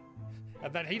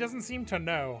 And that he doesn't seem to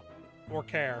know or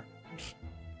care.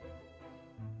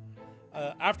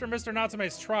 After Mr.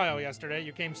 Natsume's trial yesterday,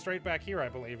 you came straight back here, I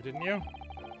believe, didn't you?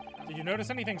 Did you notice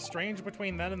anything strange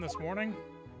between then and this morning?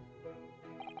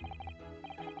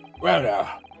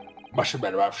 Well, must have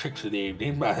been about 6 in the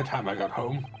evening by the time I got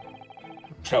home.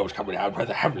 Snow was coming down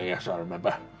rather heavily, as I remember.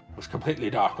 It was completely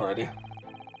dark already.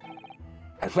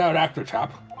 I found actor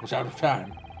chap was out of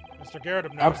town. Mr.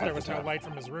 Garrett noticed there was no light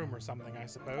from his room or something, I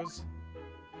suppose.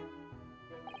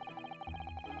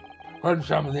 Couldn't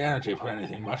summon the energy for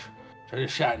anything much, so I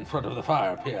just sat in front of the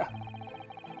fire up here.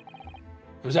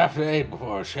 It was after 8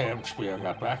 before Shakespeare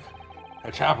got back.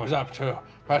 The chap was up to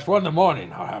past 1 in the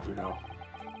morning, I'll have you know.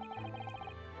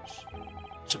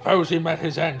 Suppose he met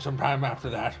his end sometime after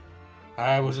that.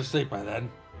 I was asleep by then,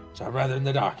 so I'm rather in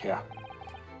the dark here.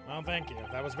 Well, thank you.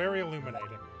 That was very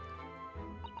illuminating.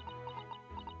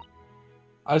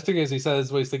 I was thinking as he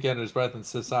says what he's thinking under his breath and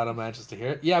Sasato manages to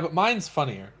hear it. Yeah, but mine's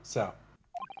funnier, so.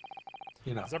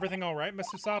 You know. Is everything alright,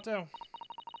 Mr. Sato?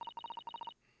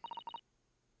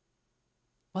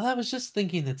 Well, I was just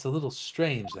thinking it's a little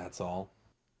strange, that's all.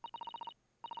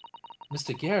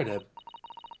 Mr. Garrett,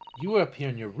 you were up here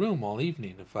in your room all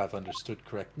evening, if I've understood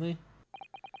correctly.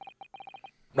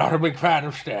 Not a big fan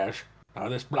of stairs. Now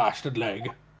this blasted leg.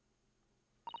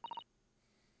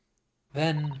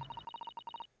 Then,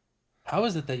 how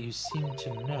is it that you seem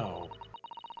to know?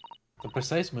 The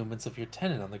precise movements of your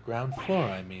tenant on the ground floor,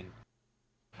 I mean.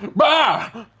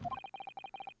 Bah!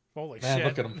 Holy Man, shit.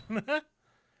 look at him.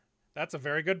 That's a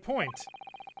very good point.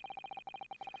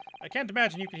 I can't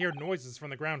imagine you could hear noises from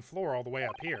the ground floor all the way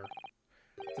up here.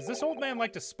 Does this old man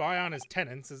like to spy on his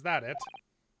tenants? Is that it?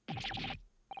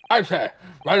 I say,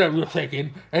 what are you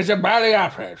thinking? It's a bally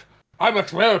outfit. I'm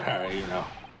ex-military, you know.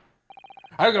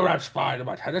 I don't go around spying on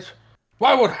my tenants.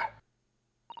 Why would I?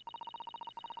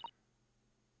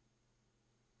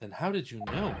 Then how did you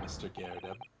know, Mr. Garrett?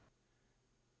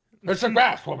 It's the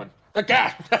gas, woman. The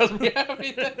gas tells me.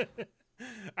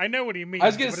 I know what he means, I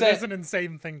was gonna but say- it is an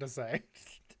insane thing to say.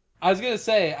 I was gonna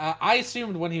say, I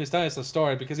assumed when he was telling us the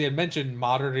story because he had mentioned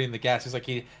monitoring the gas. He's like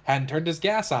he hadn't turned his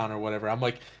gas on or whatever. I'm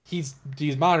like he's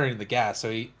monitoring the gas,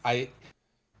 so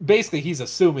basically he's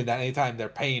assuming that anytime they're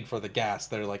paying for the gas,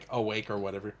 they're like awake or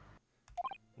whatever.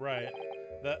 Right.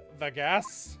 The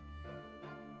gas?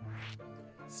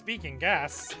 Speaking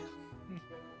gas.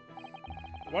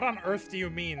 What on earth do you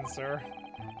mean, sir?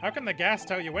 How can the gas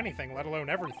tell you anything, let alone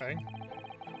everything?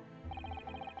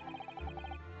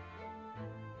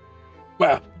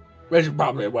 Well, as you're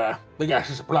probably aware, the gas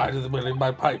is supplied to the building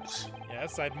by pipes.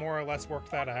 Yes, I'd more or less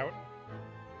worked that out.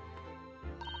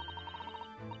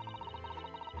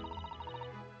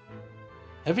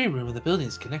 Every room in the building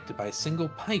is connected by a single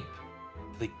pipe.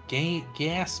 The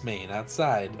gas main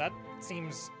outside. That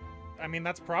seems... I mean,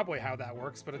 that's probably how that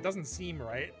works, but it doesn't seem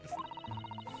right.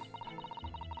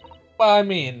 Well, I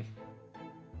mean,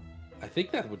 I think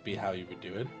that would be how you would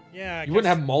do it. Yeah, You wouldn't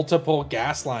have multiple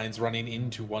gas lines running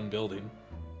into one building.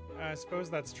 I suppose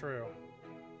that's true.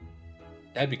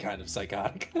 That'd be kind of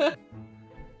psychotic. It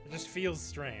just feels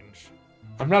strange.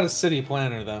 I'm not a city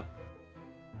planner, though.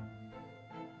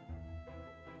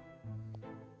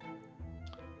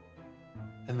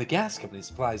 And the gas company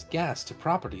supplies gas to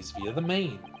properties via the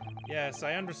main. Yes,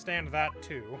 I understand that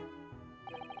too.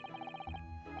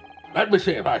 Let me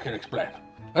see if I can explain.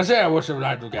 Let's say I was to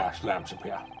light the gas lamps up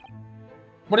here.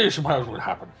 What do you suppose would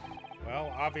happen?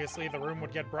 Well, obviously the room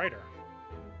would get brighter.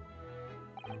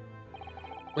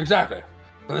 Exactly.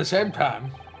 But at the same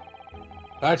time,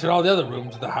 lights in all the other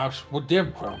rooms of the house would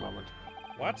dim for a moment.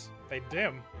 What? They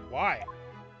dim. Why?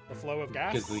 The flow of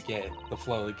gas? Because of the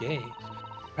flow of the gas.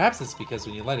 Perhaps it's because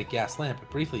when you light a gas lamp, it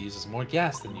briefly uses more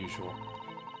gas than usual.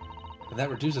 And that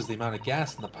reduces the amount of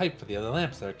gas in the pipe for the other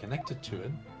lamps that are connected to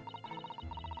it.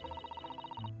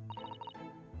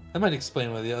 That might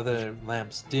explain why the other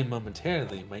lamps dim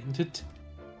momentarily, mightn't it?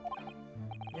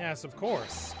 Yes, of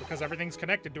course, because everything's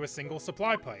connected to a single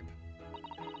supply pipe.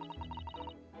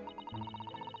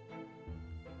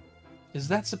 Is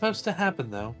that supposed to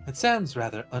happen, though? It sounds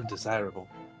rather undesirable.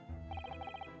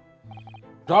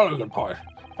 Jolly good point.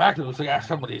 Fact is, the gas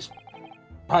some of these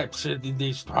pipes in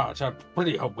these parts are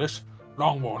pretty hopeless,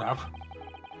 long worn out.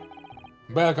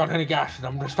 Barely got any gas in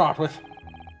them to start with.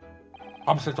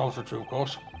 Opposite's also true, of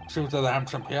course. See with the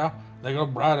lamps up here, they go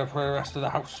brighter for the rest of the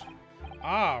house.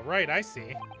 Ah, right, I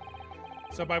see.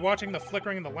 So by watching the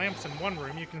flickering of the lamps in one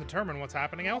room, you can determine what's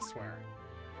happening elsewhere.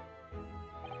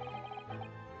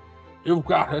 You've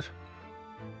got it.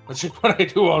 That's just what I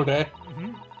do all day.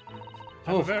 Mm-hmm.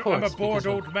 Oh, of course. I'm a bored because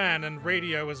old man, and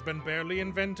radio has been barely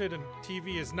invented, and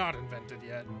TV is not invented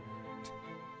yet.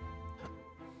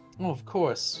 Oh, of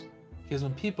course. Because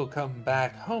when people come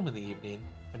back home in the evening,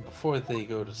 and before they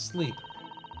go to sleep,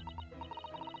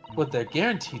 what they're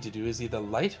guaranteed to do is either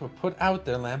light or put out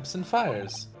their lamps and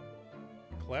fires.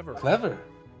 Clever. Clever.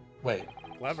 Wait.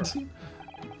 Clever.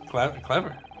 Clever.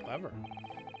 Clever.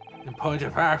 In point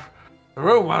of fact, the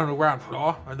room on the ground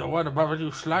floor and the one above it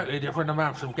use slightly different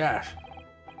amounts of gas.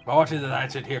 By watching the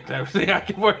lights in here closely, I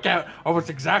can work out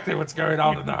almost exactly what's going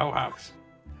on in the whole house.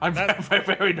 I'm very,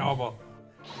 very normal.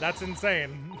 That's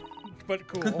insane, but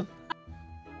cool.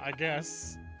 I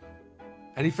guess.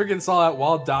 And he figured this all out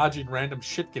while dodging random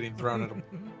shit getting thrown at him.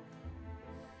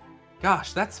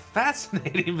 Gosh, that's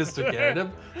fascinating, Mr.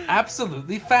 Garrett.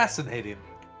 Absolutely fascinating.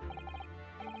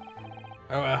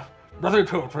 Oh well, nothing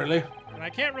to it really. And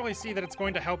I can't really see that it's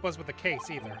going to help us with the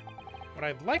case either. What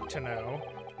I'd like to know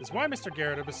is why Mr.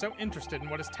 Garrett is so interested in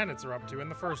what his tenants are up to in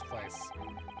the first place.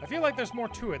 I feel like there's more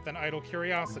to it than idle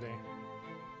curiosity.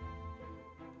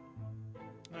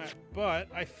 But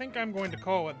I think I'm going to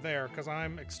call it there, because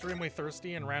I'm extremely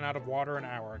thirsty and ran out of water an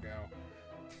hour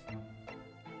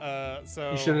ago.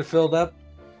 So... You should have filled up?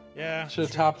 Yeah. Should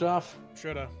have topped off?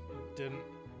 Shoulda. Didn't.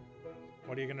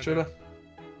 What are you gonna do? Shoulda.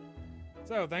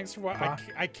 So, thanks for what...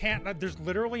 I can't... There's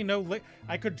literally no...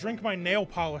 I could drink my nail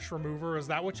polish remover. Is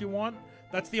that what you want?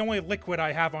 That's the only liquid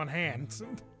I have on hand.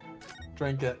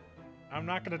 Drink it. I'm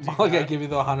not gonna do I'll that. give you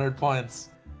the 100 points.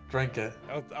 Drink it.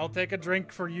 I'll take a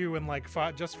drink for you in like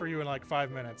just for you in like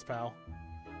 5 minutes, pal.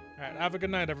 Alright, have a good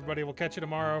night, everybody. We'll catch you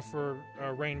tomorrow for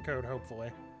a raincoat,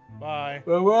 hopefully. Bye.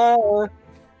 Bye-bye.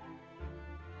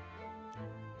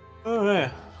 Oh,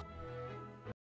 yeah.